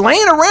were just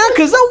laying around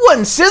because that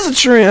wasn't scissor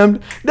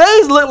trimmed.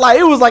 Those looked like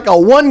it was like a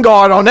one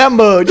guard on that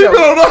mug.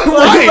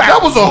 Right, that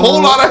was a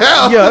whole lot of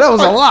hair. Yeah, that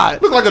was a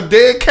lot. Looked like a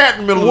dead cat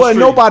in the middle of the street.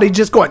 Nobody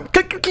just going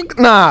click.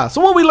 Nah.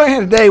 So what we learned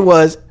here today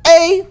was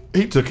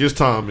he took his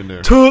time in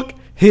there. Took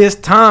his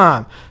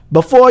time.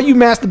 Before you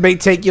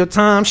masturbate, take your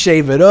time,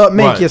 shave it up,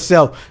 make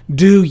yourself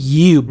do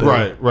you,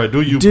 bro. Right.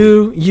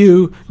 Do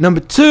you. Number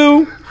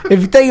 2,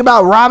 if you think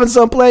about robbing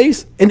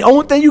someplace and the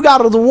only thing you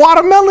got is a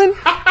watermelon,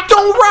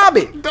 don't rob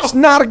it. It's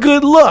not a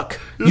good look.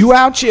 You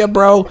out here,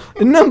 bro.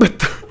 And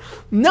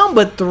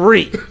number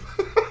 3,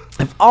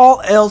 if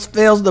all else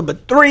fails, number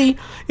 3,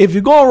 if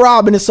you're going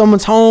robbing in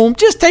someone's home,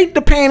 just take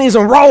the panties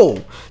and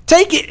roll.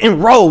 Take it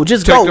and roll.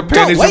 Just go. Take the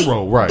panties and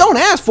roll, right. Don't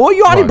ask for it.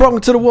 You already broke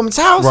into the woman's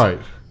house. Right.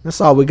 That's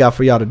all we got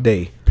for y'all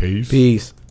today. Peace. Peace.